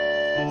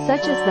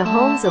 such as the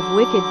homes of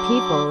wicked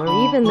people or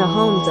even the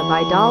homes of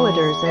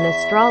idolaters and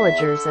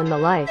astrologers and the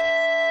like.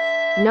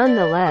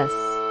 Nonetheless,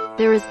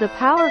 there is the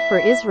power for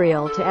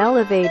Israel to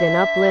elevate and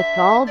uplift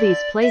all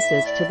these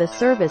places to the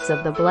service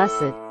of the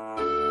blessed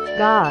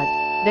God.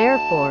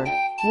 Therefore,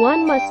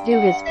 one must do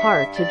his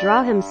part to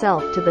draw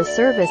himself to the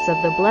service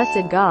of the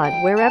blessed God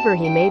wherever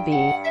he may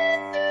be.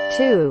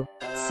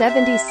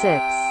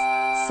 276.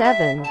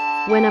 7.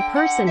 When a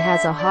person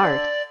has a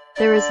heart,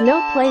 there is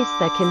no place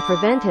that can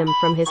prevent him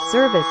from his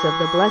service of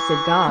the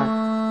blessed God,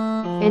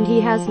 and he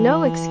has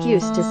no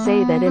excuse to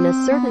say that in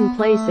a certain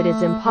place it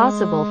is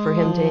impossible for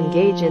him to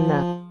engage in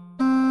the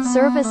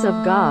service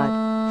of God,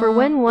 for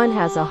when one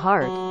has a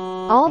heart,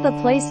 all the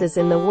places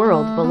in the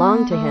world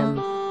belong to him.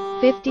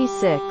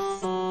 56.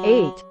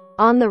 8.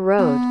 On the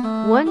road,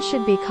 one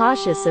should be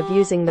cautious of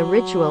using the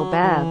ritual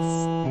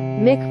baths,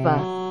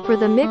 mikvah, for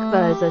the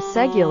mikvah is a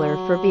singular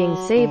for being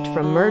saved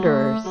from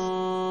murderers.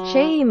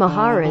 Chei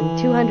Maharan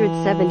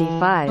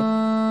 275.